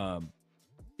 man.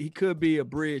 He could be a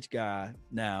bridge guy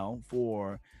now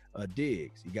for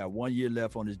Diggs. He got 1 year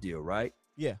left on his deal, right?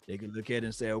 Yeah. They can look at it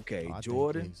and say, okay, Oh, I think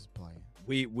Jordan. Diggs is playing.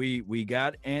 we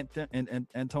got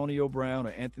Antonio Brown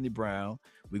or Anthony Brown.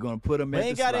 We're gonna put him. We at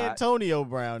ain't the got slot. Antonio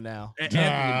Brown now. Anthony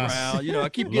Brown. You know, I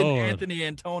keep getting Lord. Anthony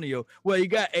Antonio. Well, you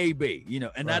got AB. You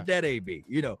know, and Right. not that AB.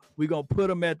 You know, we're gonna put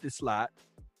him at the slot.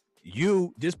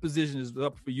 This position is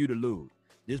up for you to lose.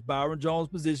 This Byron Jones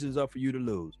position is up for you to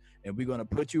lose, and we're gonna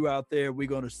put you out there. We're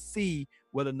gonna see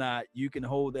whether or not you can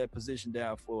hold that position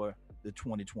down for the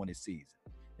 2020 season.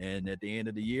 And at the end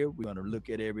of the year, we're gonna look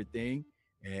at everything,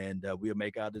 and we'll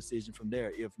make our decision from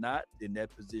there. If not, then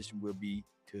that position will be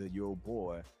to your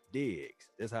boy Diggs.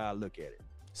 That's how I look at it.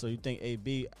 So you think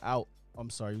AB out? I'm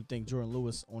sorry. You think Jordan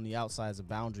Lewis on the outside is a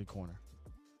boundary corner?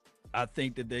 I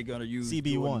think that they're gonna use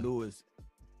CB1. Jordan Lewis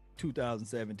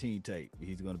 2017 tape.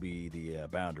 He's gonna be the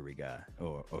boundary guy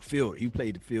or field. He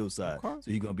played the field side, Okay.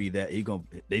 so he's gonna be that.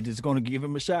 They just gonna give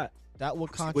him a shot. That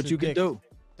would See contradict what you can do.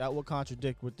 That would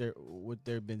contradict what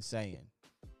they've been saying.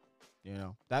 You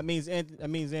know, that means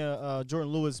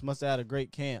Jordan Lewis must have had a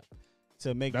great camp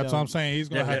to make. That's them, what I'm saying. He's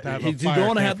gonna have to have a He's fire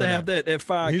going to camp have for to have that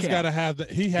fire. He's camp. got to have the.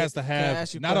 He has to Can I ask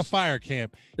have you a not a question? fire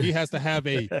camp. He has to have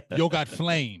a Yo Got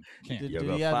Flame camp. Did Yo, he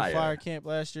got have fire. the fire camp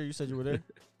last year? You said you were there.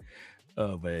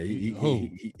 Oh man, Who?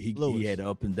 he Lewis. had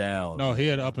up and down. No, he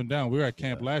had an up and down. We were at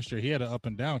camp last year. He had an up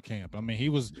and down camp. I mean, he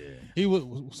was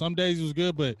Yeah. some days he was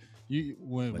good, but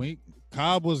when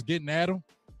Cobb was getting at him,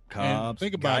 Cobbs,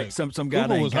 think about it. Some guy Cooper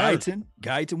named was hurt. Guyton.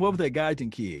 Guyton, what was that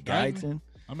Guyton kid? Guyton? Guyton,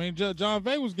 I mean, John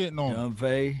Vay was getting on him. John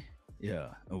Vay. Yeah,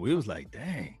 and we was like,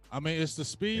 dang. I mean, it's the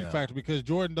speed Yeah. factor because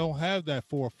Jordan don't have that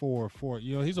 4.4.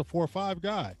 You know, he's a 4.5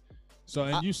 guy. So,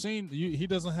 and he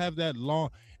doesn't have that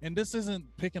long. And this isn't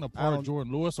picking apart don't-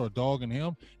 Jordan Lewis or dogging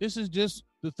him. This is just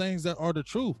the things that are the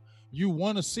truth. You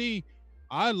want to see.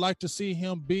 I'd like to see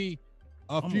him be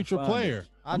a gonna future find player,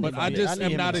 but I just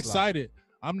am not excited.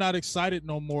 I'm not excited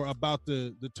no more about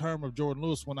the term of Jordan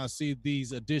Lewis when I see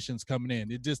these additions coming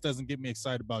in. It just doesn't get me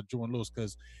excited about Jordan Lewis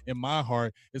because in my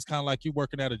heart, it's kind of like you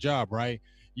working at a job, right?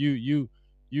 You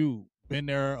been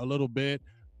there a little bit.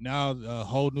 Now a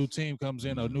whole new team comes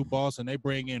in, a new boss, and they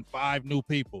bring in 5 new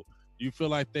people. Do you feel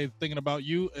like they're thinking about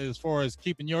you as far as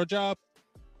keeping your job?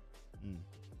 Mm.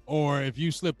 Or if you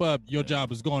slip up, your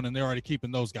job is gone and they're already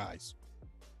keeping those guys.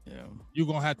 Yeah, You're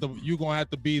gonna have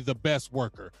to be the best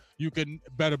worker. You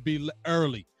better be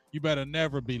early. You better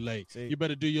never be late. See? You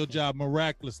better do your job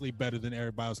miraculously better than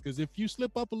everybody else. Because if you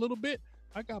slip up a little bit,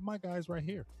 I got my guys right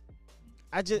here.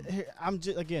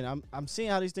 I'm seeing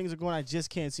how these things are going. I just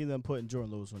can't see them putting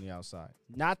Jordan Lewis on the outside.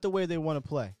 Not the way they want to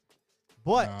play.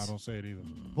 But Nah, I don't say it either.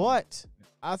 But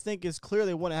I think it's clear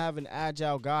they want to have an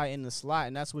agile guy in the slot,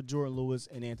 and that's what Jordan Lewis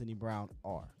and Anthony Brown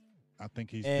are. I think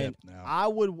he's And depth now. I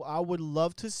would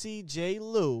love to see Jay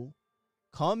Lou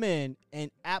come in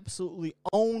and absolutely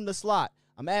own the slot.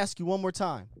 I'm asking you one more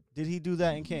time. Did he do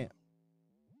that in camp?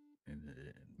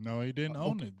 No, he didn't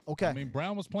own it. Okay. I mean,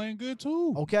 Brown was playing good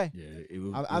too. Okay. yeah. It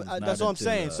was, That's what I'm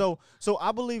saying. So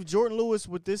I believe Jordan Lewis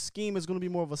with this scheme is going to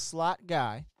be more of a slot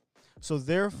guy. So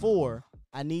therefore,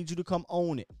 I need you to come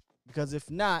own it. Because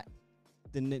if not,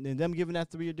 then them giving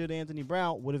that 3-year deal to Anthony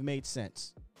Brown would have made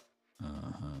sense.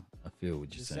 I feel what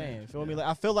you're Just saying. saying. Feel me? Like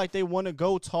I feel like they want to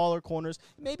go taller corners.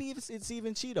 Maybe it's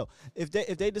even Cheeto. If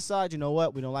they decide, you know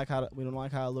what, we don't like how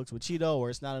it looks with Cheeto, or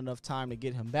it's not enough time to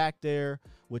get him back there.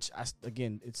 Which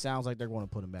it sounds like they're going to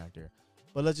put him back there.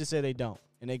 But let's just say they don't,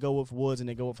 and they go with Woods and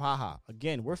they go with HaHa.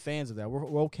 Again, we're fans of that.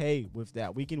 We're okay with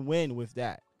that. We can win with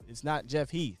that. It's not Jeff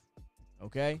Heath,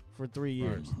 okay, for 3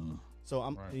 years. Mhm. So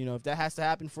Right. if that has to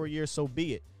happen for a year, so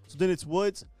be it. So then it's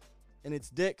Woods, and it's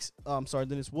Dix. Then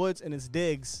it's Woods and it's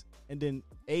Diggs, and then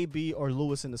AB or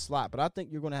Lewis in the slot. But I think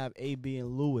you're going to have AB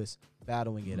and Lewis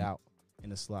battling it out in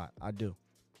the slot. I do.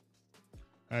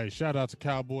 Hey, shout out to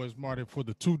Cowboys Martin for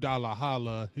the $2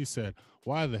 holla. He said,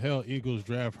 "Why the hell Eagles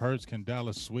draft Hurts? Can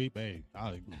Dallas sweep?" Hey,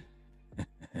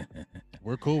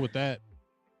 we're cool with that.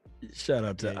 Shout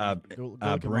out to Yeah, I go look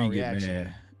I at my bring it, reaction.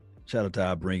 man. Shout out to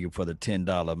I bring it for the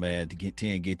 $10, man, to get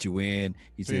 10 get you in.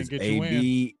 He 10 says get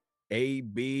you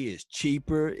AB is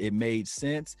cheaper. It made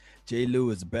sense. J. Lou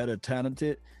is better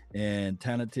talented, and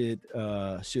talented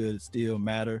should still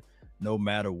matter no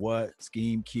matter what.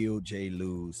 Scheme killed J.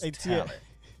 Lou's Hey, talent.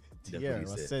 That's what Yeah,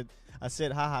 he I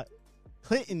said, haha,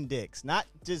 Clinton Dix, not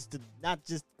just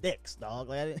Dix, dog.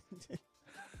 Like, I didn't-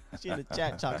 she in the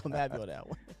chat trying to come at me on that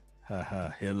one. Haha,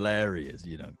 hilarious,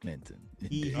 Clinton.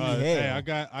 Hey,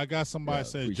 I got somebody Yeah,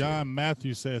 say appreciate John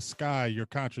Matthews says Sky, you're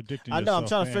contradicting I know. I'm yourself.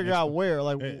 trying to man. figure out where.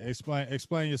 Like,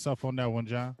 Explain yourself on that one,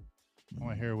 John. I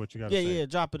want to hear what you got to yeah, say. yeah.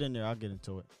 Drop it in there. I'll get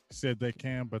into it. Said they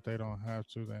can, but they don't have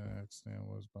to. That extent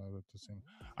was by the team.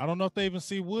 I don't know if they even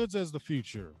see Woods as the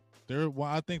future.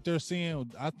 I think they're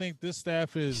seeing. I think this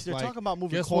staff is. They're like, talking about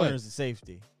moving guess what? corners to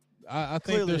safety. I think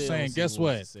Clearly they're they don't saying, see guess Woods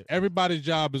what? as it. Everybody's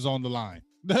job is on the line.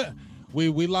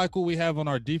 we like what we have on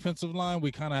our defensive line.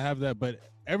 We kind of have that, but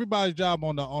everybody's job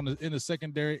on the in the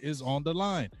secondary is on the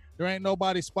line. There ain't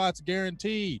nobody spots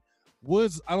guaranteed.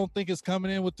 Woods, I don't think is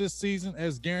coming in with this season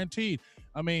as guaranteed.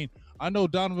 I mean, I know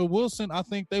Donovan Wilson. I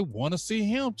think they want to see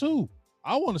him too.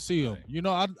 I want to see him. Right. You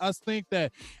know, I think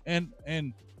that, and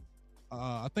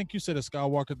I think you said at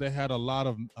Skywalker they had a lot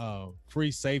of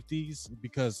free safeties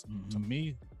because to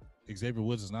me, Xavier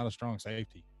Woods is not a strong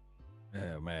safety.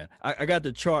 Yeah, man. I got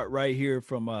the chart right here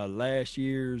from last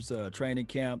year's training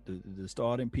camp, the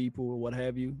starting people or what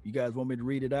have you. You guys want me to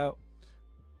read it out?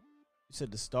 You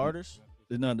said the starters?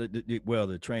 No,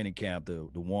 the training camp, the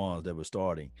ones that were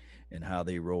starting and how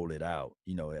they rolled it out.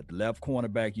 You know, at the left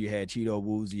cornerback, you had Cheeto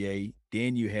Wouzier.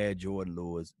 Then you had Jordan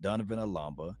Lewis, Donovan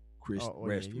Alamba, Chris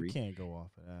Restry. You can't go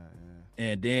off of that. Yeah.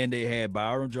 And then they had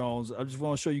Byron Jones. I just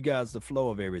want to show you guys the flow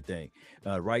of everything.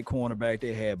 Right cornerback,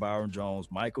 they had Byron Jones,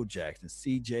 Michael Jackson,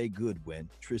 C.J. Goodwin,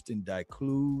 Tristan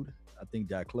Dicloud, or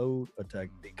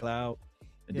Dicloud.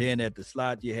 And then at the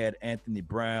slot, you had Anthony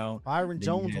Brown. Byron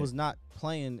Jones was not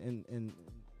playing in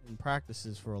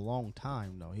practices for a long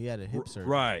time, though. He had a hip surgery.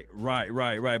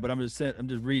 Right. But I'm just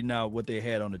reading out what they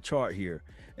had on the chart here.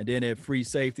 And then at free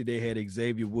safety, they had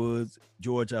Xavier Woods,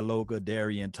 George Iloka,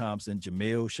 Darian Thompson,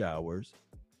 Jamil Showers.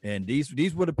 And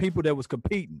these were the people that was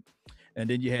competing. And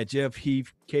then you had Jeff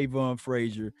Heath, Kayvon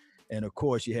Frazier, and of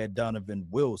course you had Donovan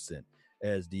Wilson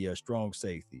as the strong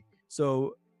safety.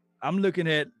 So I'm looking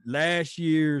at last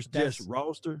year's just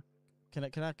roster. Can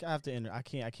I have to enter? I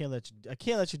can't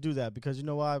let you do that because you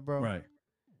know why, bro? Right.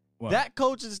 What? That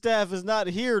coaching staff is not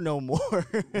here no more.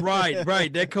 Right.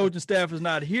 That coaching staff is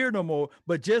not here no more.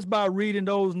 But just by reading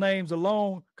those names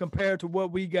alone, compared to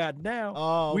what we got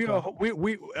now, we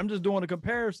I'm just doing a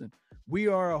comparison. We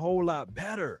are a whole lot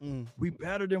better. We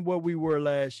better than what we were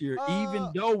last year, even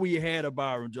though we had a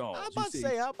Byron Jones. I'm about to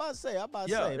say.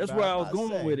 Yeah, that's where I was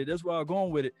going with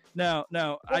it. Now,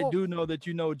 I do know that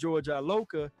you know George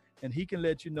Iloka, and he can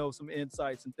let you know some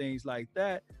insights and things like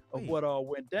that of what all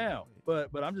went down. But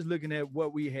I'm just looking at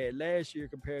what we had last year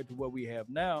compared to what we have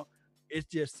now. It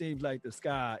just seems like the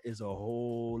sky is a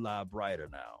whole lot brighter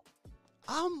now.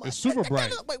 It's super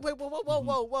bright. Wait,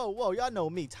 whoa. Y'all know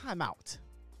me. Time out.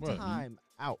 What? Time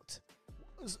out.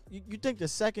 You think the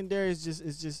secondary is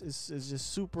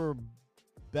just super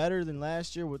better than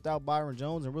last year without Byron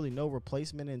Jones and really no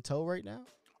replacement in tow right now?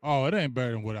 Oh, it ain't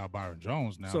better than without Byron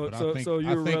Jones now.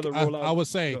 I would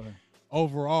say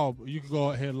overall, you can go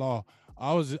ahead, Law.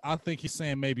 I think he's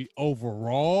saying maybe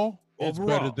overall it's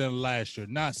better than last year.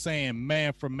 Not saying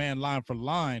man for man, line for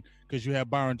line, because you have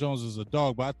Byron Jones as a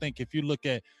dog. But I think if you look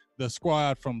at the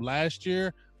squad from last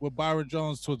year with Byron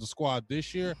Jones to the squad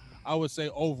this year, I would say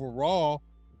overall,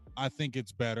 I think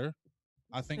it's better.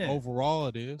 I think overall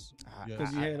it is.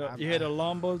 Because you had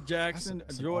Alamba, Jackson,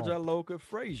 George Iloka,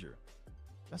 Frazier.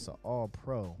 That's an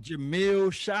all-pro.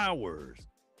 Jamil Showers,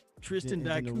 Tristan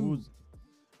Dicloud.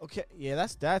 Okay, yeah,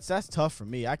 that's tough for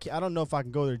me. I don't know if I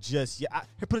can go there just yet.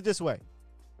 Put it this way.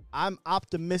 I'm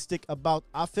optimistic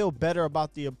I feel better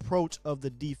about the approach of the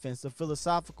defense, the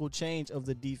philosophical change of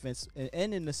the defense,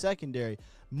 and in the secondary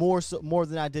more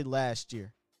than I did last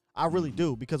year. I really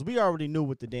do, because we already knew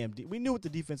what we knew what the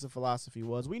defensive philosophy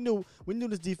was. We knew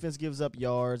this defense gives up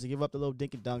yards, they give up the little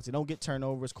dink and dunks, they don't get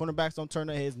turnovers, cornerbacks don't turn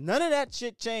their heads. None of that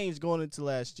shit changed going into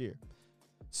last year.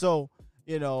 So,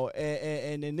 you know,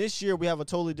 and in this year we have a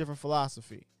totally different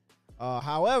philosophy.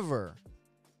 However,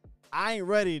 I ain't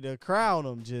ready to crown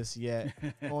them just yet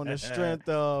on the strength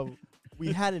of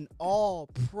we had an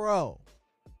all-pro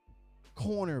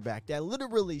cornerback that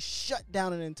literally shut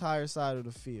down an entire side of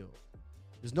the field.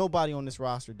 There's nobody on this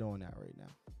roster doing that right now.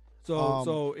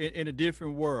 So in a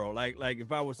different world, like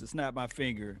if I was to snap my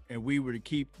finger and we were to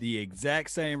keep the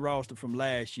exact same roster from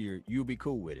last year, you'd be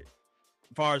cool with it.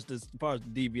 As far as the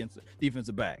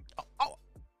defensive back.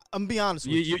 I'm gonna be honest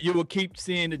with you. You will keep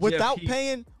seeing the without Jeff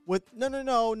paying with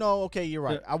no. Okay, you're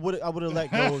right. I would have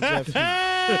let go of Jeff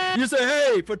Heath. You say,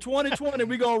 hey, for 2020,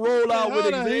 we're gonna roll out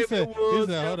with Xavier Woods,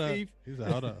 Jeff Heath. He said,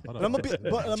 hold up. I'm gonna be,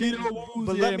 but let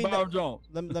me Byron Jones.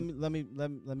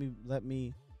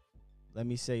 Let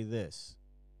me say this.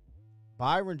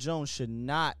 Byron Jones should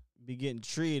not be getting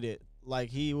treated like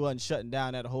he wasn't shutting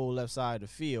down that whole left side of the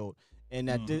field. And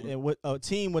and with a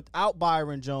team without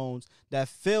Byron Jones that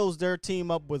fills their team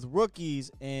up with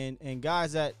rookies and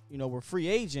guys that, you know, were free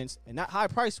agents and not high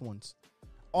priced ones,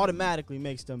 automatically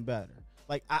makes them better.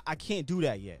 Like I can't do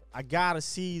that yet. I gotta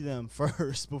see them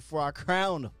first before I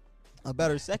crown them a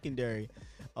better secondary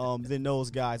than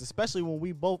those guys. Especially when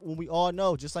we all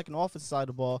know, just like an offensive side of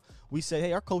the ball, we say,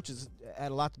 hey, our coaches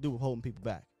had a lot to do with holding people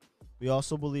back. We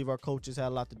also believe our coaches had a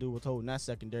lot to do with holding that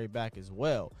secondary back as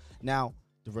well. Now,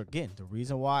 the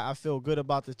reason why I feel good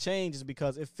about the change is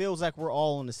because it feels like we're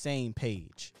all on the same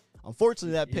page.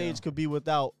 Unfortunately, that page could be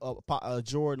without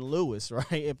Jordan Lewis,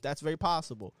 right? If that's very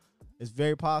possible. It's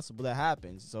very possible that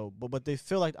happens. So, but I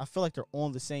feel like they're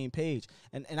on the same page,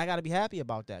 and I got to be happy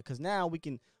about that because now we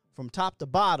can, from top to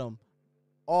bottom,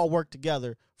 all work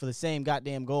together for the same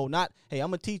goddamn goal. Not, hey, I'm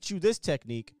gonna teach you this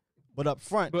technique, but up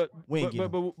front, but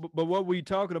what we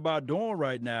talking about doing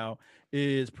right now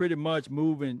is pretty much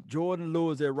moving Jordan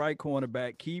Lewis at right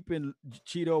cornerback, keeping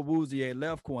Cheeto Woozy at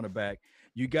left cornerback.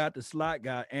 You got the slot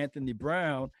guy Anthony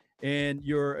Brown, and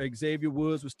your Xavier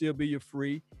Woods will still be your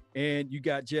free, and you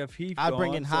got Jeff Heath. I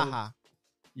bring in HaHa.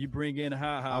 You bring in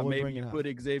HaHa, maybe you put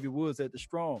Xavier Woods at the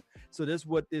strong. So that's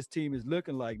what this team is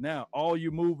looking like now. All you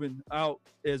moving out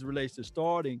as relates to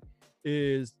starting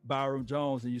is Byron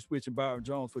Jones, and you're switching Byron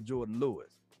Jones for Jordan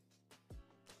Lewis.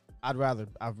 I'd rather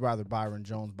Byron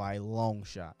Jones by a long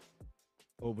shot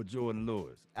over Jordan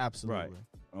Lewis. Absolutely. Right.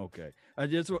 Okay.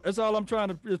 That's all I'm trying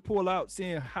to just pull out,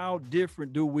 seeing how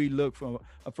different do we look from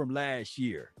last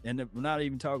year. And we're not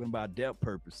even talking about depth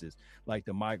purposes like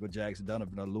the Michael Jackson,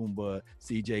 Donovan Alumba,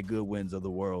 CJ Goodwins of the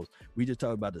world. We just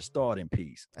talk about the starting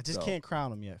piece. I just can't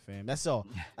crown them yet, fam. That's all.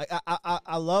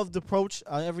 I love the approach,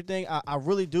 everything. I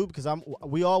really do, because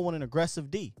we all want an aggressive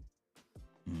D.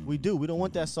 We do. We don't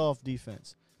want that soft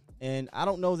defense. And I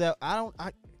don't know that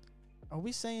are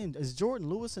we saying, is Jordan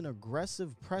Lewis an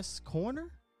aggressive press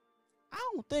corner? I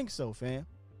don't think so, fam.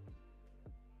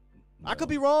 No. I could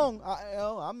be wrong.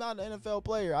 I'm not an NFL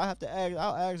player.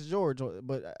 I'll ask George,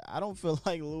 but I don't feel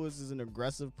like Lewis is an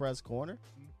aggressive press corner.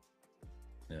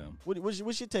 Yeah.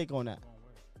 What's your take on that?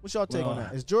 What's y'all take on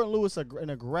that? Is Jordan Lewis an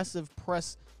aggressive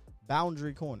press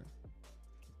boundary corner?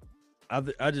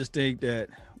 I just think that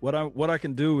what I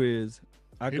can do is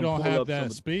he don't have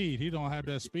that speed. He don't have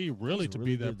that speed really to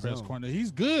be that press corner.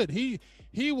 He's good. He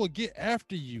will get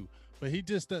after you, but he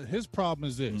just his problem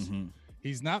is this. Mm-hmm.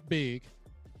 He's not big.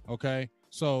 Okay,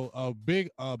 so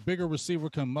a bigger receiver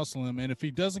can muscle him, and if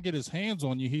he doesn't get his hands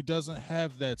on you, he doesn't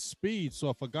have that speed. So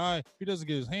if he doesn't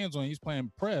get his hands on you, he's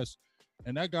playing press,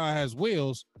 and that guy has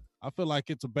wheels, I feel like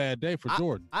it's a bad day for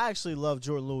Jordan. I actually love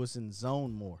Jordan Lewis in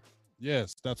zone more.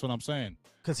 Yes, that's what I'm saying.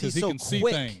 Because he can quick. See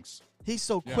things. He's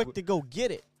so quick to go get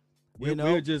it.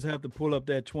 We'll just have to pull up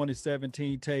that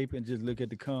 2017 tape and just look at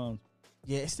the cons.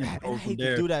 Yeah, I hate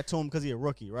to do that to him because he's a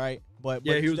rookie, right? But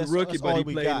he was a rookie, but he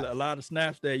played a lot of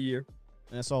snaps that year.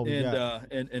 And that's all we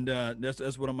got. And that's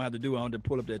what I'm gonna have to do. I'm gonna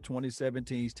pull up that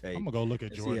 2017 tape. I'm gonna go look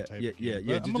at Jordan tape. Yeah.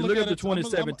 Just look at the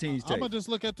 2017 tape. I'm gonna just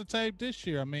look at the tape this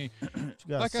year. I mean,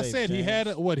 like I said, he had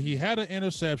an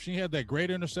interception. He had that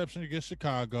great interception against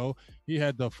Chicago. He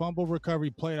had the fumble recovery,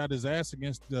 played out his ass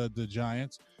against the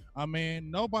Giants. I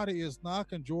mean, nobody is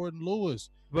knocking Jordan Lewis.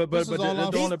 But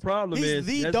the only problem is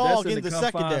he's the dog in the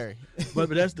secondary. but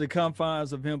that's the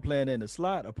confines of him playing in the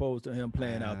slot opposed to him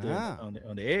playing out there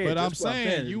on the edge. But I'm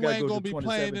saying you ain't gonna be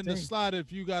playing in the slot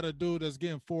if you got a dude that's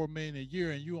getting $4 million a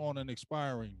year and you on an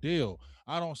expiring deal.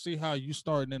 I don't see how you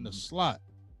starting in the slot.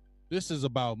 This is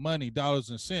about money, dollars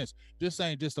and cents. This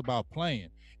ain't just about playing.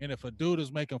 And if a dude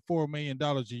is making $4 million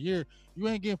a year, you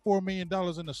ain't getting $4 million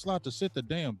in the slot to sit the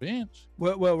damn bench.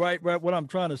 Well, right. What I'm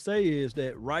trying to say is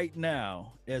that right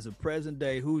now, as a present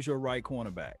day, who's your right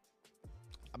cornerback?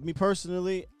 Me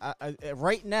personally, I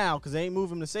right now, because they ain't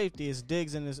moving to safety, it's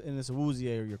Diggs and this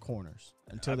Woozy are your corners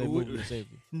until they move him to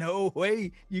safety. No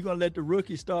way you're gonna let the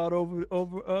rookie start over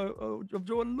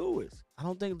Jordan Lewis. I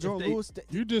don't think Jordan Lewis.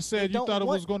 You just said you thought it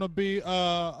was gonna be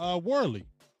Worley.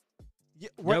 Yeah,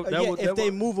 if they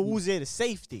move a Woozy to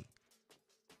safety.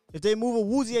 If they move a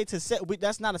Woozy to set,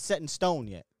 that's not a set in stone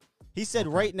yet. He said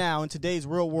right now in today's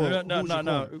real world. No.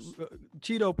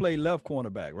 Cheeto played left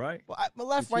cornerback, right? Well,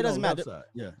 left, right doesn't matter.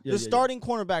 The starting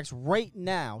cornerbacks right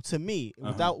now, to me,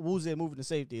 without Woozy moving to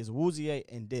safety, is Woozy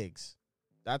and Diggs.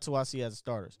 That's who I see as the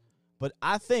starters. But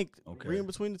I think reading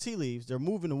between the tea leaves, they're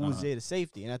moving the Woozy to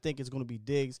safety, and I think it's going to be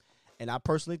Diggs. And I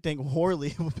personally think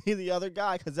Worley will be the other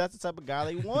guy because that's the type of guy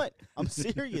they want. I'm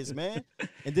serious, man.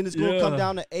 And then it's going to come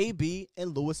down to AB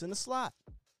and Lewis in the slot.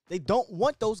 They don't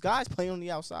want those guys playing on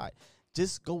the outside.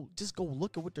 Just go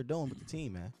look at what they're doing with the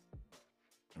team, man.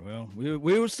 Well, we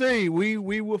will see. We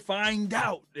will find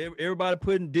out. Everybody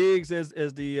putting Diggs as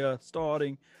the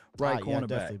starting right cornerback. I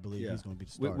definitely believe he's going to be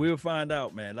the starter. We'll find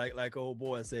out, man. Like old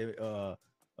boy said.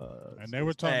 And they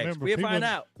were talking. Remember, we'll find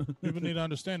out. People need to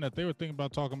understand that they were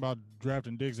talking about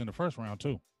drafting Diggs in the first round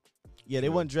too. Yeah, they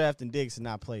wasn't drafting Diggs to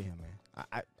not play him, man.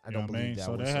 I You know don't what believe that.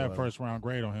 So they whatsoever. had first round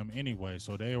grade on him anyway.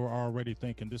 So they were already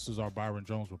thinking this is our Byron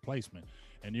Jones replacement.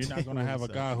 And you're not going to have a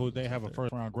guy who they have a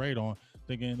first round grade on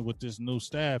thinking with this new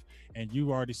staff. And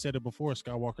you already said it before,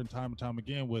 Skywalker, time and time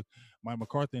again with Mike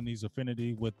McCarthy and his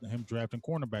affinity with him drafting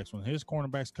cornerbacks. When his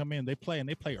cornerbacks come in, they play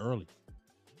early.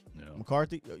 Yeah.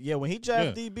 McCarthy, when he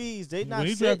draft DBs, they not when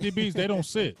he sit. draft DBs, they don't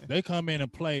sit. They come in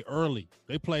and play early.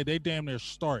 They damn near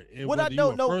start. What I Whether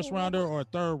don't you know- a first rounder or a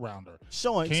third rounder.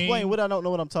 Sean, King. explain what I don't know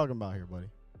what I'm talking about here, buddy.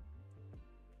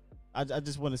 I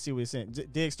just want to see what he's saying.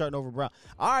 Diggs starting over Brown.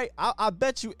 All right, I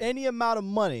bet you any amount of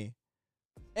money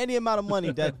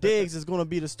that Diggs is going to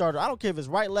be the starter. I don't care if it's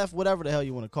right, left, whatever the hell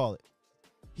you want to call it.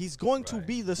 He's going to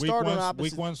be the starter on opposite.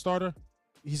 Week one starter?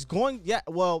 He's going, yeah.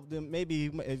 Well, then maybe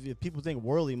if people think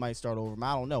Worley might start over him,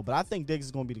 I don't know. But I think Diggs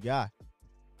is going to be the guy.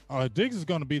 Diggs is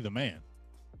going to be the man.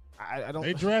 I don't.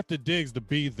 They drafted Diggs to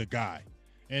be the guy.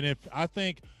 And if I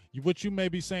think what you may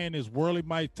be saying is Worley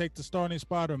might take the starting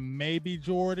spot or maybe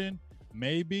Jordan,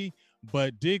 maybe.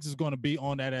 But Diggs is going to be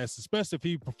on that ass, especially if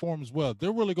he performs well.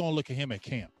 They're really going to look at him at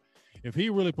camp. If he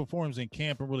really performs in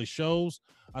camp and really shows,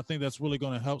 I think that's really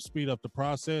going to help speed up the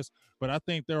process. But I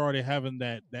think they're already having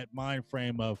that mind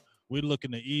frame of we're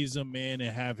looking to ease him in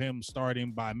and have him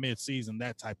starting by midseason,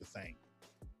 that type of thing.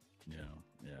 Yeah.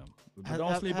 But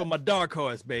don't sleep on my dark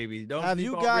horse, baby. Don't have sleep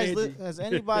you on guys? Reggie. Has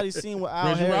anybody seen what Al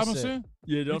Reggie Harris Robinson? said?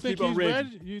 Yeah, don't You think sleep on he's Reggie.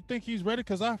 ready? You think he's ready?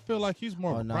 Because I feel like he's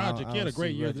more of a no, project. I He had a don't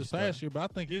great see year Reggie this starting. past year, but I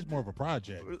think he's more of a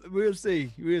project. We'll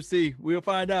see. We'll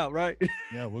find out, right?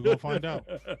 Yeah, we're gonna find out.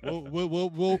 What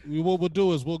we'll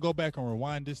do is we'll go back and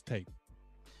rewind this tape.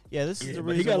 Yeah, this is Yeah, the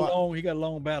but reason he got why. a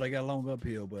long battle. He got a long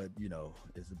uphill, but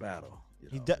it's a battle.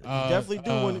 He know. definitely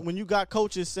do. When you got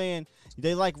coaches saying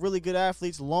they like really good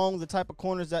athletes, long the type of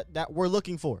corners that we're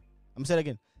looking for. I'm saying it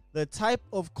again, the type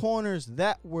of corners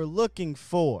that we're looking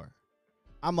for.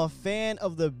 I'm a fan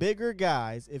of the bigger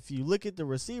guys. If you look at the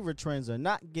receiver trends, they're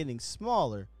not getting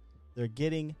smaller, they're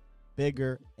getting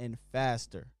bigger and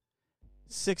faster.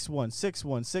 6'1",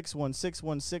 6'1", 6'1",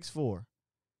 6'1", 6'4".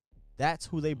 That's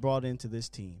who they brought into this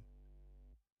team.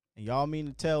 And y'all mean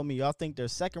to tell me y'all think their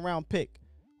second round pick,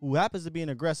 who happens to be an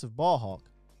aggressive ball hawk,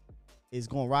 is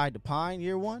going to ride the pine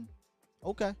year one?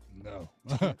 Okay. No.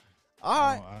 All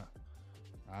right.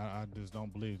 I just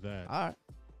don't believe that. All right.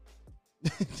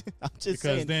 I'm just Because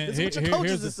saying. then This is what your here's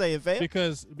coaches the- are saying, fam.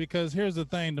 Because here's the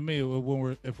thing to me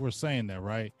if we're saying that,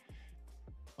 right?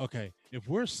 Okay, if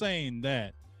we're saying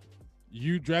that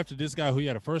you drafted this guy who you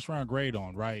had a first round grade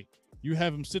on, right? You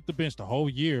have him sit the bench the whole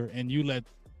year and you let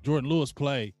Jordan Lewis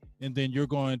play, and then you're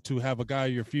going to have a guy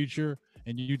of your future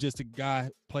and you just a guy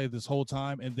play this whole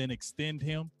time and then extend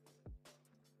him.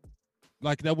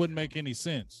 Like that wouldn't make any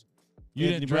sense. You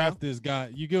Anthony didn't draft this guy.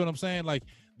 You get what I'm saying? Like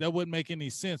that wouldn't make any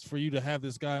sense for you to have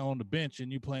this guy on the bench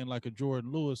and you playing like a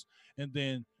Jordan Lewis. And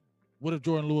then what if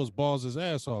Jordan Lewis balls his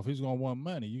ass off? He's gonna want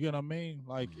money. You get what I mean?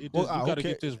 Like it just, you got to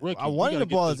get this rookie. I want him to You gotta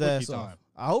get ball this his ass rookie off. time.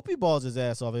 I hope he balls his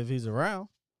ass off if he's around.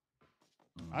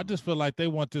 I just feel like they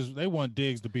want this. They want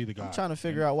Diggs to be the guy. I'm trying to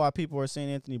figure out why people are saying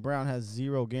Anthony Brown has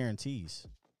 0 guarantees.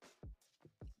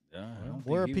 I don't think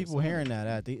Where are he was people signed. hearing that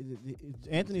at?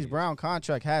 Anthony's Brown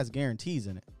contract has guarantees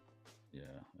in it. Yeah,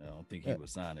 I don't think he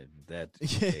was signed it. That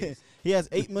Yeah. case. He has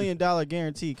 $8 million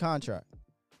guaranteed contract.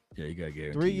 Yeah, you got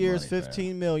guaranteed 3 years, money,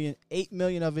 $15 million, $8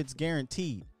 million of it's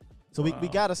guaranteed. So we Wow.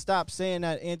 got to stop saying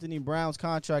that Anthony Brown's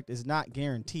contract is not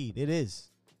guaranteed. It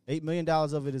is. $8 million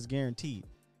of it is guaranteed.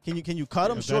 Can you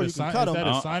cut him? Is Sure, that you can a cut Is him.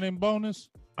 that a signing bonus?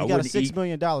 I He got a wouldn't $6 eat.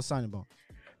 million signing bonus.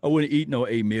 I wouldn't eat no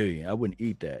 $8 million. I wouldn't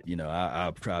eat that.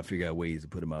 I'll try to figure out ways to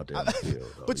put him out there on the field.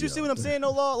 though, But you see what I'm saying,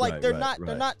 though, Law? Like Right, they're right, they're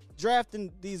right. not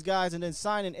drafting these guys and then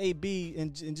signing AB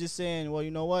and just saying, well,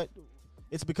 you know what?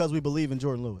 It's because we believe in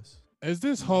Jordan Lewis. Is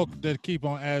this Hulk that keep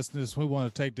on asking us, we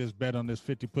want to take this bet on this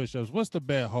 50 push-ups? What's the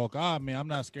bet, Hulk? I'm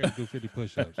not scared to do 50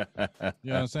 push-ups. You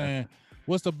know what I'm saying?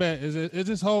 What's the bet? Is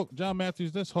this Hulk? John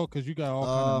Matthews, this Hulk, because you got all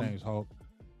kind of names, Hulk.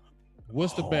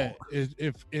 What's the bet? Is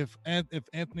if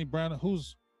Anthony Brown,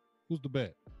 who's the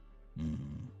bet? Mhm.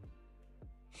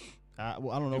 I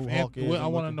don't know If who An- Hulk is. well, I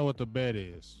I'm want to looking. know what the bet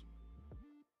is.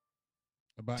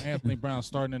 About Anthony Brown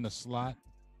starting in the slot.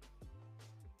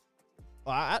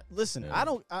 Listen,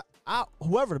 Yeah.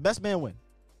 whoever the best man win.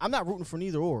 I'm not rooting for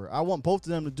neither or. I want both of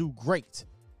them to do great.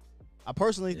 I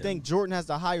personally Yeah. think Jordan has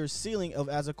the higher ceiling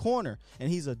as a corner, and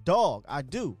he's a dog. I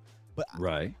do, but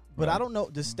Right. but I right. don't know.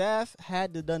 The staff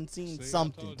had to done seen See, I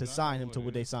something told to you, I sign know him to what what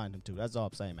it they is. signed him to. That's all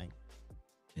I'm saying, man.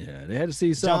 Yeah, they had to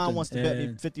see something. John wants to bet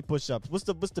me 50 push-ups. What's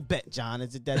the bet, John?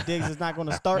 Is it that Diggs is not going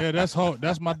to start? Yeah,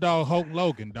 that's my dog Hulk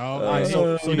Logan, dog. All right,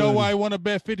 so you know why I want to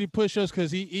bet 50 push-ups? Because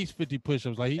he eats 50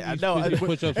 push-ups. Like he eats 50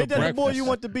 push-ups for Ain't that breakfast. the boy you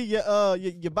want to be your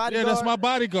bodyguard? Yeah, that's my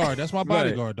bodyguard. That's my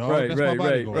bodyguard, dog. That's my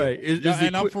bodyguard. Right.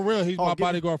 And I'm for real. He's my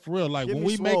bodyguard for real. Like when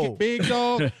we make it big,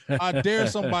 dog, I dare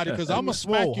somebody because I'm gonna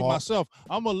smack you myself.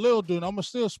 I'm a little dude. I'm gonna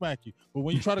still smack you. But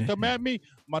when you try to come at me,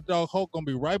 my dog Hulk gonna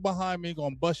be right behind me,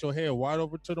 gonna bust your head wide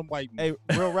over to the white man.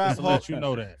 Hey, real rap, to Hulk. let you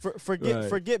know that.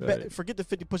 Forget the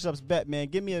 50 push-ups bet, man.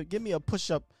 Give me a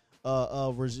push-up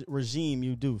regime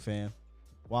you do, fam.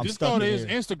 While Just go to his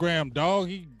Instagram, dog.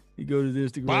 He go to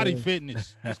his Instagram. Body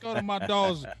fitness. Just go to my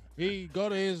dog's. He go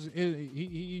to his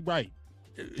he right.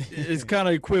 It's kind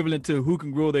of equivalent to who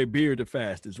can grow their beard the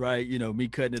fastest, right? You know, me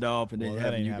cutting it off and then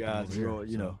having you guys grow it,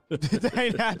 you know. That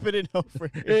ain't happening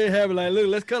over here. It ain't happening like, look,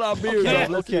 let's cut our beards off.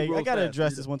 Okay, I got to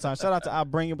address this one time. Shout out to I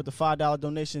Bring It with the $5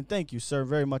 donation. Thank you, sir.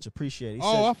 Very much appreciated.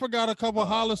 I forgot a couple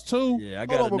hollers, too. Yeah, I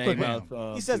got a name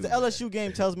out. He says, the LSU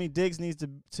game tells me Diggs needs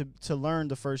to learn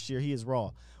the first year. He is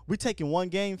raw. We taking one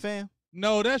game, fam?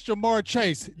 No, that's Jamar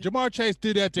Chase. Jamar Chase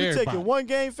did that to everybody. We taking one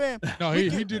game, fam? No,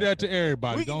 he did that to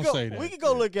everybody. Don't say that. We can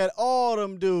go look at all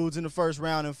them dudes in the first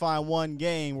round and find one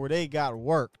game where they got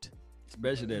worked.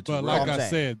 Especially that. But like I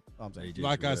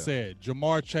said,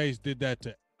 Jamar Chase did that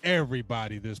to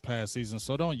everybody this past season.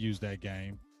 So don't use that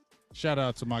game. Shout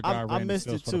out to my guy Randy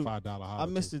Fields for the $5 holler. I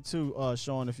missed it too,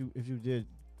 Sean. If you did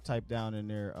type down in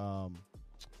there,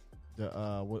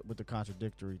 with the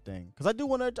contradictory thing, because I do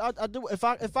want to. I do. If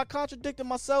I contradicted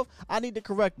myself, I need to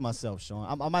correct myself, Sean.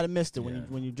 I might have missed it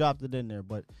when you dropped it in there,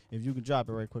 but if you can drop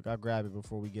it right quick, I'll grab it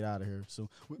before we get out of here. So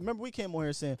remember, we came on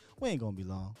here saying we ain't gonna be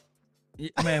long. Yeah,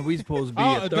 man, we supposed to be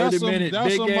a 30-minute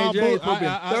big game. Supposed to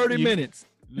be 30 minutes.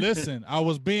 Listen, I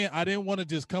didn't want to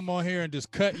just come on here and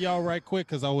just cut y'all right quick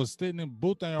because I was sitting in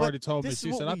booth and already told me.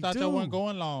 She said, I thought y'all wasn't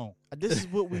going long. This is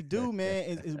what we do,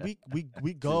 man. Is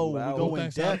we go in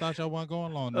depth. I thought y'all wasn't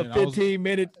going long. A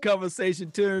 15-minute conversation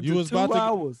turned to 2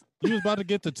 hours. You was about to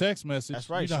get the text message. That's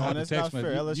right, Sean. That's not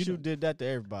fair. LSU did that to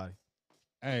everybody.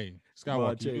 Hey,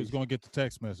 Skywalker, you was going to get the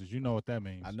text message. You know what that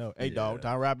means. I know. Hey, dog,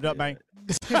 time to wrap it up, man.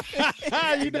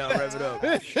 You know, wrap it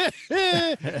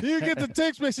up. You get the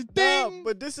text message. Ding.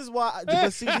 But this is why.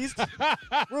 But see, these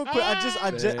real quick.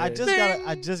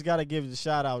 I just gotta give the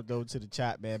shout out though to the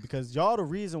chat, man, because y'all the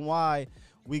reason why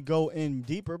we go in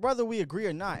deeper, whether we agree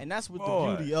or not, and that's what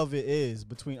the beauty of it is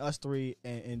between us three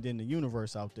and then the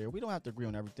universe out there. We don't have to agree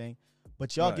on everything,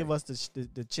 but y'all give us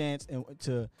the chance and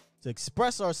to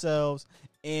express ourselves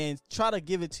and try to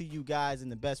give it to you guys in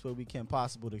the best way we can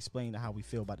possible to explain how we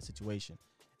feel about the situation.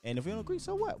 And if we don't agree,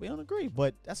 so what? We don't agree,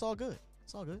 but that's all good.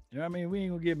 It's all good. You know what I mean? We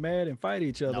ain't gonna get mad and fight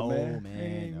each other,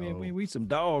 man. We some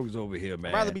dogs over here,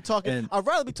 man. I'd rather be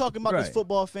talking about this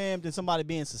football fam than somebody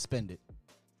being suspended.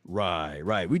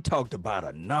 Right. We talked about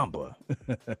a number.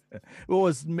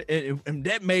 And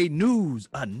that made news.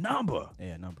 A number.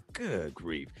 Yeah, a number. Good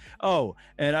grief. Oh,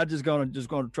 and I just gonna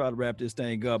try to wrap this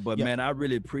thing up. But man, I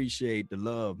really appreciate the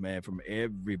love, man, from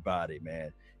everybody,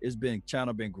 man.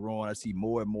 Channel been growing. I see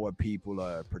more and more people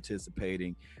are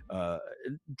participating.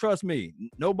 Trust me,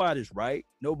 nobody's right,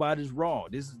 nobody's wrong.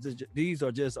 These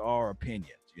are just our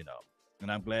opinions, you know.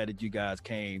 And I'm glad that you guys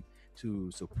came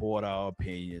to support our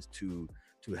opinions, to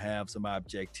have some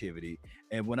objectivity.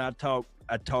 And when I talk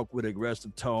with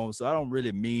aggressive tone, so I don't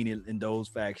really mean it in those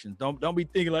factions. Don't be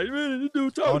thinking like, this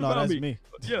dude talking about me.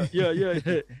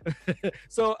 Yeah.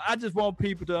 So I just want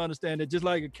people to understand that, just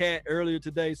like a cat earlier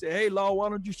today said, hey, Law, why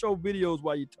don't you show videos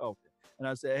while you talking? And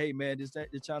I said, hey, man, this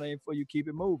channel ain't for you. Keep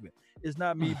it moving. It's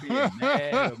not me being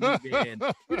mad or me being,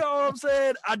 you know what I'm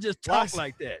saying? I just talk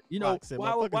like that. You know,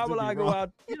 why will I go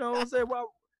out? You know what I'm saying? Why?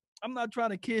 I'm not trying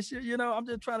to kiss you, you know. I'm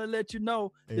just trying to let you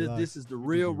know that this is the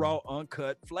real, raw,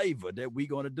 uncut flavor that we're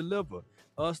going to deliver.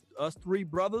 Us three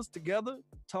brothers together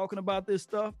talking about this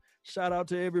stuff. Shout out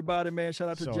to everybody, man. Shout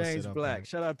out to James Black. Man.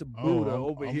 Shout out to Buddha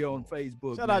over here on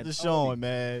Facebook. Shout out to Sean,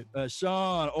 man.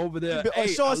 Sean over there. Hey,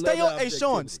 Sean, stay on. Hey,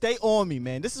 Sean, stay on me,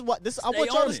 man. This is what this. I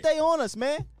want y'all to stay on us,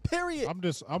 man. Period.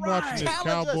 I'm watching this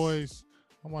Cowboys.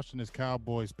 I'm watching this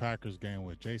Cowboys Packers game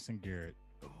with Jason Garrett.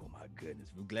 Oh my goodness,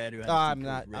 we're glad you. I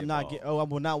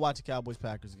will not watch the Cowboys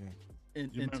Packers game.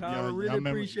 And Tyra, really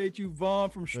appreciate you, Vaughn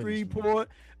from Shreveport.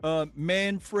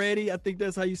 Man Freddie, I think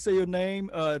that's how you say your name.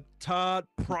 Todd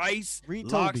Price,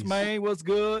 Locks, man, what's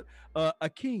good?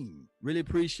 Akeem, really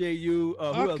appreciate you.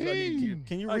 Who else I need?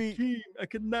 Can you read? Akeem, I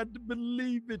cannot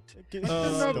believe it.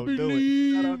 Don't do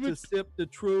it. Shout out to Sip the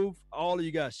Truth. All of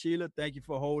you guys. Sheila, thank you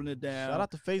for holding it down. Shout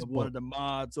out to Facebook. One of the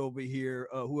mods over here.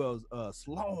 Who else?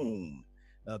 Sloan.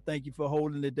 Thank you for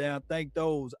holding it down. Thank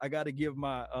those. I got to give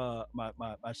my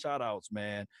my shout outs,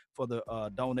 man, for the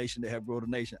donation to Help Grow the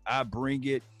Nation. I bring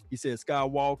it. He said,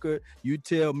 Skywalker, you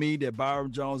tell me that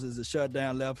Byron Jones is a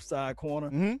shutdown left side corner.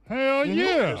 Hell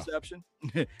yeah. Interception.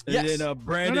 Yes. And then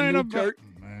Brandon Newkirk,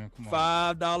 Man, come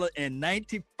on.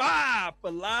 $5.95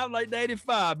 for Live Like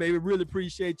 85, baby. Really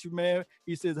appreciate you, man.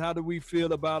 He says, how do we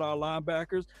feel about our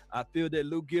linebackers? I feel that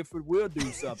Luke Gifford will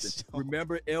do something.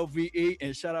 Remember LVE,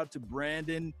 and shout out to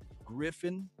Brandon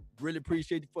Griffin. Really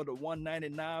appreciate you for the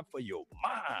 $1.99 for your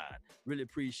mind. Really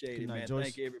appreciate Good it, night, man. Joyce.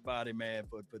 Thank everybody, man,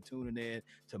 for tuning in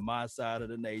to my side of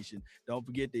the nation. Don't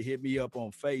forget to hit me up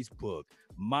on Facebook,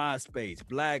 MySpace,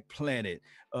 Black Planet,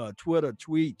 Twitter,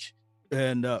 Twitch,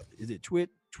 and is it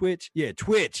Twitch? Yeah,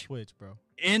 Twitch, bro.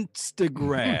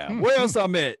 Instagram. Where else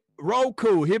I'm at?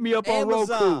 Roku. Hit me up on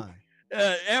Roku. Amazon.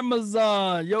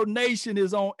 Amazon. Your nation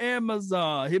is on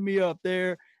Amazon. Hit me up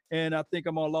there. And I think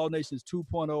I'm on Law Nations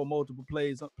 2.0, multiple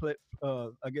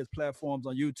platforms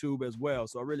on YouTube as well.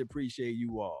 So I really appreciate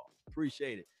you all.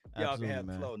 Appreciate it. Y'all Absolutely, can have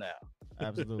man. the flow now.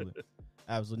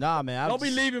 Absolutely. Nah, man. Don't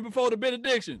be leaving before the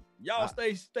benediction. Y'all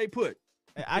stay put.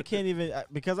 I can't even,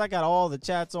 because I got all the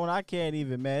chats on. I can't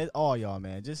even, man. It's all y'all,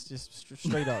 man. Just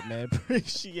straight up, man.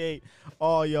 Appreciate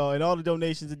all y'all and all the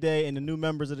donations today and the new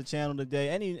members of the channel today.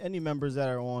 Any members that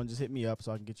are on, just hit me up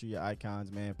so I can get you your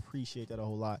icons, man. Appreciate that a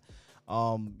whole lot.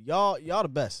 Y'all the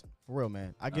best, for real,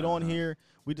 man. I get on here,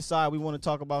 we decide we want to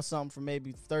talk about something for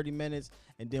maybe 30 minutes,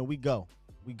 and then we go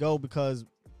because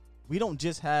we don't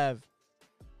just have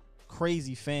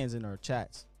crazy fans in our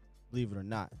chats, believe it or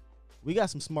not. We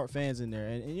got some smart fans in there,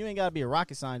 and you ain't gotta be a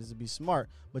rocket scientist to be smart,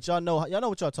 but y'all know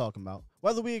what y'all talking about.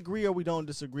 Whether we agree or we don't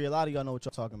disagree, a lot of y'all know what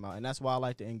y'all talking about, and that's why I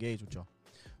like to engage with y'all.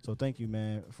 So thank you,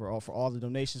 man, for all the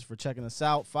donations, for checking us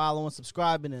out, following,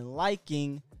 subscribing, and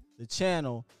liking the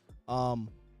channel.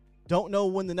 Don't know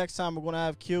when the next time we're gonna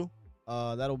have Q.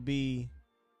 That'll be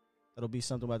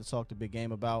something we'll have to talk to Big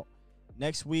Game about.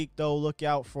 Next week, though, look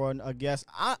out for a guest.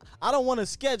 I don't want to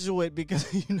schedule it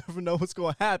because you never know what's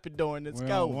going to happen during this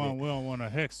COVID. We don't want to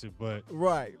hex it, but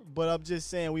right. But I'm just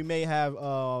saying we may have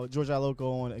George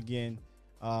Loco on again.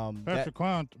 Patrick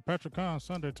Kahn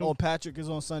Sunday too. Oh, Patrick is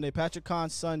on Sunday. Patrick Kahn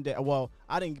Sunday. Well,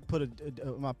 I didn't put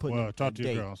talk to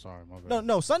your girl. I'm sorry, my bad.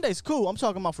 No, Sunday's cool. I'm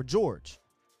talking about for George.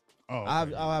 Oh,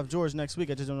 okay. I'll have George next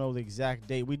week. I just don't know the exact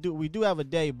date. We do have a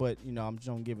day, but I'm just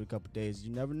gonna give it a couple days.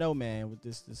 You never know, man, with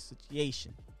this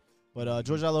situation. But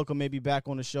George Loco may be back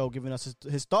on the show, giving us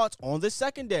his thoughts on the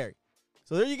secondary.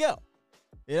 So there you go.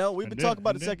 We've been talking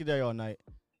about the secondary all night.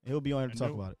 He'll be on here to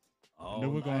talk about it. And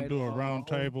then we're gonna do a round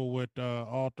table with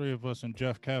all three of us and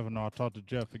Jeff Kavanaugh. Talk to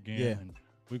Jeff again. Yeah. And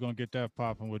we're gonna get that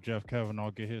popping with Jeff Kavanaugh,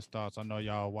 get his thoughts. I know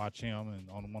y'all watch him and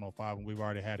on 105, and we've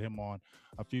already had him on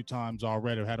a few times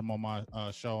already. Had him on my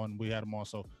show, and we had him on.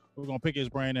 So we're gonna pick his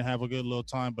brain and have a good little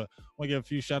time. But I want to give a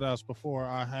few shout outs before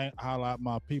I highlight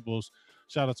my peoples.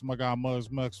 Shout out to my guy Muggs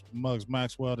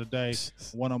Maxwell today,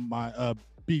 one of my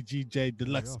BGJ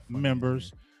Deluxe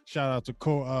members. Shout out to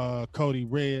Cody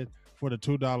Red for the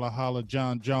 $2 holla.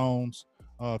 John Jones,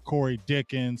 Corey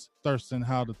Dickens, Thurston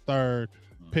Howe III.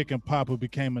 Pick and Pop, who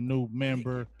became a new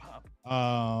member,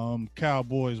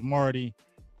 Cowboys Marty,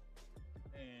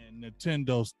 and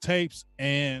Nintendo's Tapes,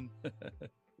 and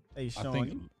hey, Sean, I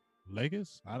think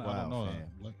Lakers. I don't know that.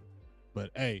 But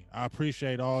hey, I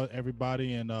appreciate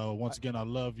everybody, and once again, I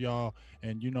love y'all,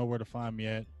 and you know where to find me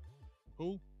at.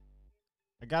 Who?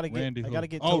 I gotta get.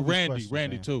 Oh, Toby's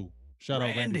Randy man. too. Shout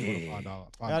out Randy for the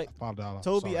 $5.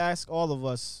 Toby asked all of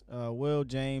us, Will,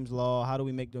 James, Law, how do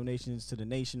we make donations to the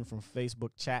nation from Facebook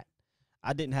chat?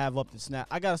 I didn't have up the snap.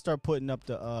 I got to start putting up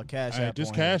the Cash App.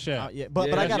 Just Cash App.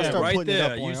 But I got to start right putting there. it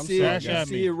up on. You I'm see sorry. it, you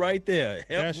see it right there.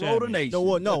 Help Grow the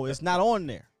Nation. No, it's not on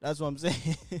there. That's what I'm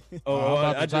saying.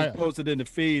 I just posted in the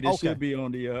feed. It should be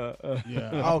on the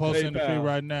I'll post in the feed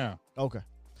right now. Okay.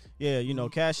 Yeah,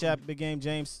 Cash App, Big Game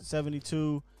James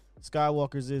 72.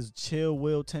 Skywalker's is Chill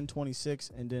Will 1026,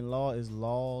 and then Law is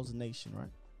Law's Nation, right?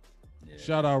 Yeah.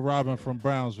 Shout out Robin from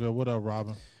Brownsville. What up,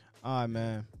 Robin? All right,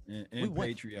 man. And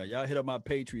Patreon. Y'all hit up my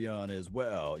Patreon as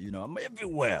well. I'm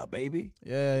everywhere, baby.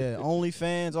 Yeah.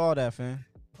 OnlyFans, all that, fam.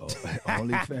 Oh,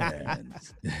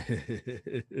 OnlyFans.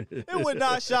 It would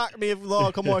not shock me if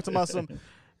Law come on to my some.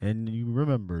 And you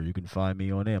remember, you can find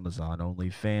me on Amazon,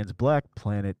 OnlyFans, Black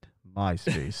Planet,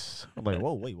 MySpace. I'm like,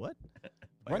 whoa, wait, what?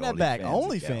 Run that back.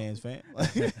 OnlyFans, fam.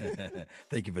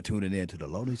 Thank you for tuning in to the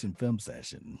Law Nation Film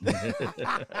Session. Hey,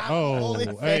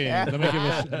 let me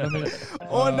give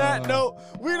on that note,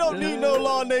 we don't need no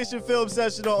Law Nation Film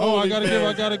Session on OnlyFans.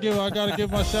 I gotta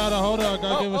give my shout out. Hold on, I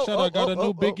gotta give a shout out. I got a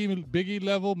new Biggie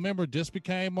level member just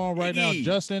became on right now.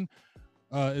 Justin,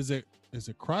 is it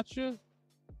Crotcha?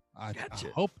 I Gotcha.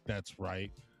 hope that's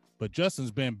right. But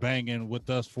Justin's been banging with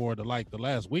us for the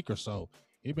last week or so.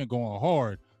 He's been going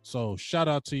hard. So shout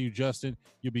out to you, Justin.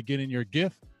 You'll be getting your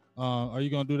gift. Are you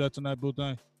gonna do that tonight, Boo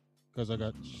Thing? Because I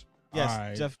got Yes, all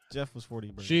right. Jeff was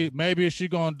 40. Maybe she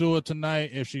gonna do it tonight.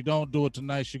 If she don't do it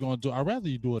tonight, she gonna do it. I'd rather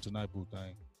you do it tonight, Boo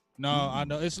Thing. No, I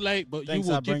know it's late, but Thanks, you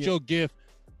will I'll bring get your gift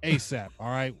ASAP.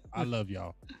 All right. I love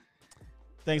y'all.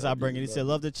 Thanks, I bring it. He said,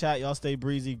 love the chat. Y'all stay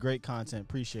breezy. Great content.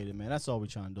 Appreciate it, man. That's all we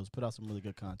trying to do is put out some really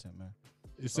good content, man.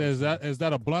 It says that is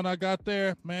that a blunt I got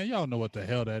there? Man, y'all know what the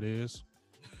hell that is.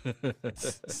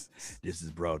 This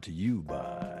is brought to you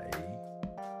by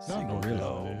Y'all know what the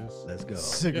hell Cigarillo. it is. Let's go.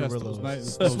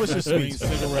 Cigarillos. Those Swisher green Sweets.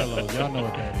 cigarillos. Y'all know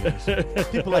what that is.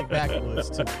 People like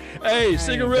backwoods, too. Hey, ain't a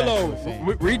Cigarillo, backward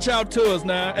fan. reach out to us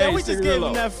now. Yeah, hey, we just gave Cigarillo.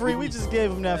 him that free. We just gave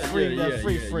him that free, Yeah,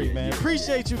 free, man. yeah.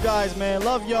 Appreciate you guys, man.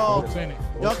 Love y'all. What's in it?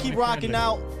 Y'all What's in keep it, rocking Candy?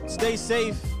 out. Stay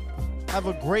safe. Have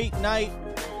a great night.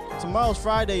 Tomorrow's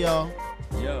Friday, y'all.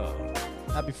 Yeah,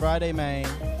 Happy Friday, man.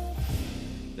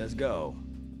 let's go.